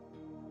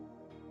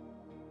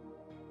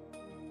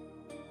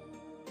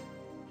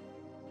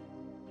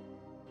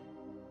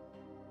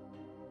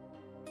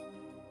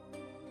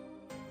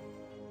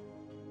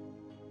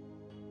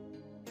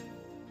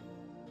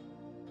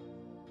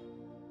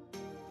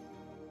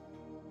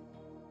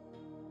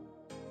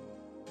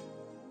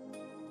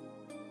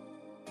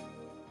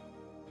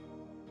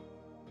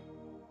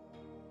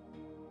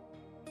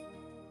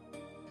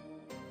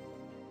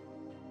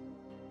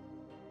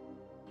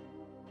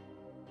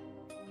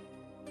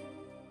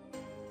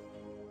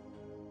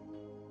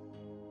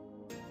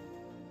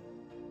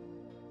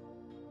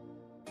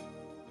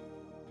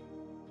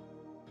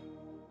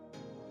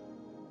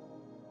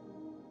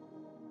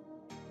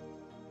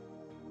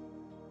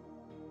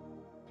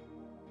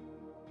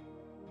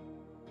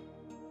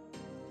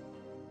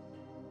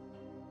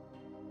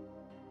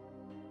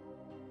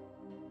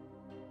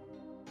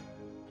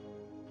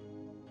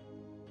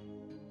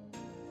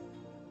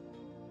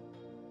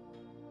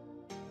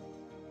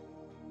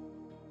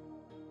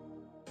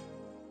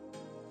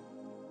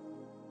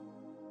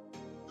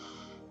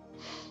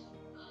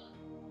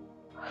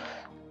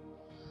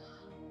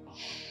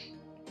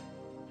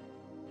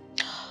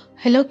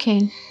 Hello,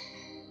 Ken.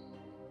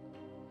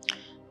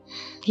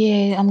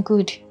 Yeah, I'm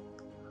good.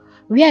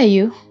 Where are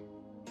you?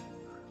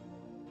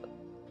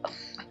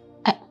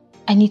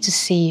 I need to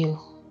see you.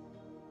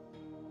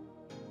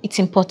 It's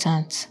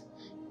important.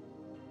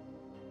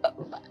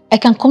 I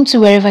can come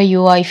to wherever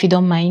you are if you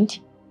don't mind.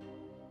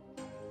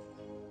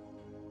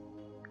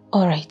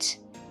 All right.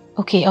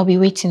 Okay, I'll be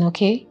waiting,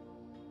 okay?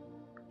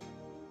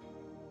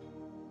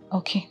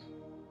 Okay.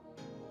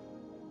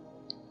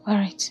 All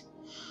right.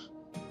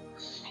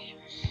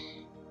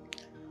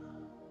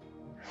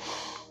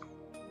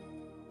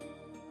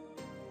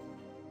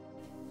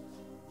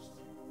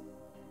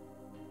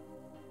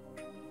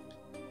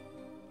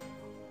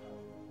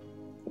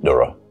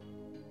 Dora.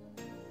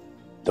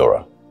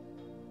 Dora.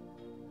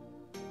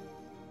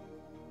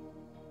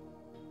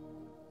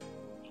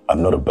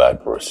 I'm not a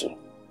bad person.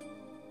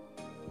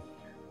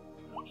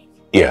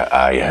 Yeah,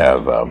 I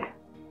have a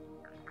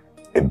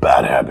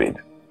bad habit,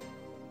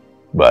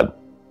 but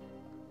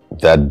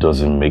that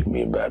doesn't make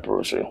me a bad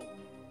person.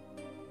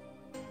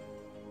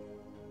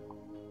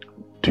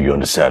 Do you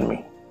understand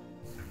me?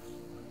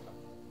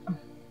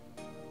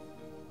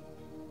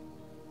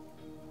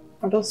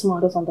 I don't small,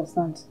 I don't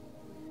understand.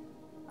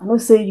 I don't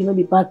say you know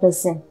be bad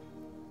person.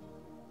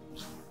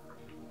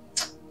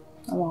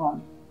 Come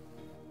on.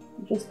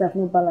 You just have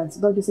no balance.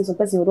 You don't just say some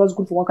person will just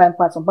good for one kind of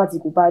part, some parts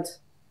you go bad.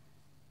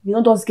 You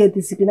don't just get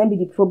discipline, that be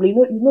the problem.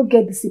 You don't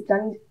get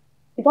discipline.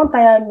 You don't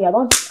tire me. I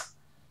don't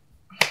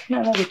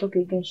talk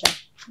again, Sha.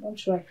 Don't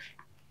try.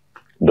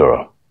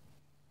 Dora,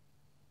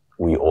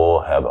 we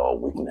all have our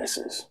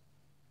weaknesses.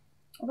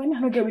 I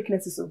don't get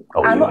weaknesses. So.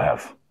 Oh, you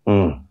have.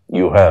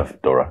 You have,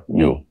 Dora.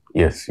 You.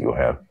 Yes, you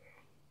have.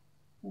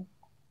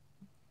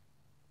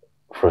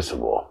 First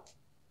of all,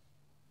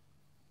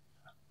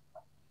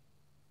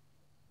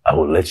 I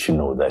will let you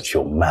know that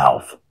your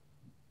mouth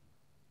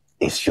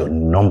is your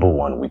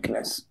 #1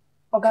 weakness.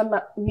 Okay,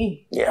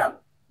 me? Yeah.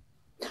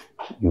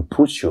 You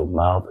put your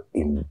mouth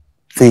in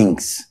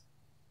things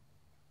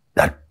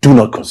that do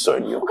not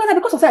concern you. Okay,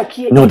 because I say I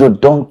care. No,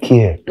 don't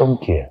care.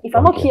 Don't care. If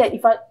I'm not care,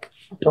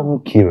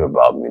 Don't care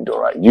about me,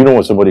 Dora. You know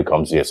when somebody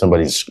comes here,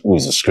 somebody who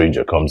is a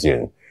stranger comes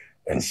in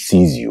and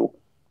sees you,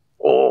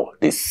 or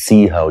they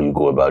see how you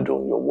go about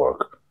doing your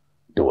work,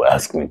 they will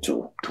ask me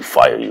to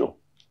fire you.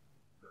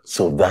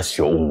 So that's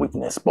your own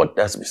weakness, but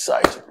that's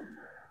beside.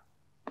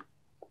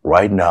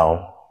 Right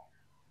now,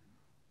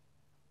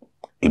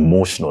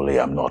 emotionally,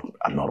 I'm not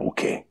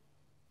okay.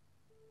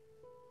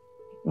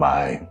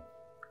 My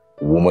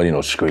woman in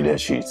Australia,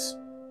 she's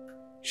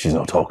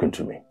not talking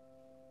to me.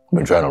 I've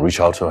been trying to reach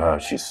out to her.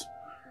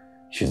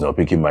 She's not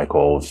picking my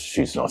calls.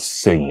 She's not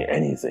saying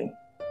anything.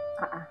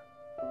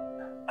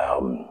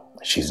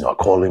 She's not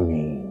calling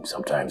me.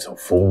 Sometimes her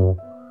phone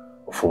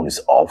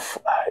is off.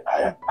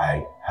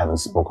 I haven't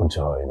spoken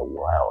to her in a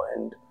while,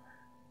 and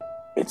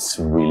it's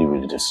really,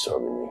 really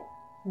disturbing me.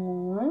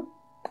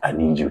 I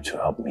need you to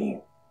help me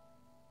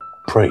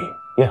pray.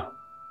 Yeah.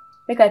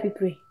 Make I be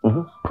pray.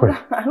 Pray.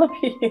 I not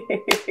be.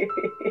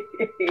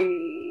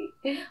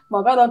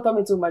 My God don't tell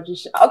me to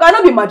magician. Okay, I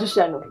not be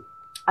magician. No.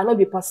 I not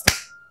be pastor.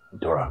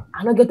 Dora.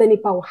 I not get any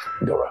power.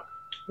 Dora.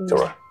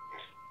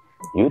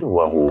 You're the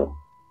one who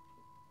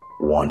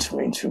wants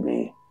me to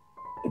be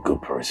a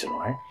good person,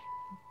 right?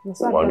 You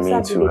want me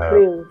to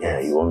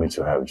have, you want me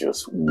to have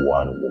just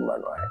one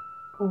woman, right?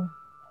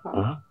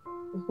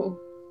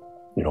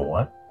 You know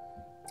what?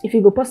 If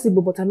it go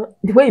possible, but I not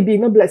the way it be,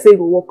 not be like say it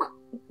will work.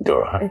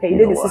 Dora, you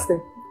know the system.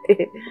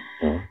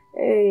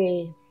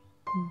 Hey.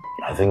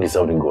 I think there's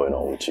something going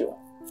on with you.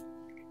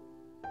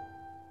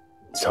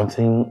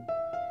 Something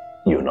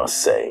you're not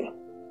saying.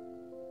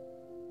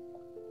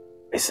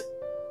 It's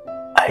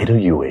either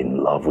you're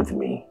in love with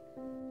me,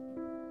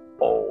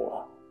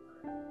 or...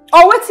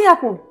 Oh, what's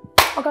happen?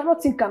 I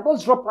cannot think.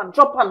 Just drop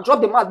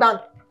the man down.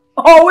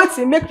 Oh, wait,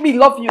 make me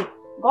love you.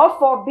 God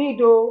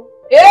forbid, oh.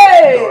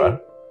 Hey!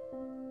 Dora?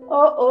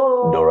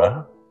 Oh.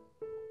 Dora?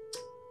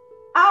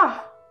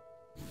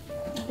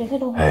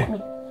 Hey.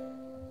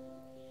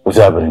 What's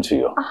happening to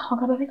you?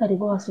 Okay, I think I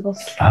go house because...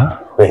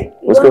 Wait,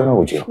 what's going on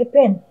with you? The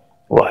pen.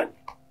 What?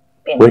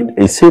 Wait,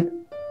 is it...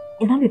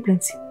 It don't be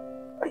plenty.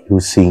 Are you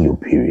seeing your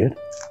period?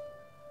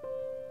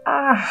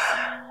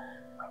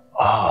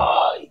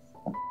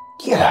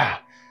 Yeah.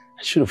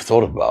 I should have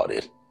thought about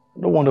it.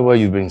 No wonder why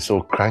you've been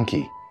so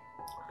cranky.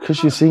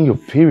 Because you're seeing your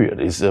period.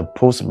 It's a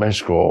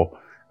post-menstrual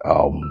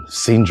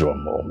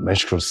syndrome, or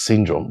menstrual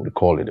syndrome, we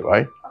call it,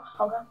 right?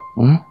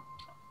 Okay.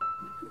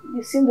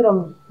 The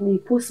syndrome, the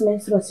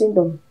post-menstrual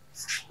syndrome,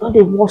 not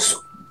the worst.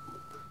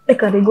 They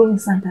go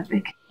inside that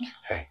bag.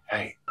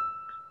 Hey.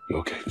 You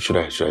okay? Should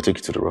I take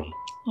you to the room?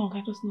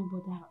 Okay, just no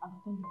bother.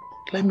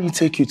 Let me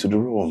take you to the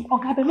room.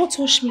 Okay, but not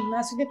touch me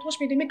now. So they touch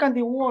me, they make it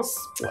the worse.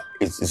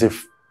 Is it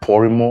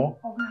pouring more?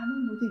 Okay, I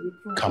don't know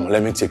the Come on,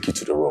 let me take you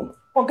to the room.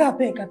 Okay, I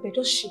beg,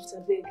 just shift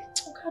a beg.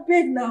 Okay, I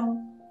beg now.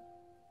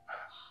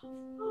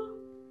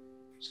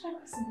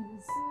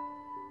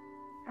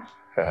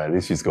 At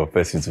least she's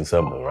confessing to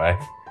something, right?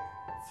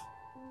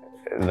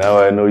 Now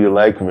I know you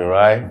like me,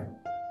 right?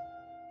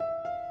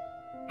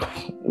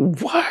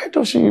 Why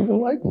does she even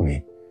like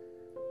me?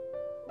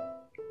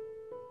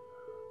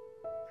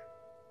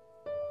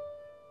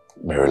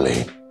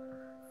 Marilyn.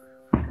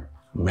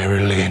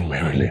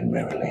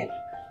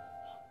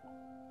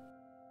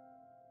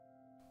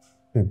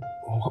 Babe,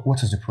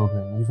 what is the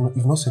problem?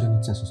 You've not said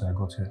anything since I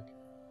got here.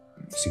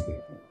 See,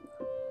 babe,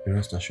 be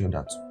rest assured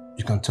that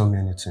you can tell me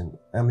anything.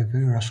 I'm a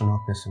very rational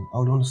person. I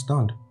would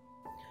understand.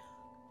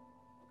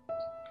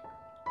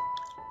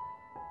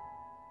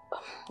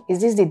 Is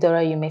this the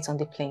Dora you met on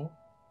the plane?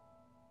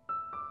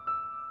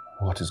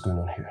 What is going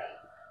on here?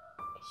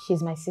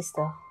 She's my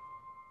sister.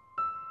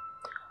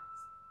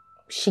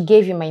 She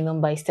gave you my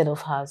number instead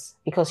of hers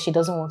because she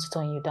doesn't want to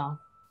turn you down.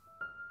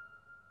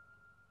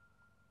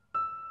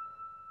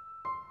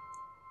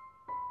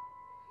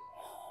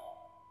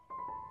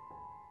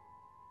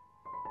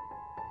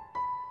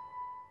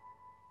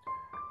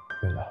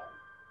 Bella.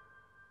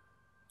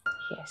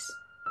 Yes.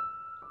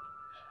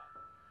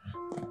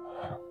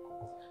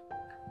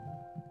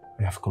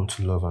 I have come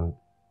to love and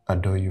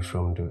adore you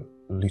from the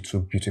little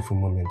beautiful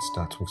moments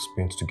that we've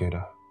spent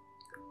together.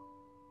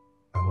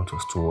 I want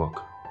us to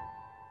work.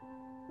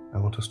 I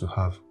want us to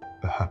have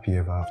a happy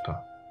ever after.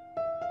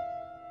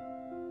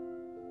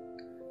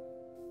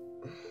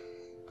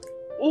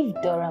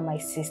 If Dora, my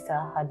sister,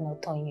 had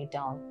not turned you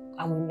down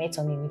and we met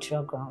on a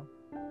neutral ground,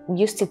 would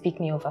you still pick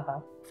me over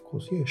her? Of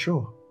course, yeah,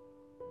 sure.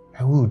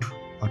 I would.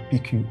 I'd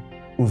pick you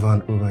over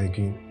and over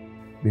again.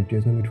 Babe,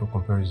 there's no need for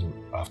comparison.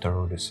 After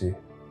all, they say,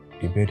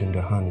 the bird in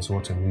the hand is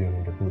worth a million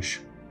in the bush.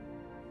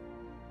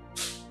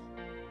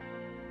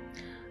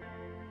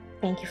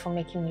 Thank you for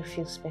making me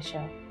feel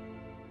special.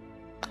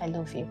 I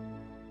love you.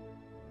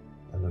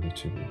 I love you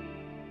too, babe.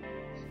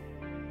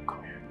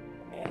 Come here.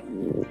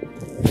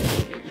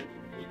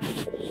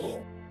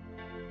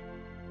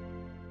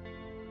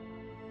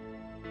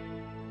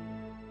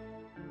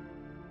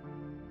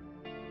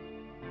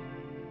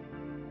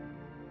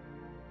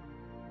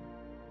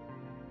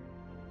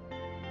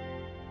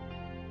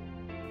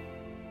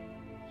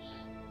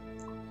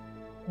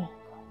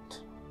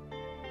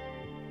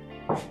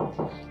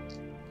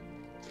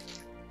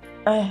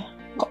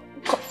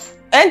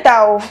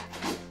 Enter.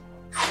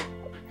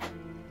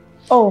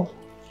 Oh.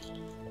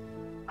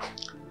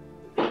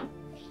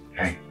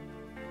 Hey.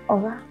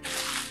 Oga.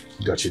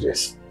 Got you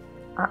this.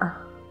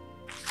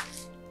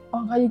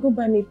 Oga, you go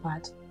buy me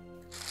pad.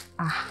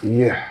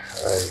 Yeah,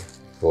 I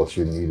thought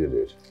you needed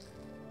it.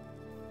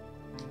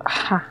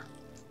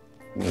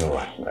 You know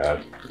what?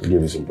 I'll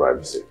give you some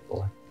privacy.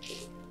 All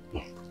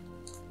right.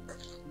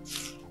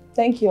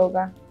 Thank you,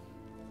 Oga.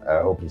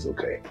 I hope it's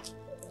okay.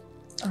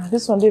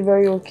 This one did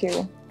very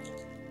okay.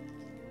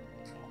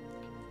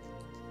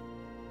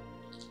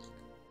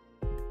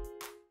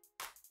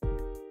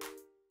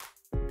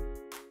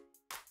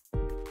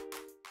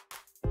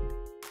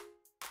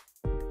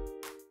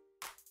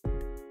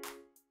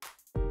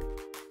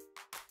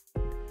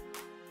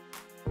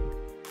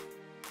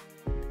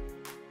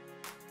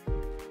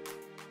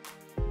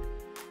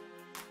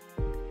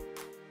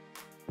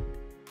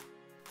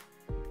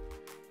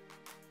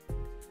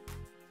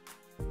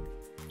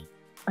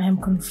 I am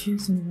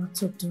confused on what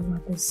to do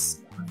at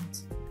this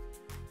point.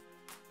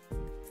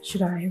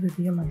 Should I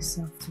reveal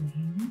myself to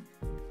him?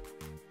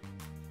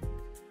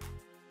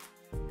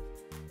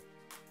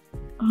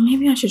 Or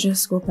maybe I should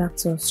just go back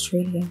to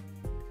Australia,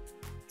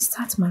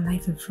 start my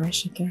life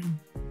afresh again.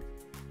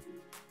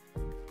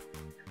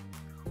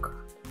 Oh God.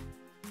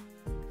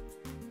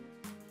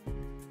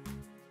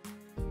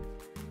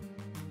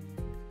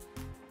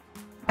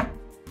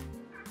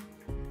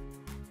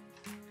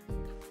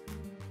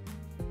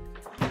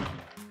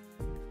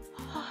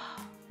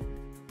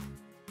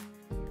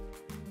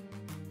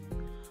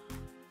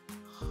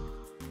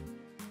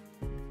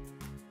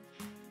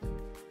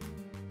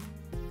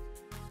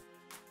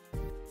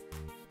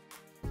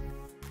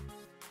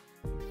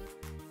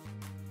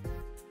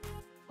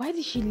 Why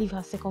did she leave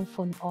her second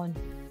phone on?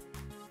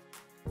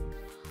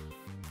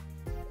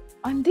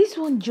 And this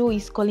one Joe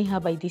is calling her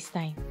by this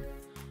time.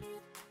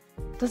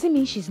 Does it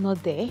mean she's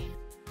not there?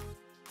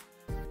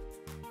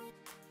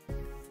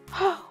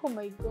 Oh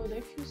my God, I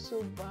feel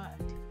so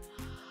bad.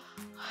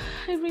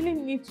 I really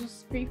need to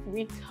speak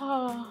with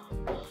her.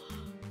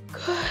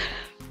 God.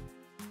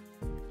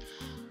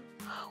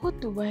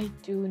 What do I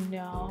do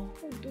now?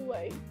 What do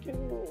I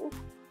do?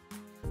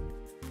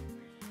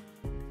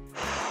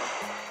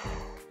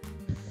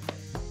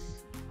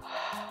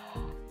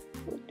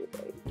 What do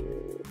I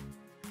do?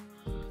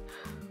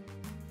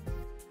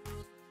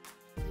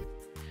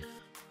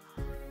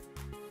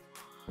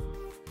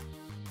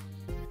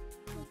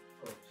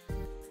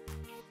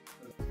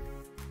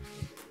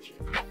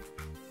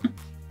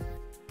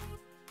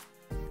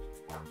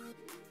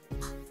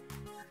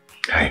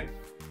 Hey.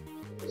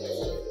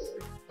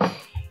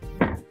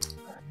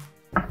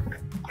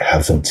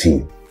 Have some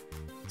tea.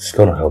 It's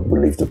gonna help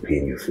relieve the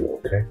pain you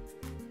feel, okay?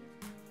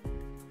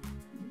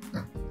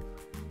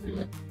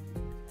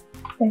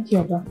 Thank you,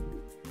 Oga.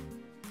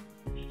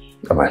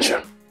 Come on,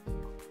 Sean.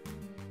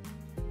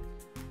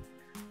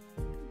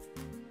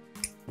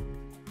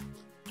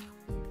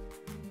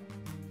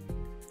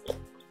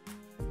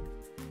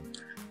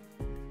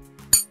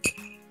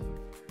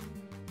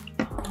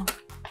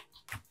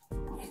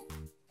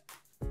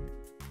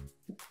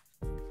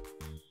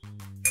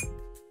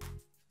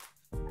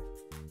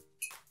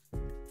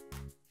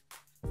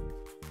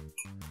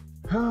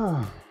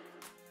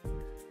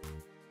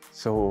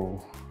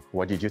 So,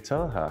 what did you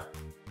tell her?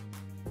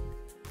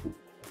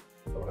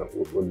 What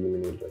do you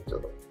mean you didn't tell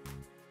her?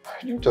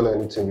 I didn't tell her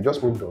anything. We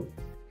just moved on.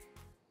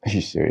 Are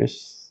you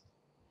serious?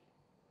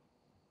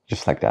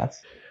 Just like that?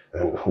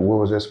 And what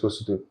was I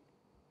supposed to do?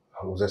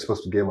 Was I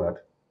supposed to get mad?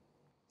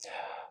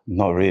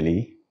 Not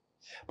really.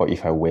 But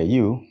if I were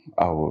you,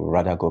 I would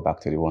rather go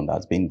back to the one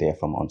that's been there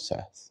from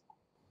onset.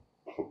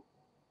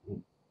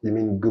 You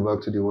mean go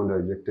back to the one that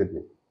rejected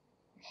me?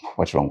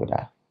 What's wrong with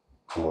that?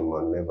 Come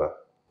on, man, never.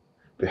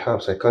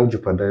 Perhaps I can't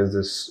jeopardize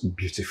this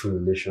beautiful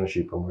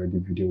relationship I'm already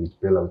building with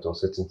Bella with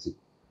uncertainty.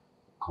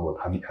 Come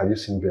on, have you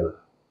seen Bella?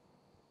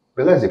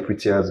 Bella is a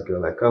pretty ass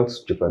girl. I can't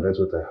jeopardize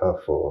what I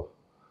have for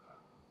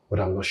what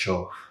I'm not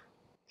sure of.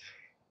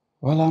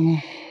 Well,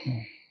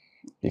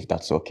 if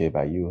that's okay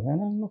by you,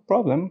 then no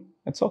problem.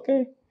 It's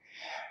okay.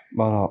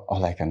 But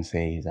all I can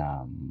say is,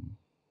 I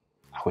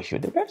wish you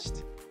the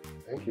best.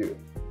 Thank you.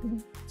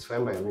 It's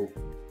fine by me.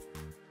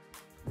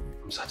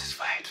 I'm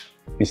satisfied.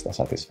 Mr.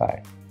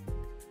 Satisfied.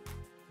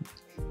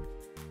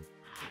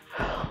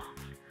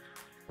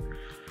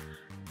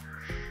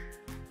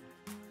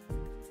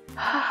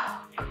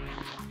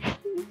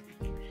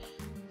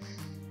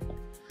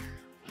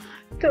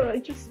 Dora,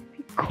 just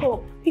pick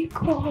up, pick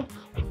up.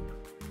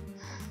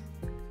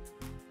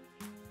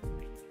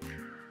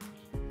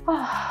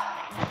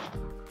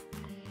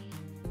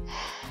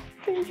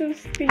 Can you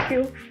just pick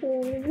your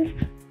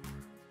phone?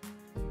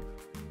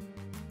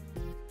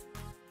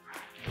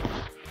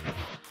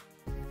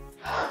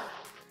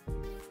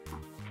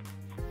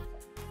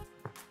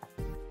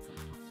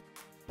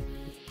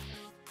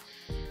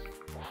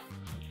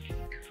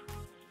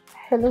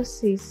 Hello,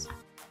 sis.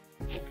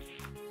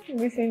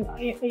 Listen,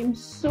 I am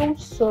so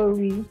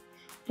sorry,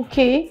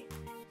 okay?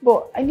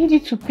 But I need you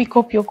to pick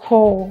up your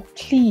call,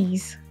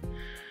 please.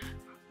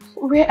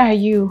 Where are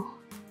you?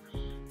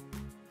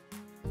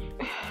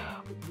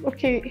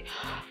 Okay.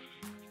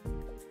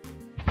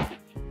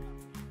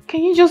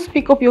 Can you just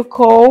pick up your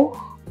call?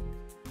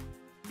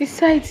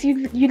 Besides,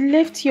 you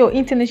left your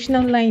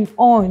international line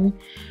on.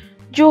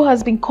 Joe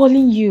has been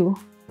calling you.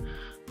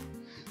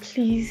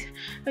 Please,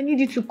 I need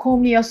you to call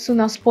me as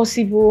soon as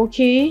possible,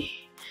 okay?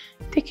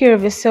 Take care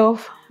of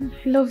yourself. I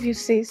love you,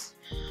 sis.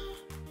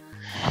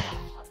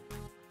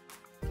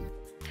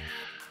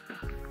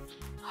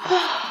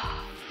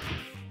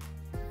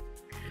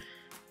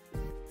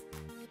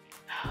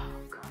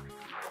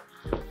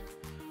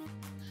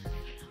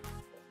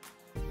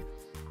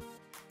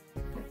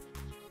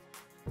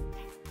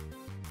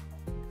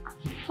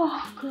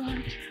 Oh,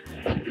 God.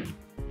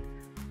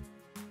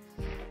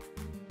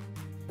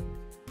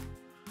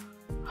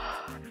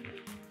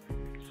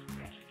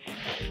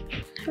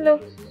 Hello.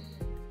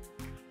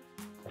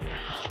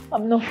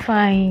 I'm not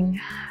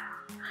fine.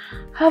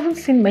 I haven't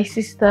seen my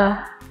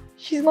sister.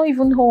 She's not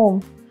even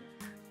home.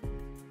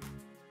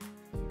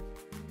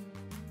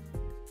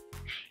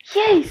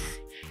 Yes,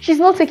 she's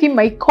not taking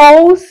my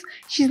calls.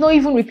 She's not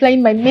even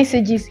replying my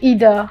messages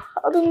either.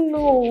 I don't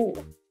know.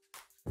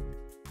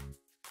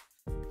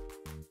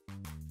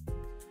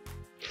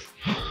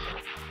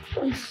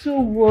 I'm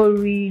so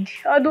worried.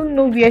 I don't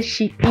know where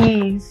she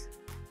is.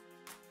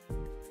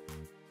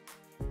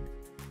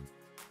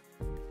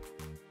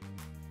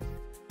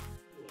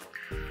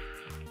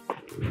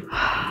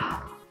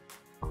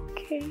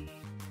 Okay.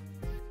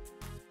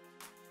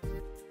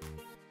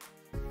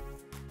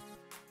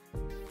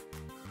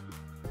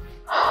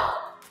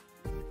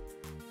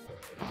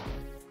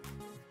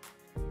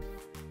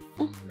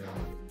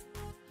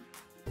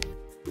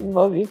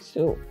 Love you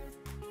too.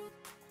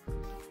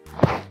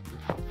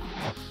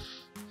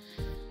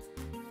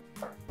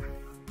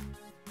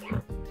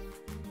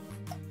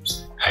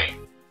 Hey.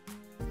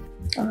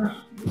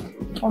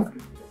 Okay.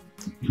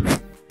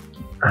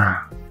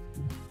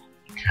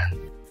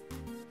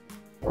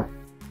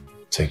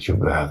 Take your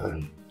bath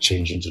and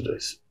change into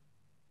this.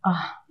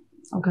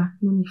 Okay,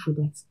 no need for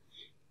that.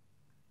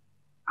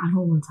 I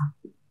don't want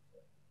her.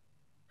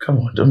 Come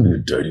on, don't be a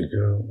dirty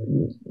girl.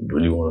 You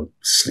really want to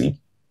sleep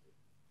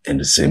in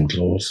the same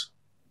clothes?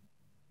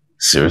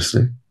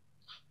 Seriously?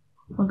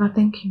 Okay,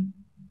 thank you.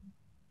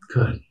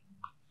 Good.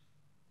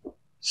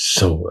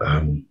 So,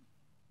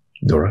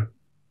 Dora?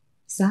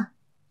 Sir?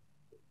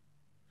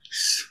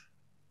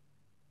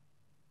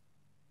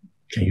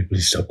 Can you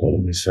please stop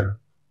calling me sir?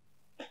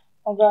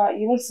 Okay,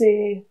 you don't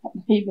say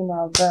even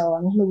my girl.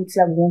 I don't know what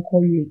I won't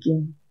call you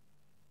again.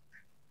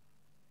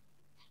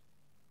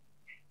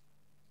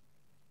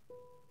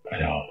 I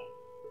know.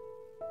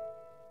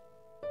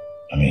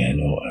 I mean, I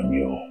know I'm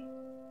your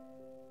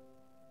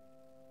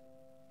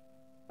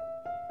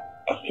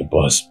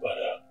boss, but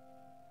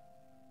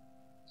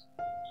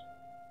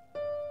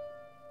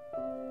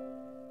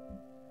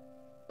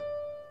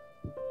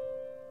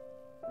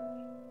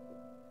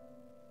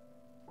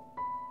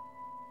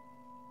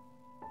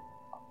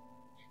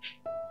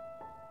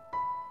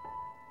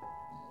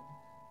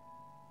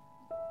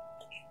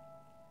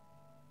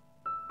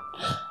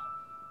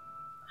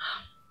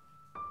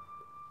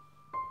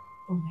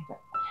oh my God.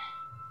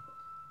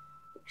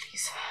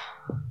 Please.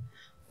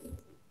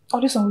 All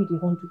this one they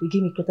want to, they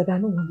give me clothes. I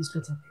don't want this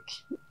clothes, I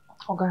beg.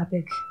 Okay, I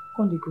beg.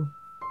 Come they go.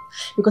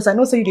 Because I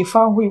know say you they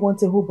found who you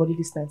want a whole body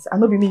this night. I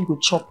know be me you go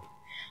chop.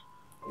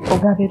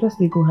 Okay, I beg, just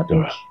they go, I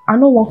beg. I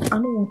don't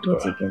want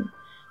clothes again.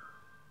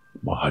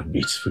 My heart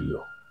beats for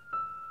you.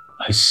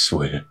 I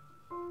swear,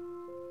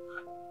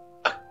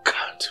 I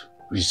can't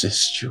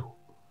resist you.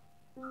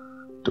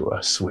 Though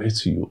I swear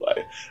to you,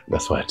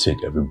 that's why I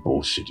take every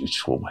bullshit you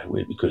throw my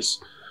way,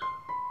 because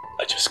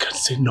I just can't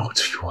say no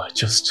to you.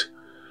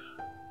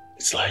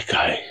 It's like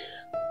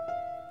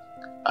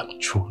I'm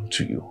drawn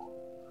to you.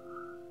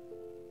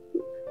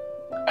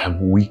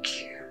 I'm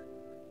weak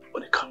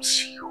when it comes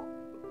to you.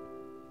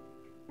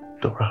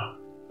 Dora,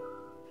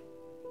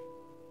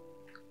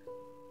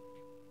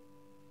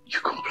 you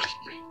complete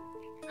me.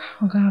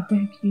 Okay, I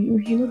beg you.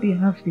 You know they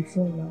have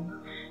before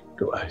now.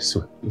 No, I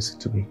swear, listen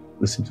to me.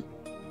 Listen to me.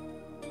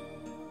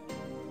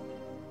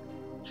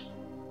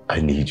 I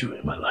need you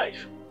in my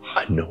life.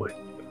 I know it.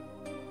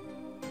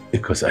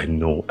 Because I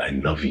know I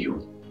love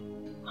you.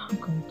 Oh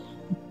God.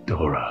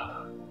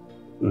 Dora,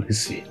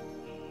 listen.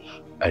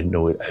 I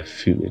know it, I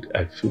feel it.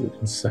 I feel it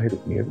inside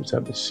of me every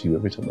time I see you,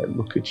 every time I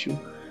look at you.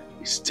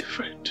 It's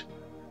different.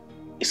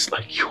 It's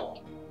like you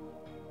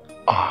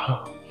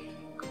are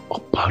a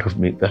part of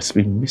me that's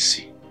been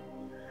missing.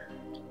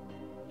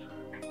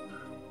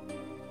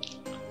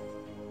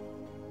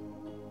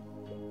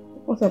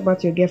 What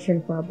about your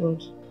girlfriend for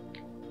abroad?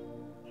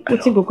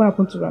 What thing go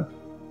happen to her?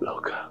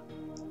 Look,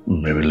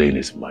 Mary Lane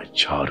is my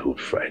childhood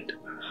friend.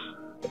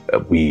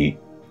 We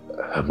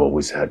have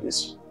always had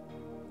this,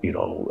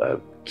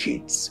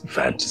 kids'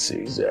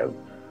 fantasies.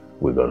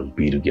 We're going to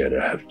be together,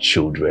 have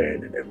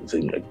children and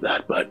everything like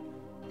that. But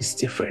it's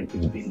different.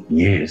 It's been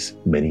years,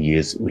 many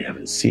years, we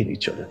haven't seen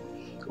each other.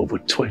 Over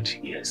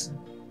 20 years.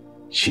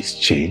 She's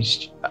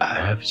changed. I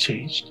have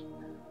changed.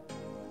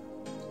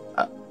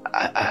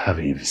 I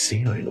haven't even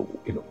seen her in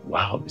a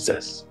while.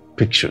 Besides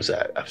pictures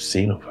I've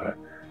seen of her.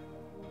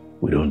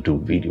 We don't do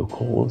video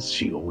calls.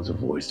 She always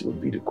avoids doing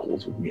video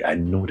calls with me. I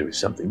know there is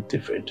something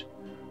different.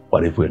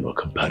 What if we're not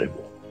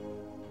compatible?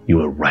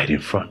 You are right in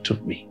front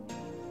of me.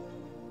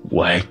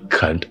 Why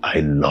can't I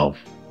love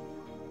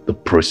the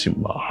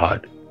person my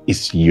heart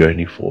is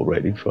yearning for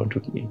right in front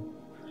of me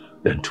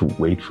than to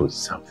wait for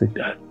something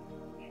that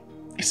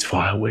is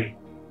far away?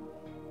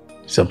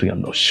 Something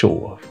I'm not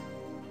sure of.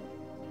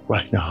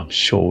 Right now I'm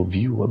sure of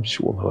you. I'm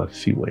sure of how I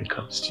feel when it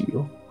comes to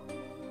you.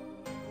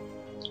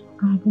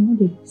 God, I know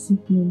they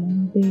deceive me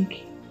now,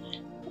 beg.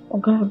 Oh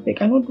God,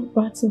 beg, I don't do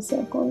bad things,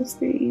 I can't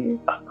stay here.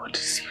 I'm not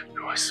deceiving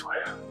you, I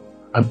swear.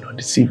 I'm not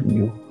deceiving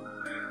you.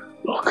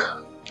 Look,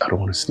 I don't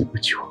want to sleep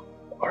with you,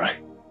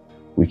 alright?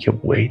 We can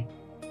wait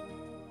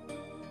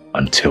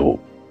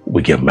until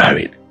we get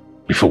married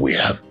before we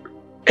have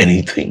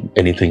anything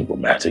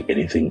romantic,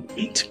 anything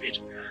intimate.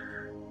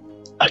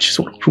 I just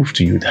want to prove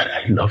to you that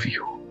I love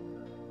you.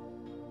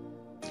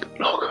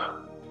 Look,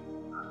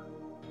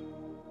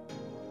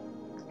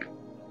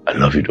 I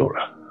love you,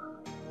 Dora.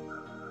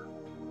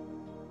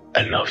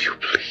 I love you,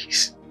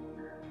 please.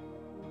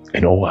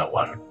 And all I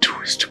want to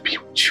do is to be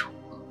with you.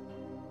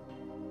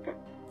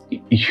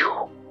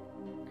 You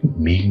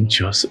mean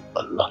just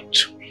a lot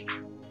to me.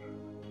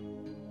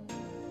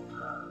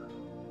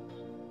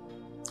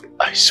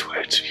 I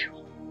swear to you.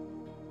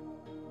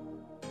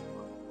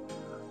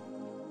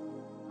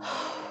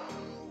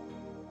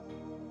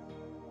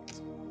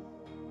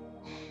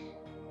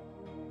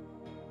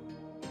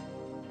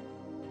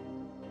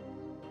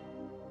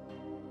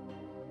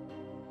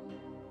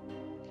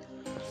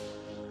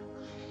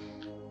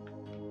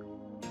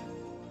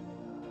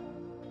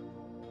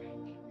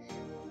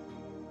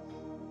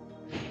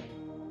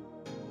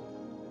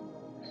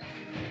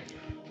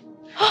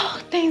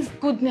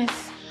 Thank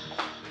goodness.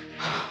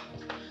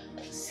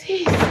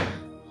 Sis.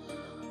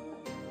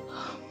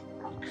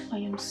 I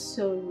am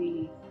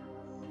sorry.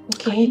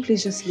 Okay? Can you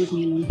please just leave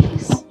me alone,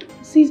 please?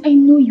 Sis, I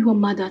know you are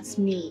mad at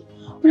me,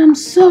 but I'm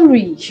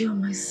sorry. You're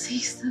my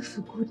sister, for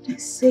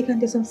goodness sake,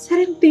 and there's some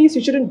certain things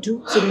you shouldn't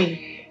do to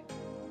me.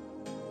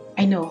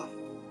 I know.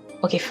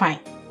 Okay, fine.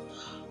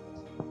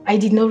 I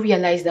did not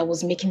realize that I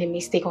was making a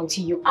mistake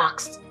until you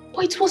asked.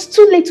 But it was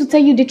too late to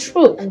tell you the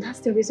truth. And that's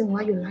the reason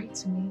why you lied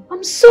to me.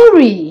 I'm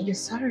sorry. You're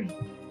sorry.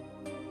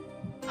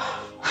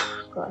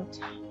 God.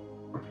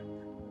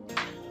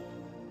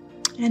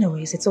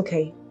 Anyways, it's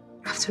okay.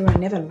 After all, I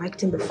never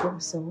liked him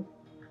before, so...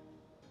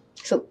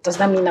 So, does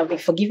that mean I've been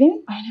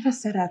forgiven? I never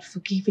said I'd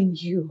forgiven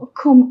you. Oh,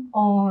 come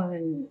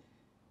on.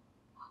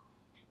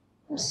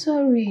 I'm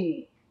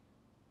sorry.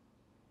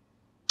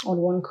 On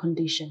one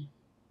condition.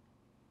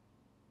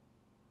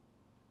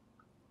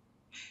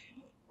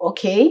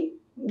 Okay,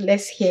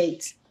 let's hear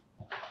it.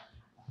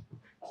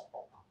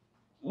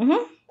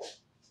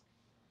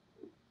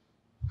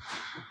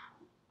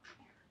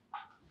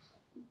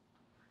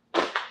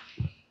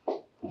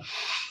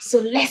 So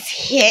let's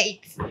hear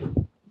it.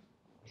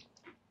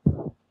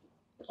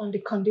 On the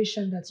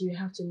condition that you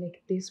have to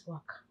make this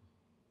work.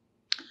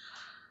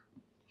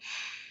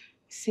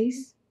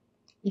 Sis,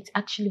 it's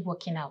actually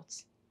working out.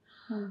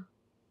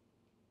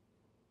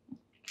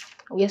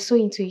 We are so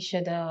into each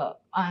other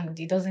and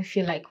it doesn't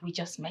feel like we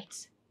just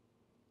met.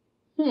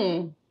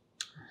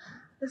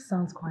 This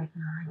sounds quite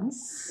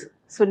nice.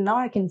 So now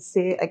I can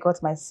say I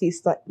got my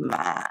sister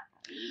mad.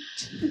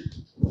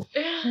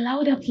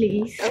 Louder,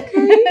 please.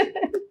 Okay.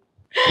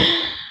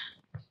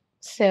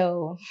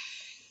 So,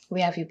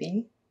 where have you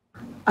been?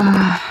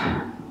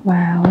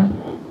 Well,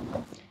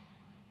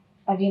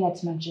 I've been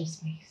at my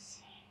just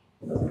place.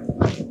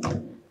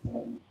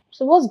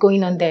 So, what's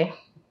going on there?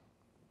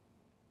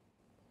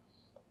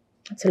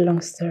 It's a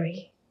long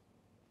story.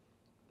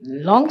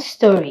 Long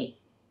story.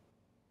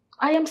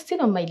 I am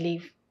still on my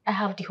leave. I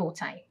have the whole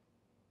time.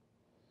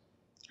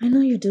 I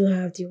know you do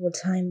have the whole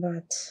time,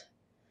 but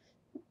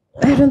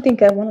I don't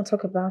think I want to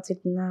talk about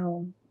it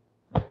now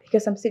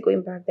because I'm still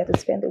going back there to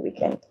spend the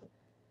weekend.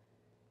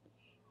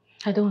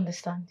 I don't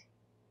understand.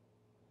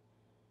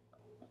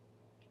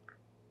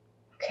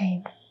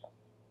 Okay.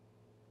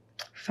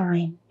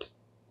 Fine.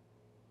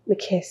 We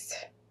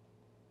kissed.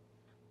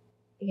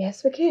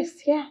 Yes, we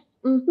kissed, yeah.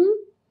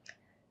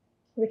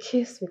 We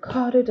kissed, we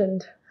cuddled,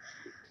 and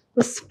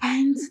we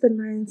spent the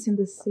night in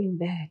the same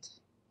bed.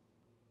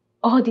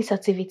 All these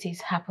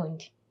activities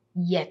happened,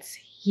 yet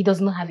he does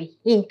not have a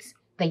hint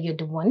that you're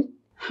the one.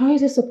 How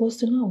is he supposed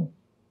to know?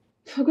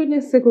 For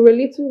goodness sake, we were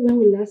little when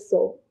we last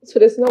saw, so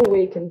there's no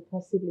way he can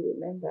possibly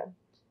remember.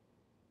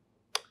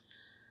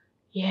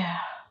 Yeah.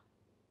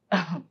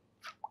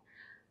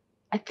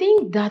 I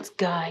think that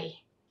guy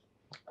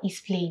is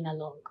playing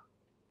along.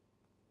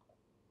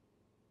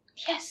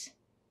 Yes.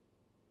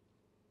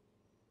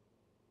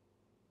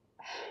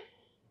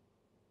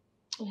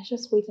 Let's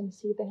just wait and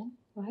see then,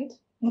 right?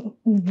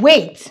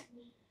 Wait!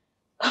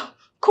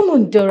 Come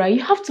on, Dora,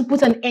 you have to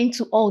put an end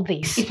to all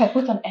this. If I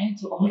put an end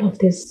to all of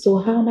this, so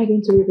how am I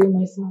going to reveal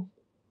myself?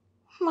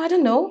 I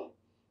don't know.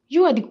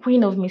 You are the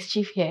queen of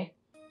mischief here,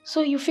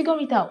 so you figure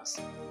it out.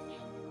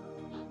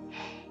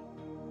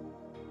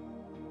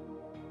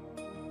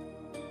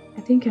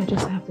 I think I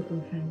just have to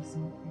confirm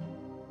something.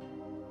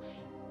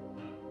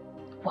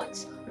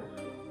 What?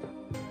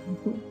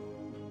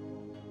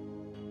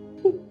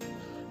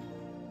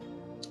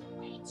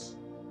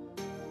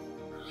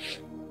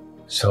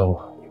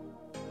 So,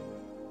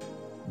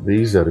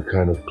 these are the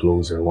kind of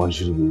clothes I want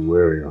you to be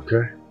wearing,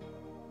 okay?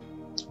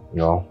 You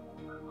know,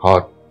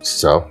 hot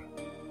stuff.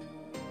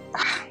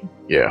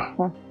 Yeah.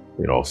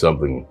 You know,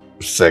 something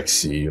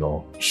sexy, you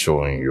know,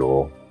 showing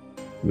your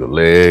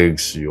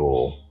legs,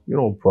 your, you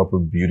know, proper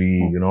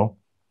beauty, you know?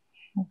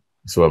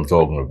 That's what I'm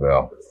talking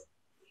about.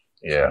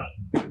 Yeah,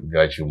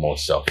 got you more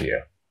stuff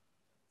here.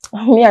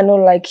 Me, I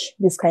don't like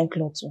this kind of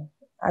clothes.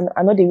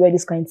 I know they wear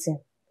this kind of thing.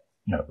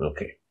 Yeah,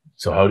 okay.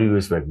 So how do you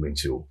expect me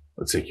to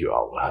take you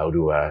out? How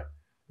do I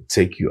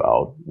take you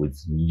out with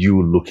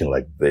you looking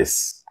like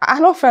this? I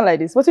don't find like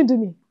this. What you do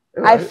me?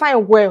 I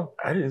find well.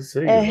 I didn't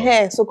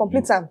say so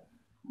complete time.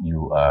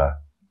 You are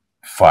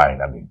fine.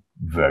 I mean,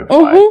 very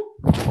fine.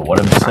 But what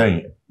I'm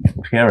saying,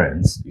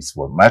 appearance is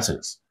what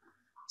matters.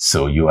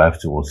 So you have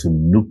to also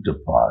look the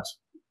part.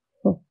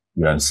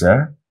 You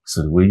understand?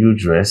 So the way you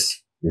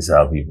dress is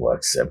how people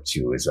accept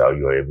you. Is how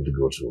you're able to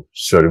go to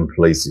certain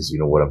places. You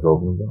know what I'm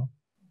talking about?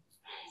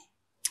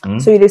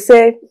 So they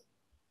say,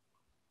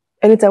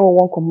 anytime we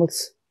want commute,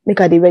 make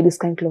her they wear this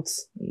kind of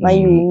clothes. Now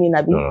you mean,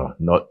 Abi? No,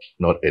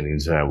 not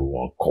anytime we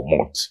want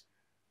commute.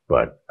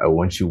 But I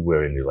want you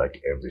wearing it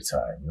like every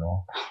time, you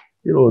know?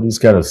 You know, this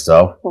kind of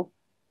stuff.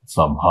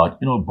 Some hot,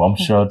 you know, bump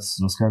shots,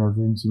 those kind of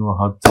things, you know,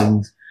 hot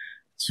things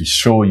to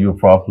show you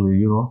properly,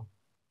 you know?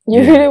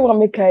 You really want to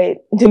make her,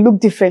 they look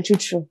different,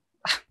 true.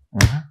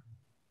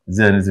 Is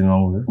there anything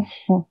wrong with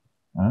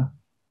it?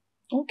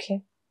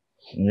 Okay.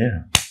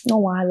 Yeah.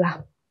 No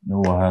wahala.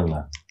 No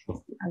wahala.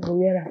 I go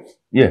wear her.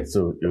 Yeah,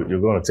 so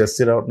you're going to test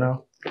it out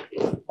now?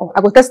 Oh,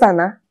 I go test her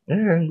now?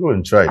 Yeah, go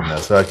and try it now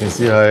so I can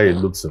see how it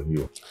looks on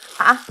you.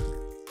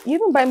 You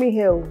even buy me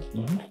hair.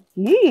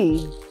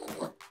 Yee.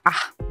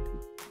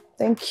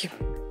 Thank you.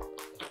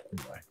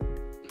 Right.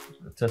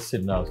 Test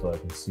it now so I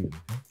can see it.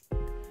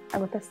 I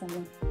go test her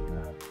now.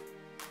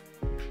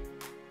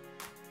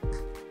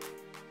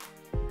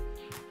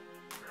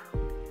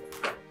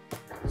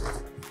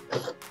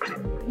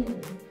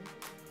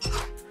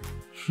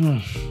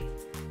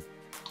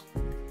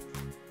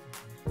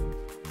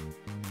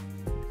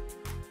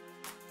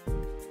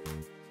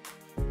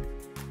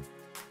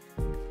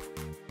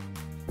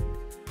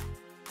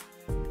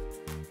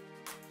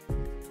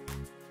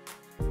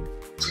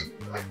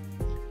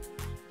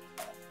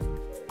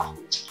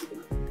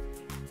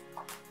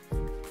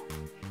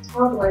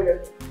 How do I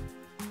get?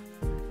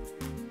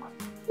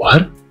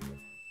 What?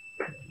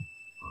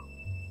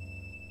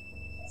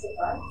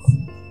 Surprise?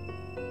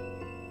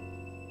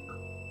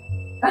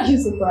 Are you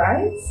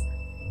surprised?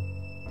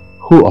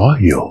 Who are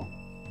you?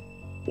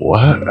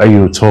 Why are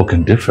you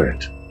talking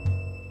different?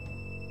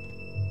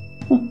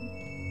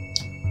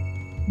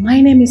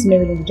 My name is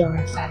Marilyn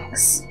Dora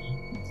Felix.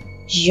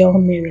 You're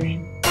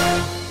Marilyn.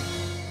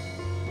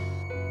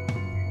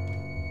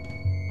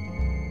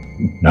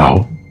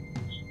 No.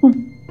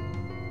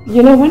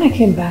 You know, when I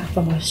came back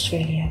from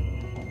Australia,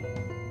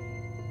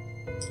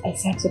 I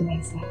said to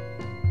myself,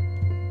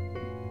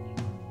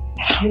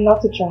 I'd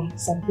love to try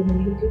something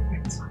really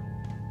different.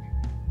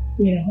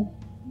 You know?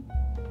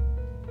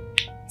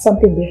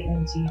 Something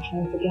different, you're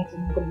trying to get to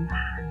know the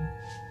man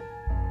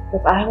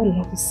that I would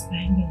love to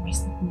spend the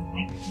rest of my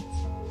life with.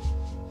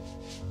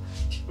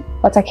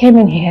 But I came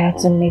in here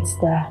to meet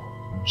the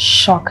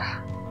shock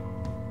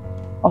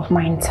of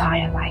my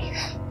entire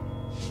life.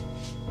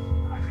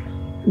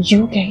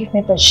 You gave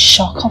me the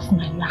shock of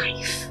my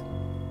life,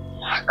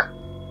 Mark.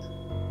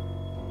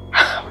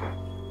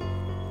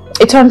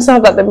 It turns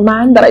out that the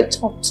man that I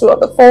talked to on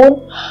the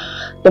phone,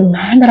 the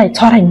man that I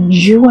thought I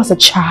knew as a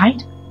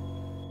child,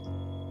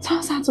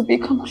 turns out to be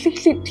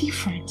completely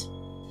different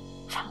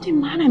from the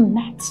man I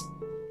met.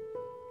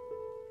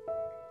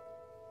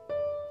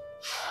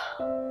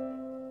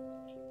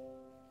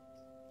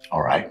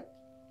 All right.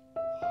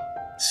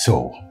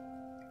 So,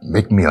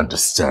 make me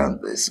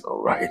understand this,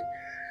 all right?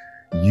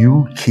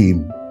 You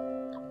came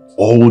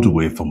all the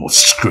way from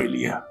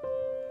Australia,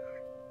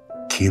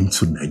 came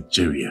to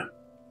Nigeria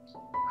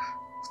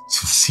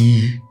to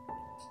see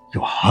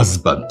your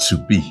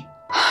husband-to-be.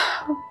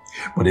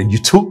 But then you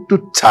took the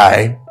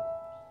time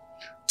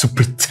to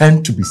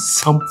pretend to be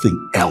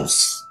something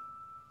else,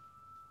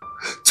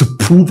 to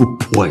prove a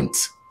point.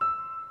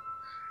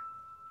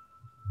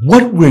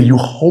 What were you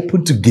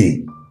hoping to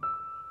gain?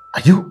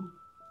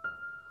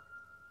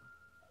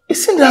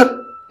 Isn't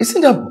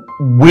that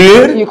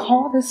weird? You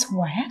call this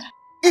weird?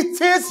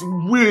 It is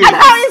weird. And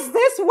how is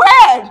this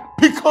weird?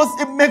 Because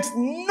it makes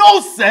no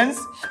sense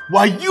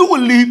why you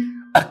will leave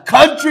a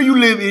country you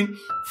live in,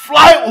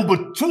 fly over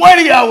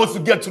 20 hours to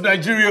get to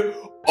Nigeria,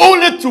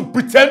 only to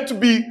pretend to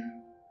be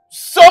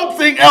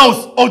something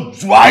else, a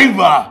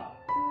driver.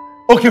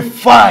 Okay,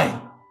 fine.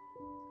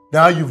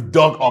 Now you've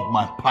dug up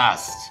my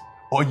past,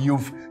 or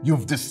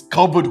you've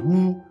discovered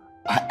who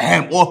I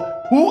am, or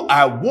who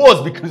I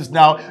was, because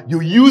now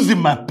you're using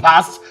my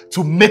past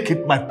to make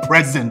it my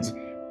present.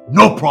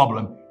 No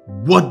problem.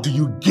 What do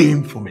you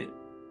gain from it?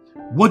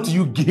 What do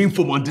you gain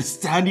from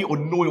understanding or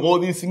knowing all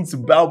these things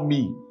about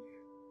me?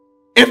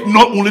 If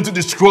not only to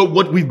destroy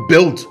what we've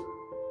built.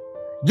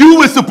 You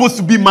were supposed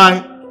to be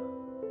my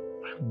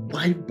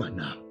wife by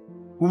now.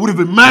 We would have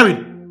been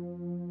married.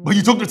 But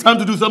you took the time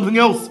to do something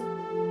else.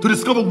 To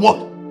discover what?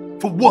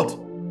 For what?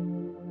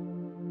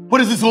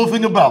 What is this whole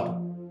thing about?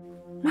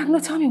 Magno,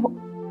 tell me,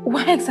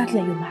 why exactly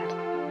are you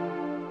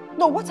mad?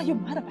 No, what are you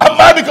mad about? I'm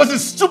mad because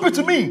it's stupid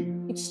to me.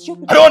 It's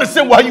stupid. I don't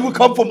understand why you would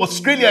come from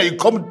Australia and you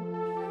come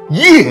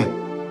here.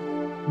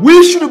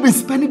 We should have been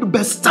spending the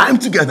best time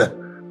together.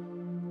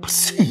 But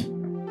see,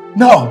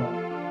 now,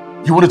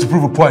 you wanted to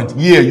prove a point.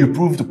 Yeah, you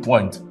proved a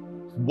point.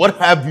 What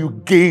have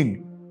you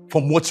gained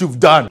from what you've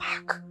done?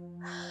 Mark,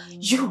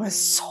 you are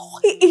so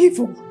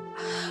evil.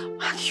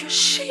 Mark, you're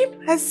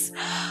shameless.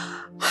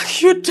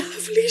 Mark, you're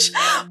devilish.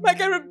 Mark,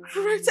 I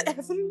regret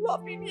ever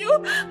loving you.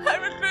 I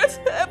regret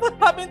ever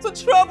having to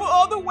travel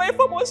all the way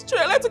from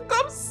Australia to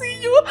come see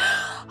you.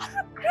 I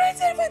regret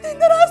everything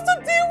that has to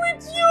do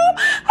with you.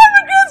 I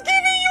regret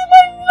giving you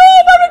my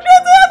love. I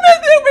regret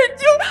everything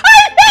with you. I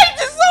hate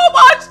you so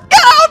much.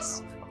 Get out!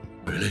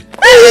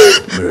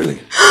 Merlin.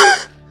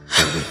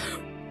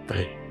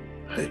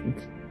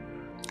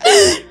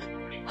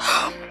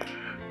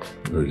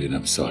 Merlin,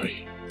 I'm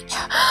sorry.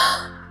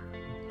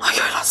 Oh,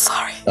 you're not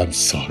sorry. I'm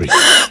sorry.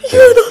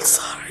 You're not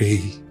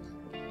sorry.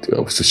 I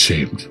was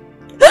ashamed.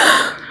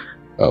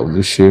 I was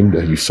ashamed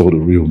that you saw the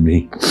real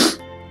me.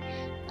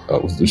 I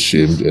was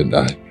ashamed and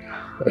I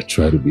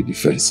tried to be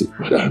defensive,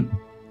 but I'm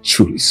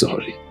truly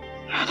sorry.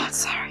 You're not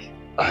sorry.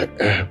 I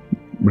am.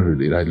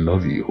 Merlin, I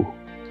love you.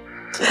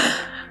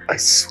 I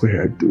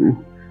swear I do.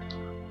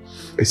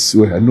 I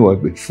swear, I know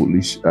I've been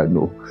foolish. I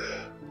know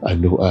I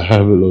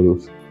have a lot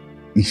of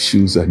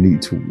issues I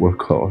need to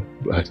work on,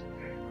 but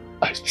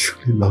I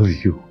truly love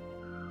you.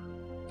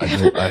 I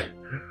know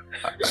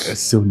I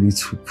still need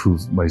to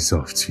prove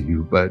myself to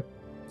you, but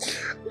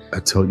I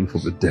tell you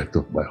from the depth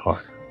of my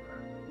heart,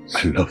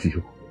 I love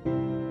you.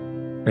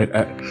 And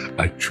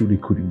I truly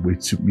couldn't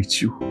wait to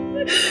meet you.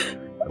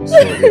 I'm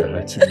sorry I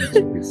had to meet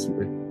you this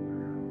way.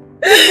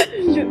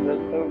 You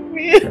don't love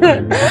me. I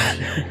love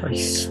you. I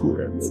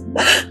swear I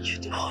love you. You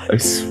don't. I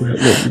swear I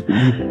love you,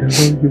 baby. I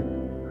love you.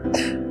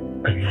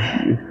 I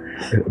love you.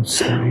 And I'm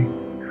sorry.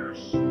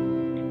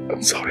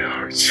 I'm sorry I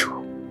hurt you.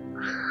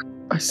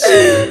 I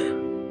swear.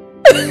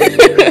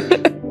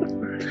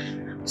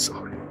 I'm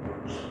sorry.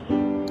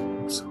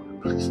 I'm sorry.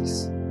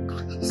 Please.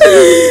 Please.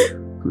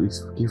 Please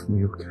forgive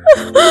me, okay?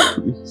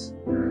 Please.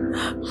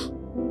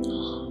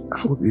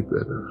 I will be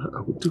better. I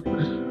will do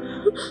better.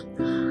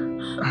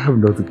 I have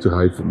nothing to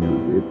hide from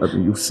you, babe. I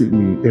mean, you've seen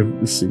me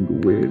every single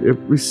way,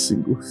 every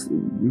single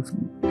thing.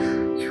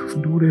 You've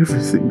known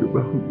everything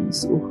about me,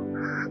 so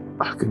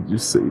I can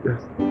just say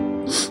that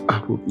I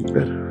will be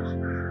better.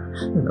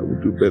 And I will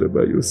do better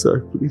by your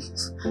side,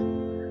 please.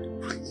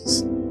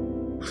 Please.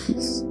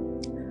 Please.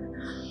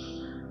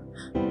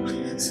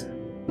 Please.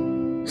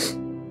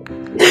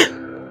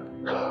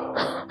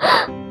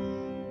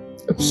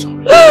 I'm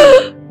sorry.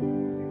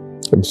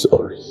 I'm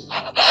sorry. I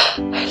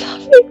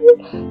love you.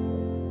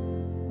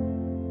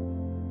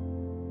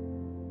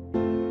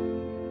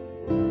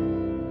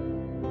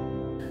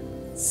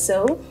 So,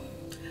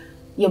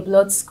 your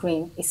blood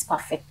screen is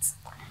perfect.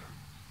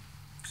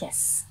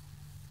 Yes.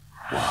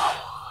 Wow.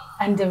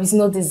 And there is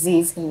no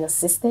disease in your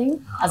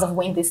system as of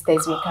when this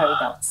test were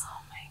carried out.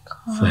 Oh my God.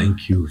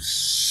 Thank you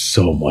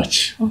so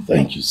much.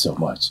 Thank you so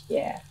much.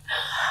 Yeah.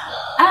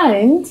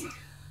 And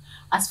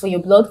as for your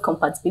blood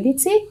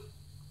compatibility,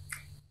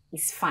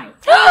 it's fine.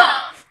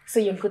 So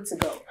you're good to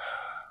go.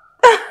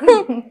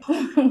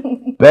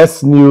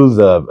 Best news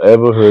I've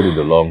ever heard in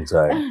a long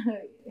time.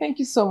 Thank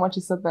you so much,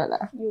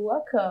 Isabella. You're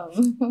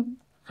welcome.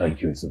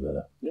 Thank you,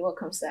 Isabella. You're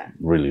welcome, sir.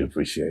 Really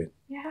appreciate it.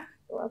 Yeah,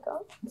 you're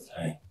welcome.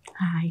 Hey.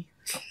 Hi.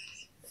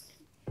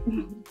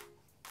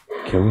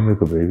 Can we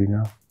make a baby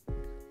now?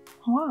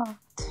 What?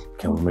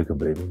 Can we make a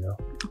baby now?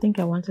 I think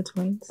I wanted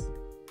twins.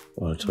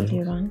 Want a twin? Do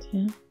you want?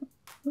 Yeah.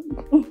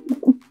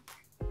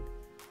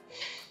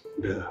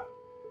 Bella,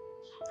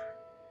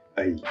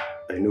 I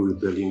know we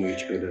barely know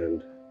each other,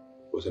 and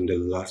but in the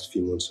last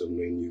few months of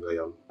knowing you,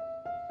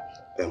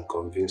 I am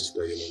convinced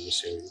that you're not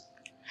missing me.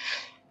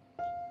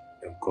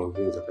 I'm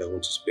convinced that I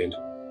want to spend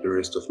the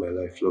rest of my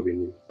life loving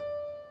you.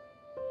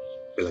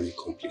 Bella, you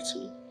complete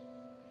me.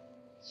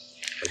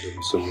 I love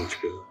you so much,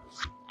 Bella.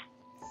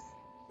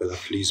 Bella,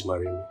 please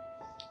marry me.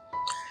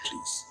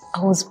 Please.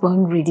 I was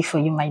born ready for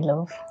you, my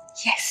love.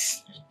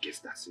 Yes. I guess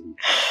that's it.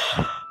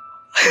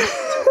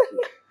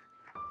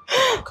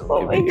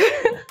 Oh my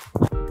God.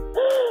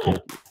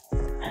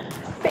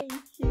 Thank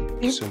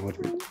Thank you so much,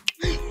 baby.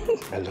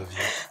 I love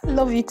you.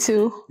 Love you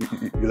too.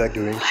 You like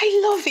the ring?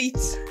 I love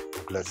it.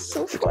 I'm glad you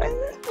So like it. fun.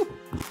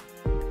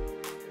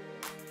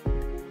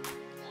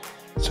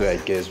 So I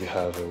guess we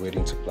have a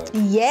wedding to plan.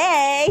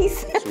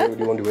 Yes. So what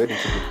do you want the wedding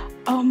to be?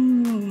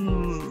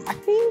 I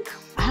think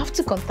I have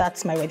to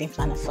contact my wedding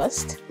planner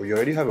first. Oh, you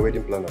already have a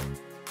wedding planner?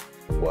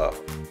 Wow.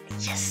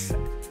 Yes.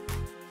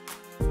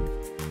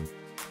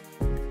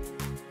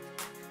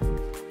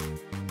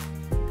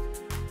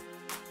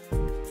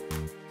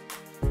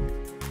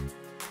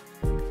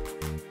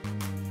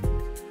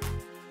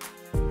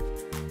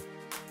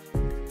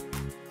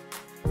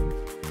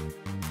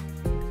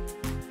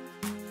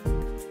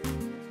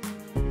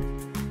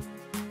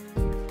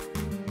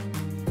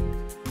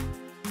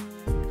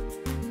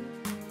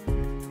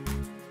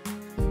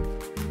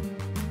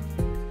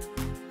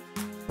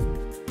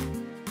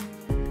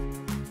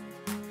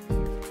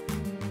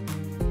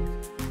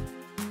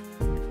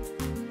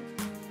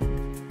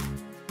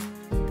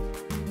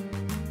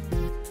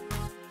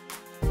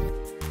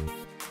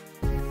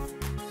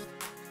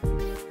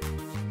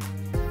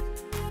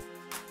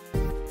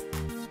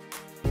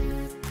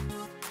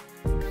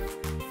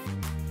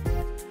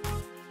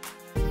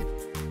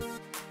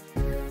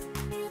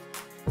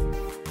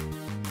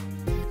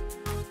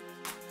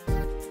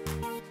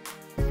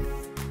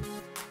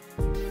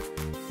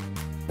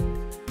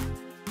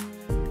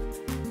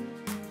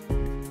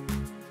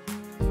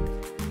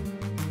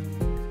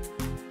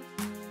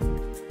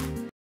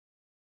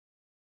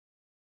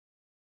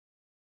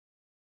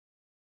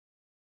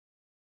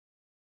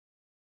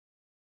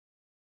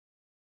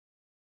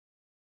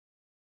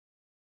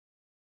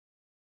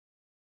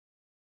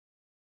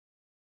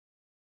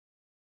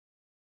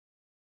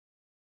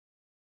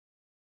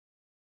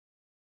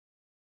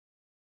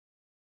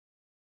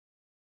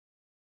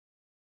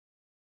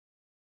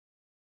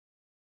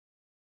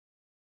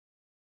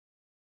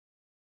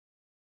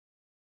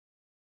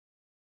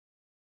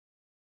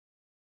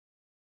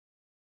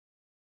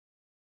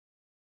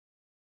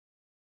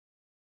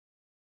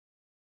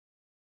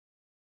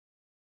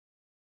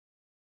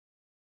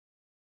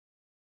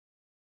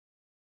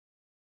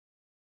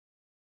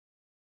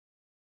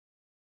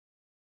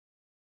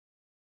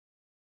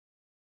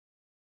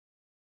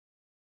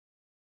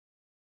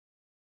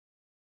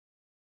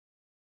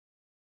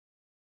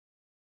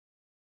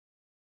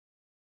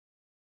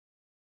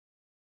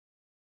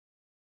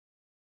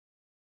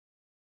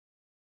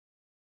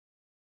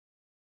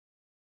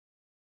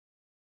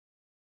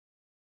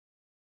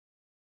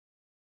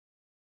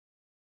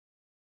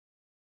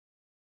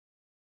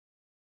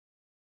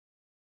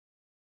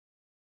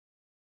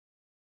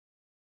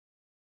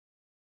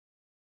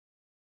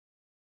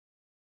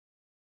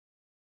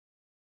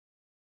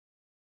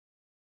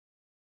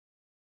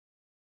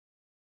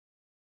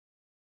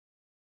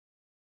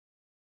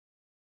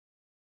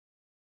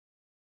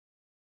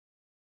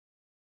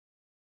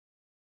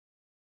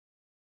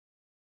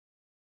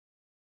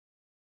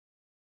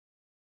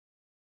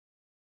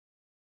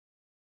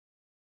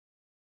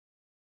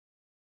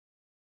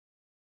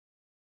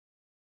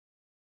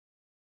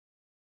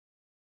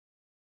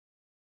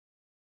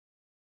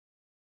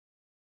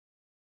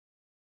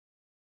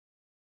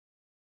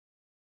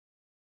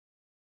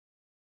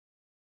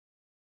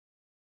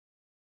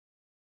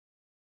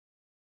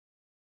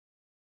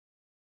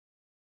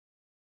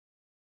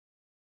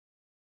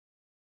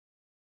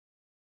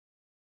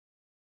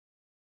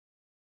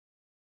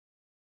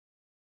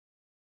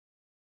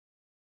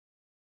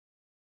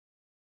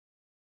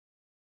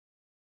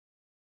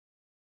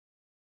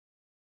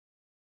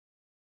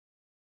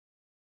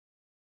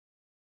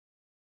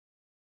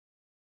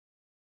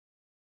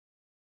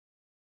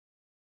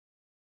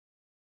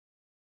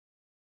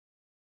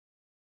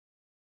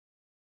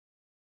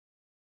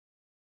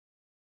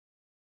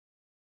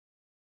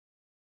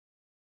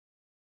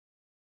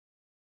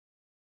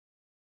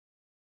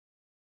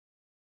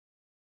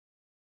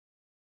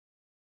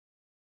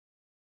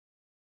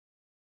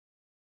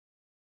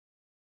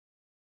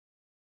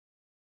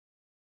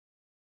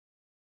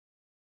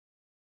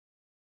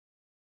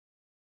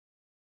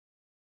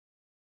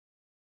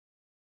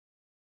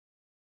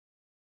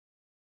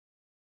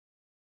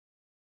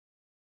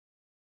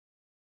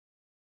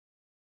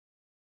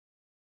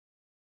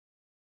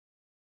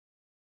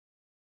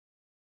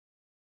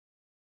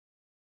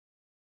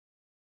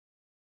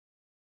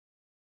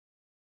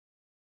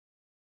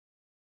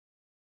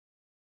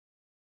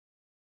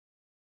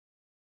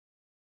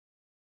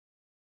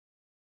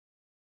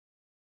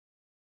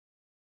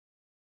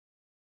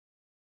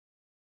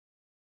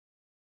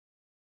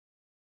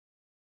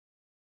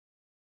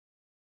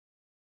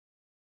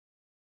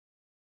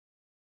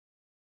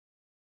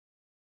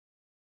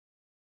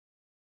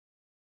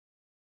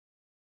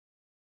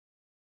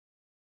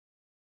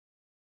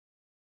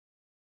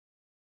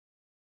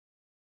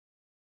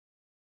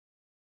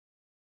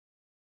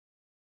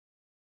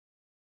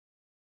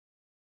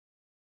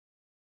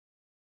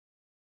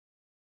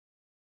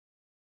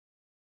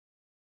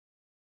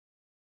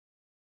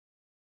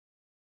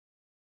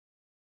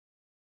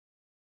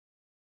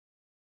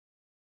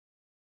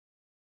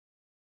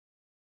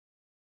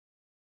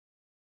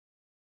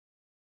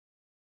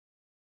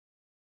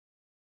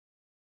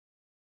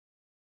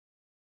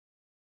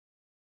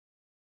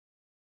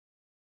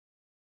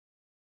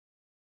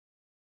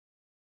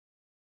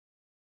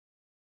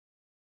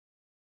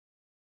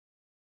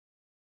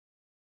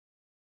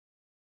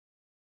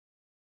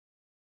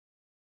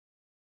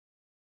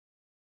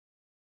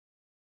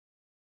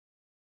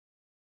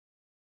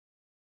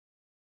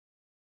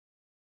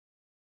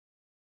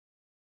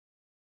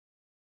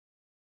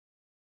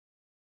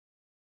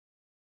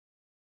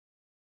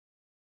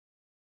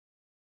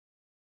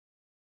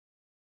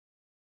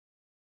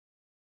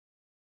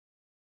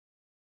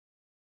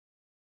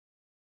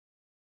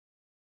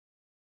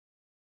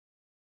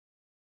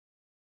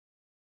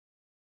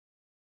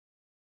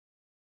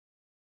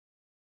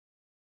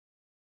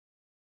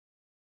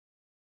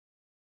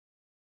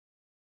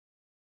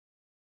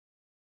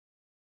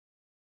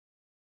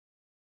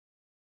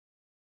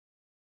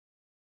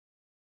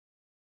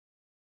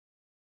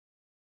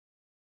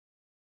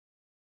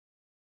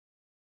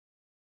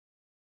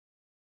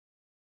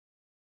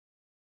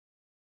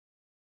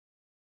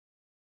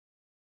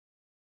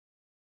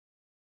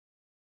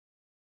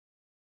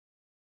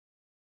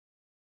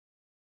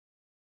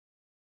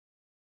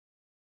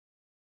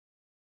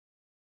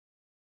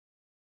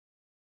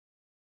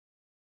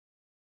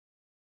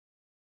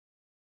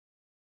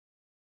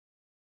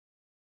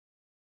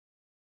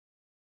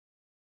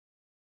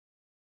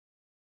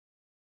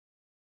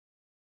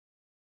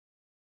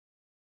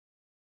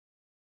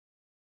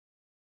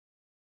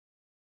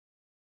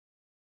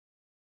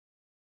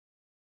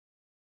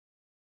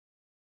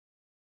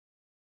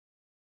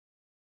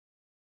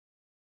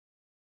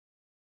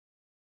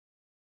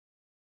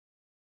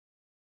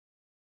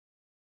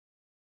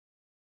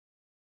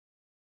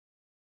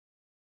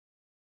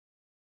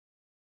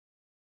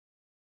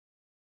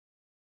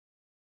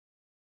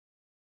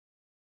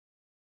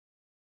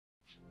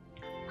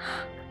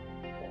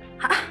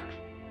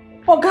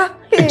 Oga,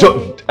 hey.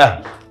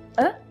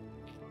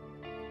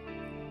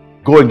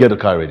 Go and get the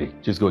car ready.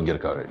 Just go and get the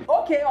car ready.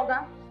 Okay,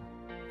 Oga.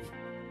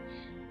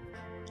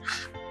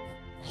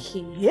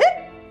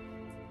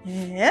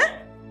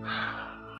 Yeah?